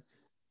Mark.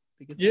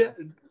 Yeah.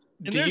 And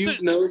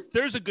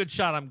there's a good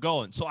shot I'm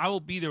going. So I will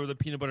be there with a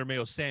peanut butter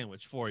mayo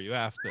sandwich for you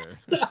after.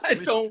 I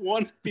don't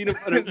want peanut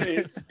butter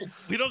mayo.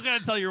 We don't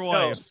gotta tell your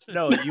wife.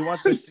 No, you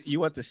want this. You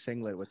want the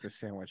singlet with the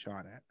sandwich on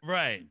it.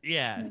 Right.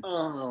 Yeah.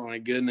 Oh my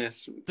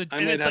goodness.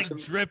 And it's like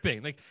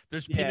dripping. Like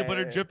there's peanut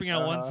butter dripping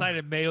on one side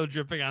and mayo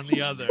dripping on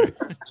the other.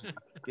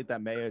 Get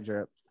that mayo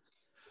drip.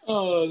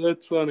 Oh,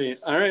 that's funny.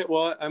 All right.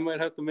 Well, I might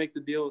have to make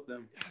the deal with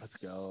them. Let's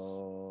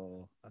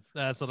go.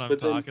 That's what I'm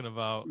talking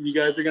about. You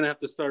guys are going to have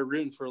to start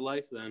rooting for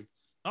life then.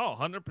 Oh,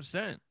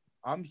 100%.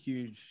 I'm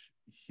huge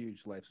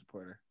life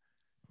supporter.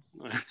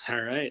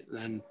 All right.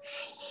 Then.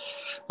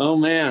 Oh,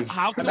 man.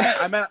 How can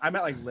I meant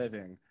like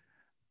living.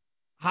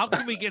 How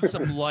can we get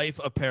some life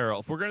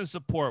apparel? If we're going to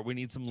support, we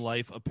need some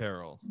life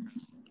apparel.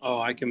 Oh,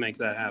 I can make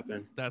that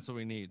happen. That's what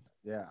we need.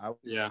 Yeah.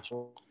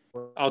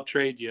 I'll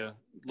trade you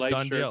life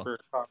Done shirt deal. for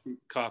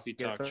coffee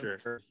talk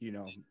shirt. For,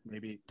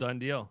 maybe Done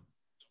deal.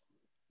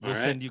 We'll All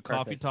right. send you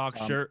coffee talk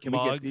shirt, can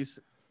mug. we get these?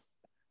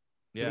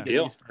 Yeah. Can we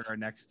get these for our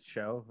next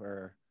show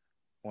or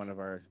one of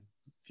our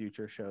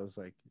future shows,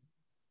 like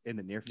in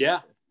the near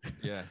future?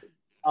 Yeah.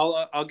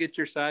 I'll get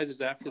your sizes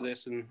after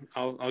this, and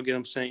I'll get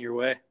them sent your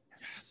way.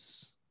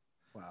 Yes.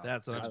 Wow.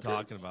 That's what I'm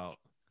talking about.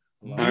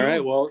 All right.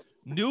 Well,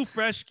 new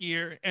fresh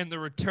gear and the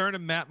return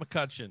of Matt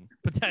McCutcheon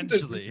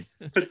potentially.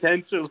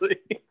 Potentially.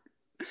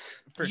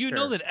 You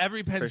know that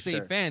every Penn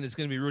State fan is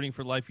going to be rooting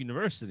for Life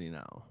University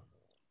now.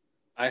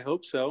 I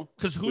hope so.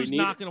 Because who's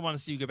not going to want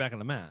to see you get back on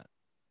the mat?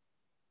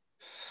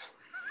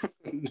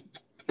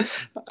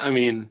 I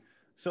mean,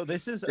 so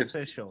this is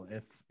official.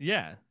 This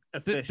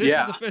is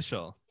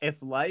official.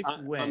 If Life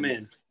wins, I'm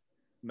in.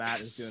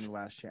 Matt is doing the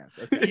last chance.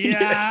 Okay.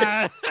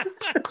 Yeah.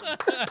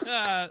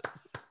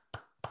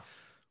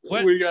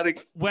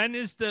 When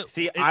is the?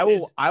 See, I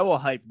will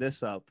hype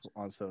this up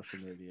on social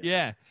media.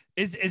 Yeah.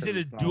 Is it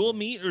a dual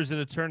meet or is it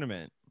a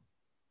tournament?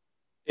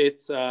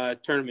 It's a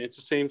tournament. It's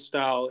the same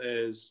style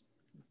as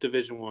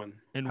Division One.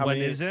 And when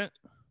is it?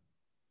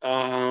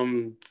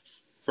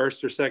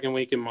 First or second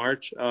week in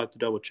March. I'll have to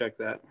double check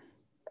that.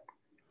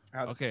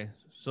 Okay,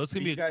 so it's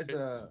gonna be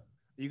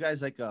you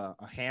guys like a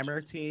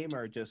hammer team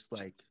or just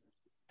like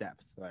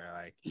depth? Or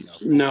like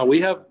No,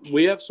 we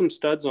have some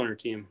studs on our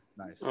team.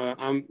 Nice.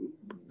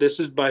 This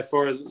is by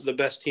far the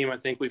best team I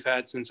think we've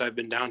had since I've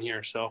been down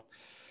here. So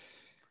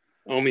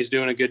Omi's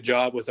doing a good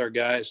job with our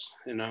guys,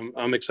 and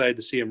I'm excited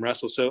to see him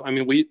wrestle. So I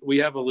mean, we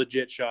have a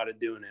legit shot at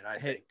doing it. I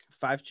think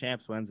 5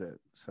 champs wins it.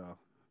 So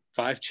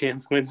 5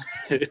 champs wins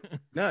it.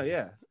 No,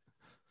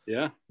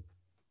 yeah,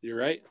 you're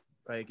right.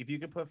 Like if you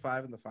can put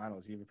 5 in the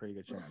finals, you have a pretty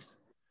good chance.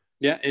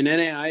 Yeah, and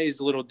NAI is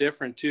a little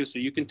different too. So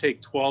you can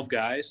take 12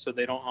 guys, so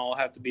they don't all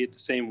have to be at the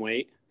same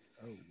weight.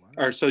 Oh,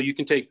 wow. Or so you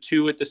can take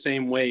 2 at the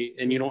same weight,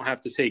 and you don't have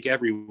to take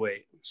every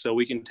weight. So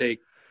we can take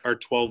our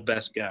 12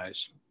 best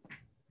guys.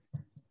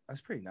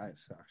 That's pretty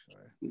nice, actually.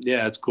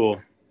 Yeah, it's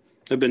cool.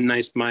 It'd been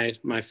nice my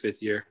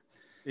 5th year.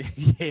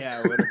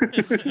 Yeah, it would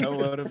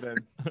have been.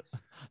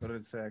 Would have been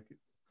sick.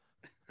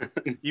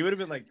 You would have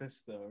been like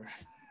this though.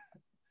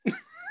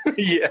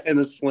 Yeah, in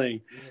a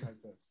sling.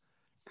 Like this.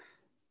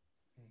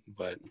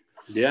 But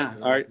yeah,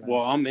 all right.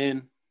 Well, I'm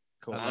in.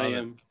 Cool.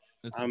 I'm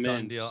a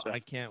done deal. So. I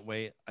can't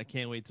wait. I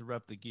can't wait to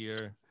rep the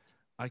gear.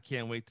 I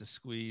can't wait to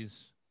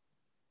squeeze.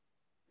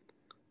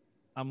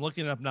 I'm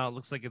looking it up now. It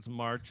looks like it's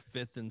March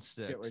 5th and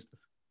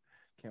 6th.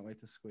 Can't wait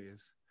to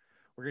squeeze.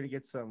 We're gonna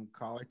get some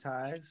collar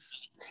ties,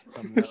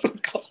 some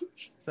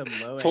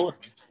low ankle.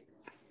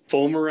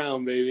 Pull them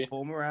around, baby.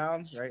 Pull them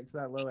around right into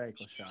that low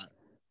ankle shot.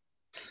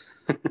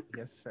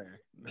 Yes, sir.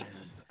 Man,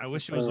 I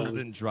wish it was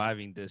within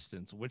driving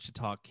distance.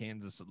 Wichita,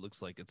 Kansas. It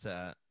looks like it's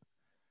at.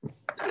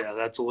 Yeah,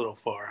 that's a little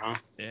far, huh?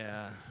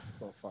 Yeah, it's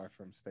a little far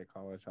from State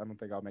College. I don't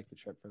think I'll make the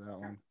trip for that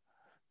one.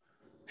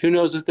 Who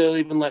knows if they'll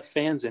even let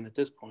fans in at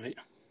this point?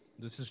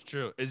 This is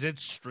true. Is it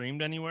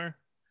streamed anywhere?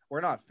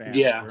 We're not fans.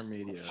 Yeah. We're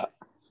media.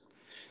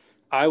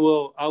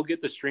 I'll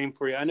get the stream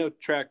for you. I know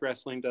Track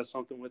Wrestling does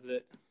something with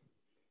it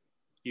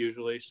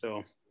usually,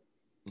 so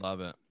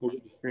Love it.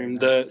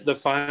 The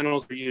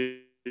finals are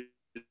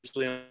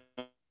usually on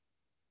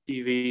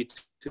TV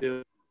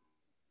too.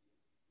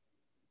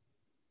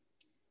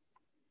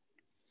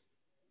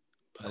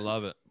 I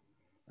love it.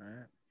 All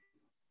right.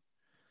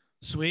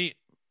 Sweet.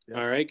 Yep.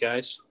 All right,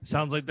 guys.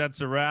 Sounds like that's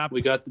a wrap.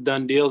 We got the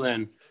done deal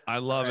then. I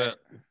love it.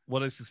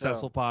 What a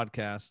successful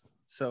podcast.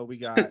 So we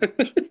got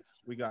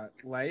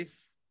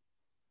Life.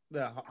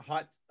 The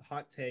hot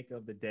take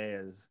of the day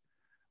is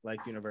Life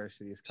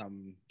University is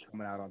coming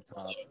out on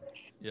top.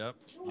 Yep.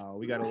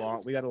 We got a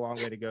long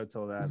way to go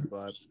till then,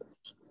 but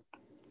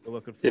we're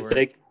looking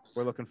forward.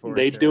 We're looking forward.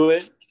 They do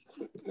it.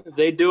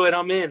 They do it.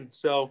 I'm in.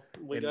 So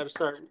we got to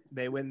start.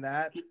 They win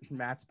that.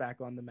 Matt's back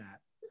on the mat.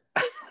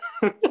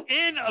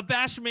 In a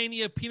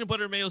Bashmania peanut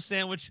butter mayo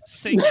sandwich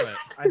singlet.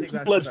 I think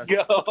that's Let's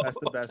go. That's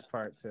the best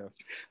part too.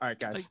 All right,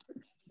 guys.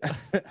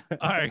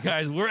 All right,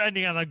 guys. We're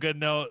ending on a good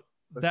note.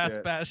 That's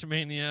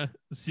Bashmania.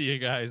 See you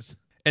guys.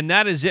 And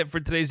that is it for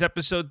today's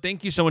episode.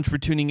 Thank you so much for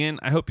tuning in.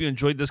 I hope you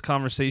enjoyed this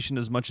conversation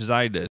as much as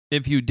I did.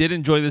 If you did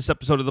enjoy this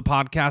episode of the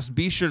podcast,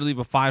 be sure to leave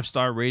a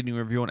 5-star rating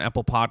review on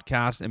Apple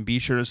Podcasts and be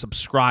sure to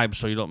subscribe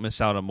so you don't miss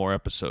out on more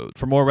episodes.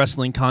 For more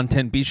wrestling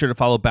content, be sure to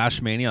follow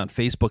Bashmania on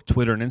Facebook,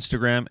 Twitter, and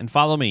Instagram. And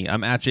follow me.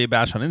 I'm at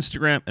JBash on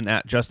Instagram and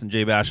at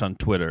JustinJBash on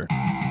Twitter.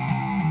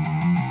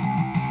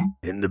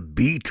 And the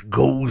beat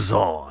goes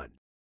on.